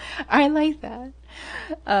 I like that.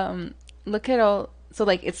 Look at all So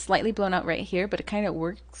like it's slightly blown out right here, but it kind of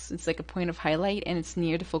works. It's like a point of highlight, and it's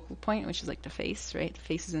near the focal point, which is like the face, right?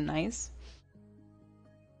 Faces and eyes.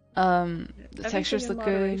 The Everything textures in look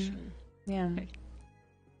good. moderation. Yeah. Okay.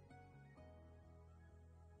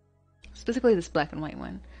 Specifically this black and white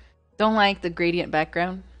one. Don't like the gradient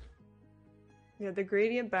background. Yeah, the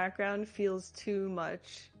gradient background feels too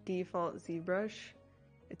much default ZBrush.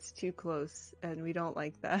 It's too close, and we don't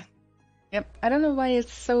like that. Yep. I don't know why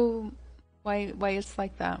it's so why it's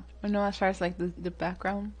like that. I know as far as like the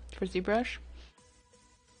background for ZBrush.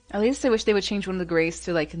 At least I wish they would change one of the grays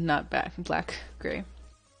to like not black gray.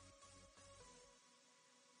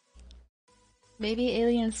 Maybe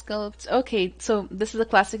alien sculpt. Okay, so this is a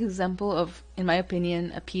classic example of, in my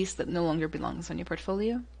opinion, a piece that no longer belongs on your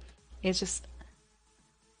portfolio. It's just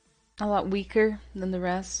a lot weaker than the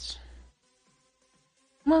rest.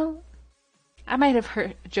 Well, I might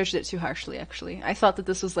have judged it too harshly, actually. I thought that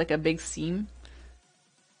this was like a big seam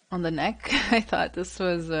on the neck. I thought this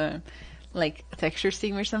was like a texture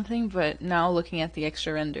seam or something, but now looking at the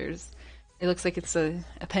extra renders, it looks like it's a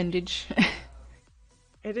appendage.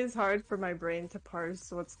 It is hard for my brain to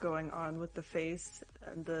parse what's going on with the face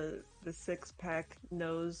and the six-pack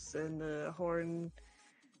nose and the horn,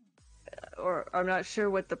 or I'm not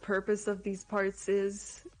sure what the purpose of these parts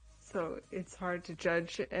is, so it's hard to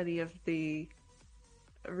judge any of the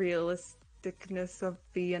realisticness of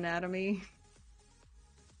the anatomy.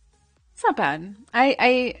 It's not bad.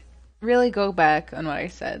 I really go back on what I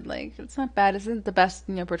said. Like, it's not bad. Isn't it the best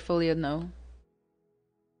in your portfolio? No.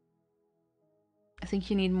 I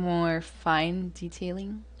think you need more fine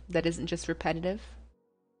detailing that isn't just repetitive.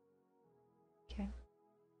 Okay.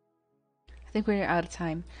 I think we're out of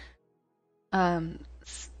time.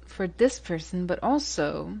 For this person, but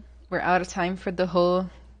also we're out of time for the whole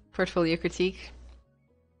portfolio critique.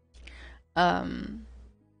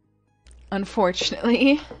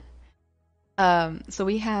 Unfortunately. So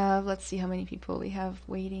we have, let's see how many people we have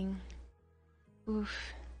waiting.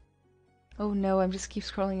 Oof. Oh no, I'm just keep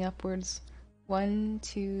scrolling upwards. 1,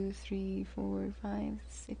 2, 3, 4, 5,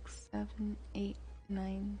 6, 7, 8,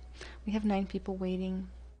 9. We have 9 people waiting.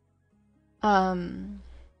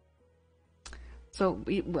 So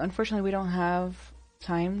unfortunately we don't have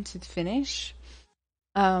time to finish.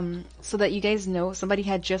 So that you guys know, somebody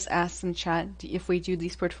had just asked in chat if we do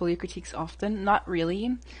these portfolio critiques often. Not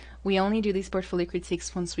really. We only do these portfolio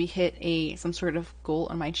critiques once we hit some sort of goal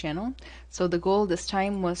on my channel. So the goal this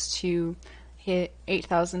time was to hit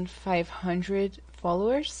 8,500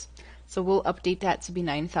 followers. So we'll update that to be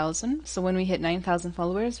 9,000. So when we hit 9,000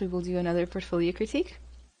 followers, we will do another portfolio critique.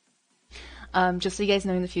 Just so you guys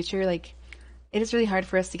know in the future, like, it is really hard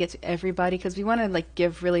for us to get to everybody because we want to like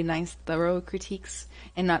give really nice, thorough critiques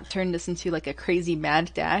and not turn this into like a crazy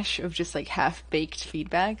mad dash of just like half-baked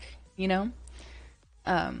feedback, you know?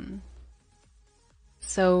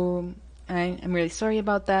 So I'm really sorry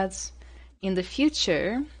about that. In the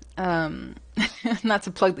future, not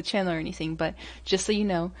to plug the channel or anything, but just so you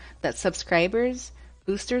know that subscribers,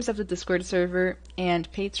 boosters of the Discord server,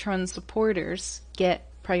 and Patreon supporters get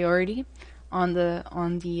priority on the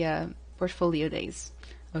portfolio days.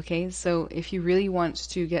 Okay, so if you really want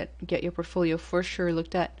to get your portfolio for sure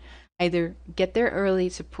looked at, either get there early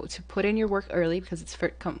to put in your work early because it's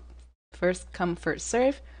first come first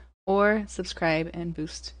serve, or subscribe and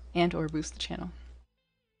boost the channel.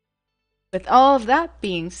 With all of that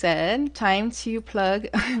being said, time to plug.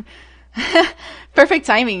 Perfect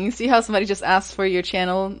timing. You see how somebody just asked for your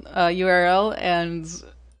channel URL and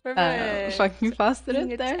fucking posted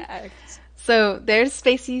it there. So there's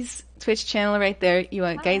Spacey's Twitch channel right there. You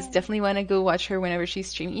guys definitely want to go watch her whenever she's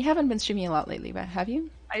streaming. You haven't been streaming a lot lately, but have you?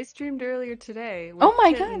 I streamed earlier today. Oh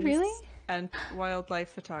my god, really? And wildlife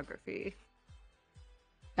photography.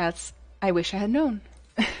 I wish I had known.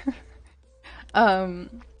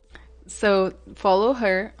 So follow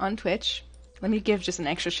her on Twitch. Let me give just an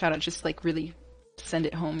extra shout out, just like really send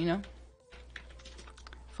it home, you know?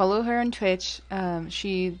 Follow her on Twitch.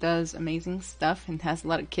 She does amazing stuff and has a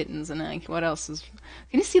lot of kittens. And like, what else is?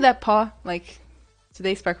 Can you see that paw? Like,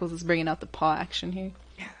 today Sparkles is bringing out the paw action here.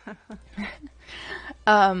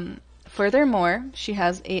 Furthermore, she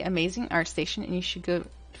has an amazing art station, and you should go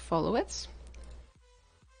follow it.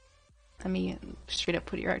 Let me straight up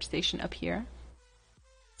put your art station up here.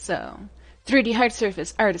 So, 3D hard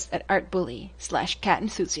surface artist at artbully/cat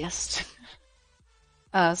enthusiast.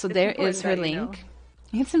 So there is her link. You know.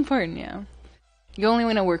 It's important, yeah. You only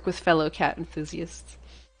want to work with fellow cat enthusiasts.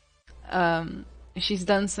 She's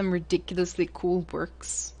done some ridiculously cool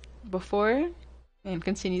works before and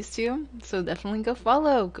continues to, so definitely go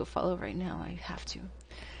follow. Go follow right now. I have to.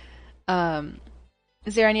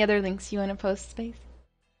 Is there any other links you want to post, Space?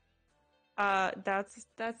 That's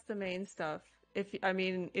the main stuff. I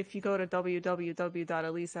mean, if you go to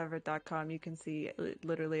www.eliseeverett.com, you can see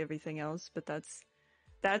literally everything else, but that's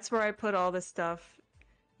where I put all the stuff.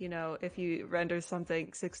 You know, if you render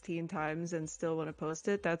something 16 times and still want to post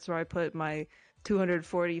it, that's where I put my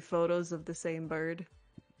 240 photos of the same bird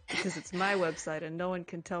because it's my website and no one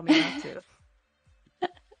can tell me not to.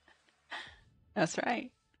 That's right.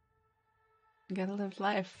 You gotta live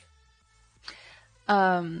life.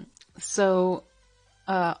 Um, so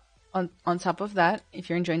on top of that, if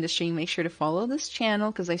you're enjoying the stream, make sure to follow this channel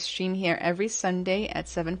because I stream here every Sunday at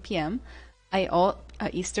 7 p.m.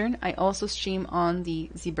 Eastern. I also stream on the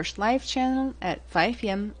Zbrush Live channel at 5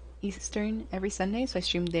 p.m. Eastern every Sunday, so I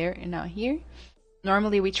stream there and not here.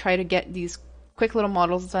 Normally, we try to get these quick little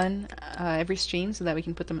models done every stream so that we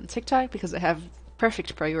can put them on TikTok because I have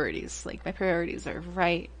perfect priorities. Like my priorities are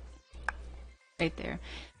right there.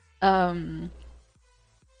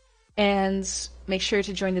 And make sure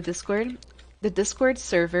to join the Discord. The Discord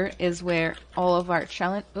server is where all of our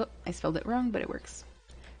challenge. Oh, I spelled it wrong, but it works.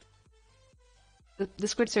 The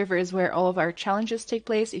Discord server is where all of our challenges take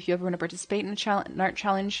place. If you ever want to participate in an art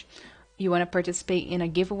challenge, you want to participate in a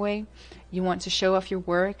giveaway, you want to show off your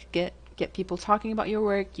work, get people talking about your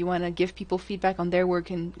work, you want to give people feedback on their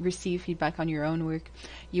work and receive feedback on your own work,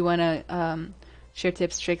 you want to share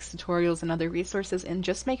tips, tricks, tutorials, and other resources, and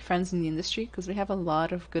just make friends in the industry because we have a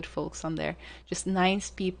lot of good folks on there. Just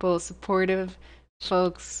nice people, supportive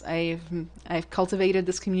folks. I've cultivated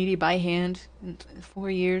this community by hand in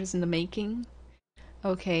 4 years in the making.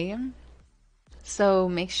 Okay, so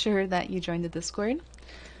make sure that you join the Discord.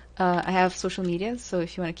 I have social media, so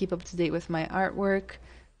if you want to keep up to date with my artwork,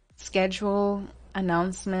 schedule,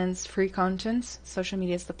 announcements, free content, social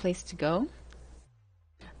media is the place to go.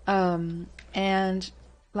 And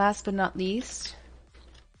last but not least,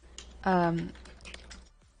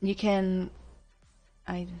 you can.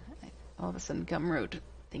 All of a sudden Gumroad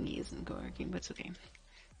thingy isn't working, but it's okay.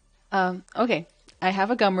 Okay, I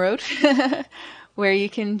have a Gumroad where you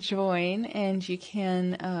can join and you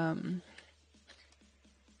can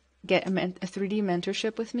get a 3D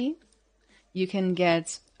mentorship with me. You can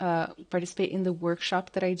get participate in the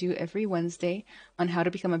workshop that I do every Wednesday on how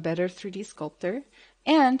to become a better 3D sculptor,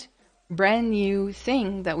 and brand new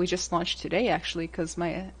thing that we just launched today actually because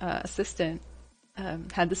my assistant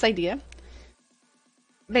had this idea.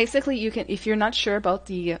 Basically, you can, if you're not sure about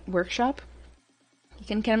the workshop, you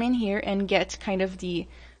can come in here and get kind of the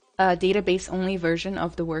database only version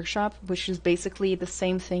of the workshop, which is basically the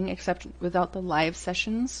same thing except without the live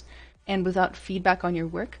sessions and without feedback on your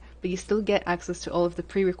work, but you still get access to all of the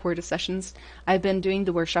pre-recorded sessions. I've been doing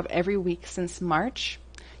the workshop every week since March.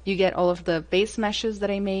 You get all of the base meshes that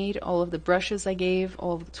I made, all of the brushes I gave,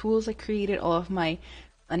 all of the tools I created, all of my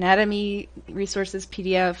anatomy resources,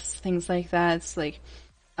 PDFs, things like that. It's like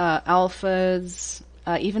alphas,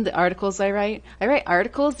 even the articles I write. I write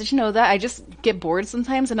articles. Did you know that? I just get bored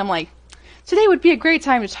sometimes and I'm like, today would be a great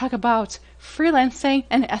time to talk about freelancing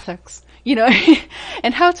and ethics, you know,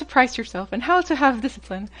 and how to price yourself and how to have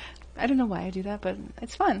discipline. I don't know why I do that, but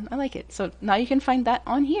it's fun. I like it. So now you can find that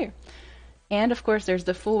on here. And of course, there's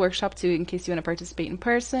the full workshop too, in case you want to participate in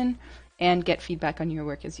person and get feedback on your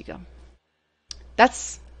work as you go.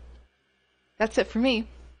 That's it for me.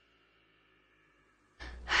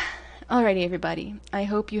 Alrighty, everybody. I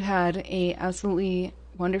hope you had a absolutely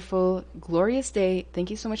wonderful, glorious day. Thank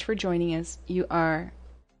you so much for joining us. You are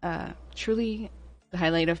truly the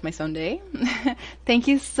highlight of my Sunday. Thank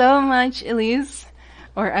you so much, Elise.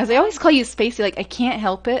 Or as I always call you, Spacey. Like, I can't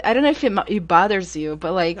help it. I don't know if it bothers you,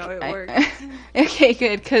 but like... No, it works. Okay,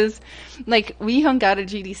 good. Because, like, we hung out at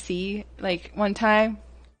GDC, like, one time.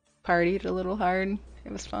 Partied a little hard.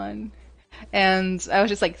 It was fun. And I was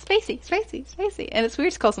just like, Spacey, Spacey, Spacey. And it's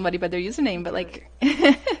weird to call somebody by their username, but like...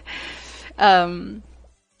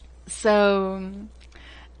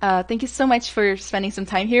 thank you so much for spending some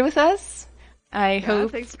time here with us. I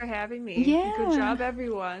hope... Thanks for having me. Yeah. Good job,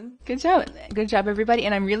 everyone. Good job. Good job, everybody.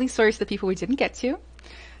 And I'm really sorry to the people we didn't get to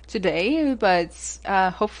today, but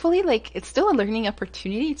hopefully, like, it's still a learning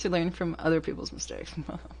opportunity to learn from other people's mistakes.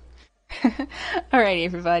 Alright,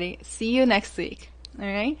 everybody. See you next week.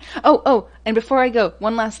 Alright? Oh, and before I go,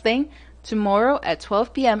 one last thing. Tomorrow at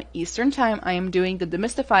 12 p.m. Eastern Time, I am doing the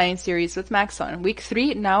Demystifying series with Maxon. Week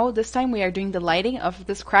 3, now this time we are doing the lighting of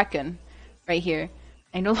this Kraken right here.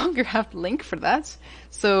 I no longer have the link for that,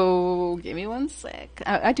 so give me one sec.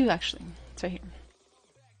 I do actually. It's right here.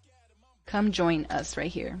 Come join us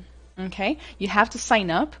right here. Okay? You have to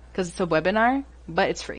sign up because it's a webinar, but it's free.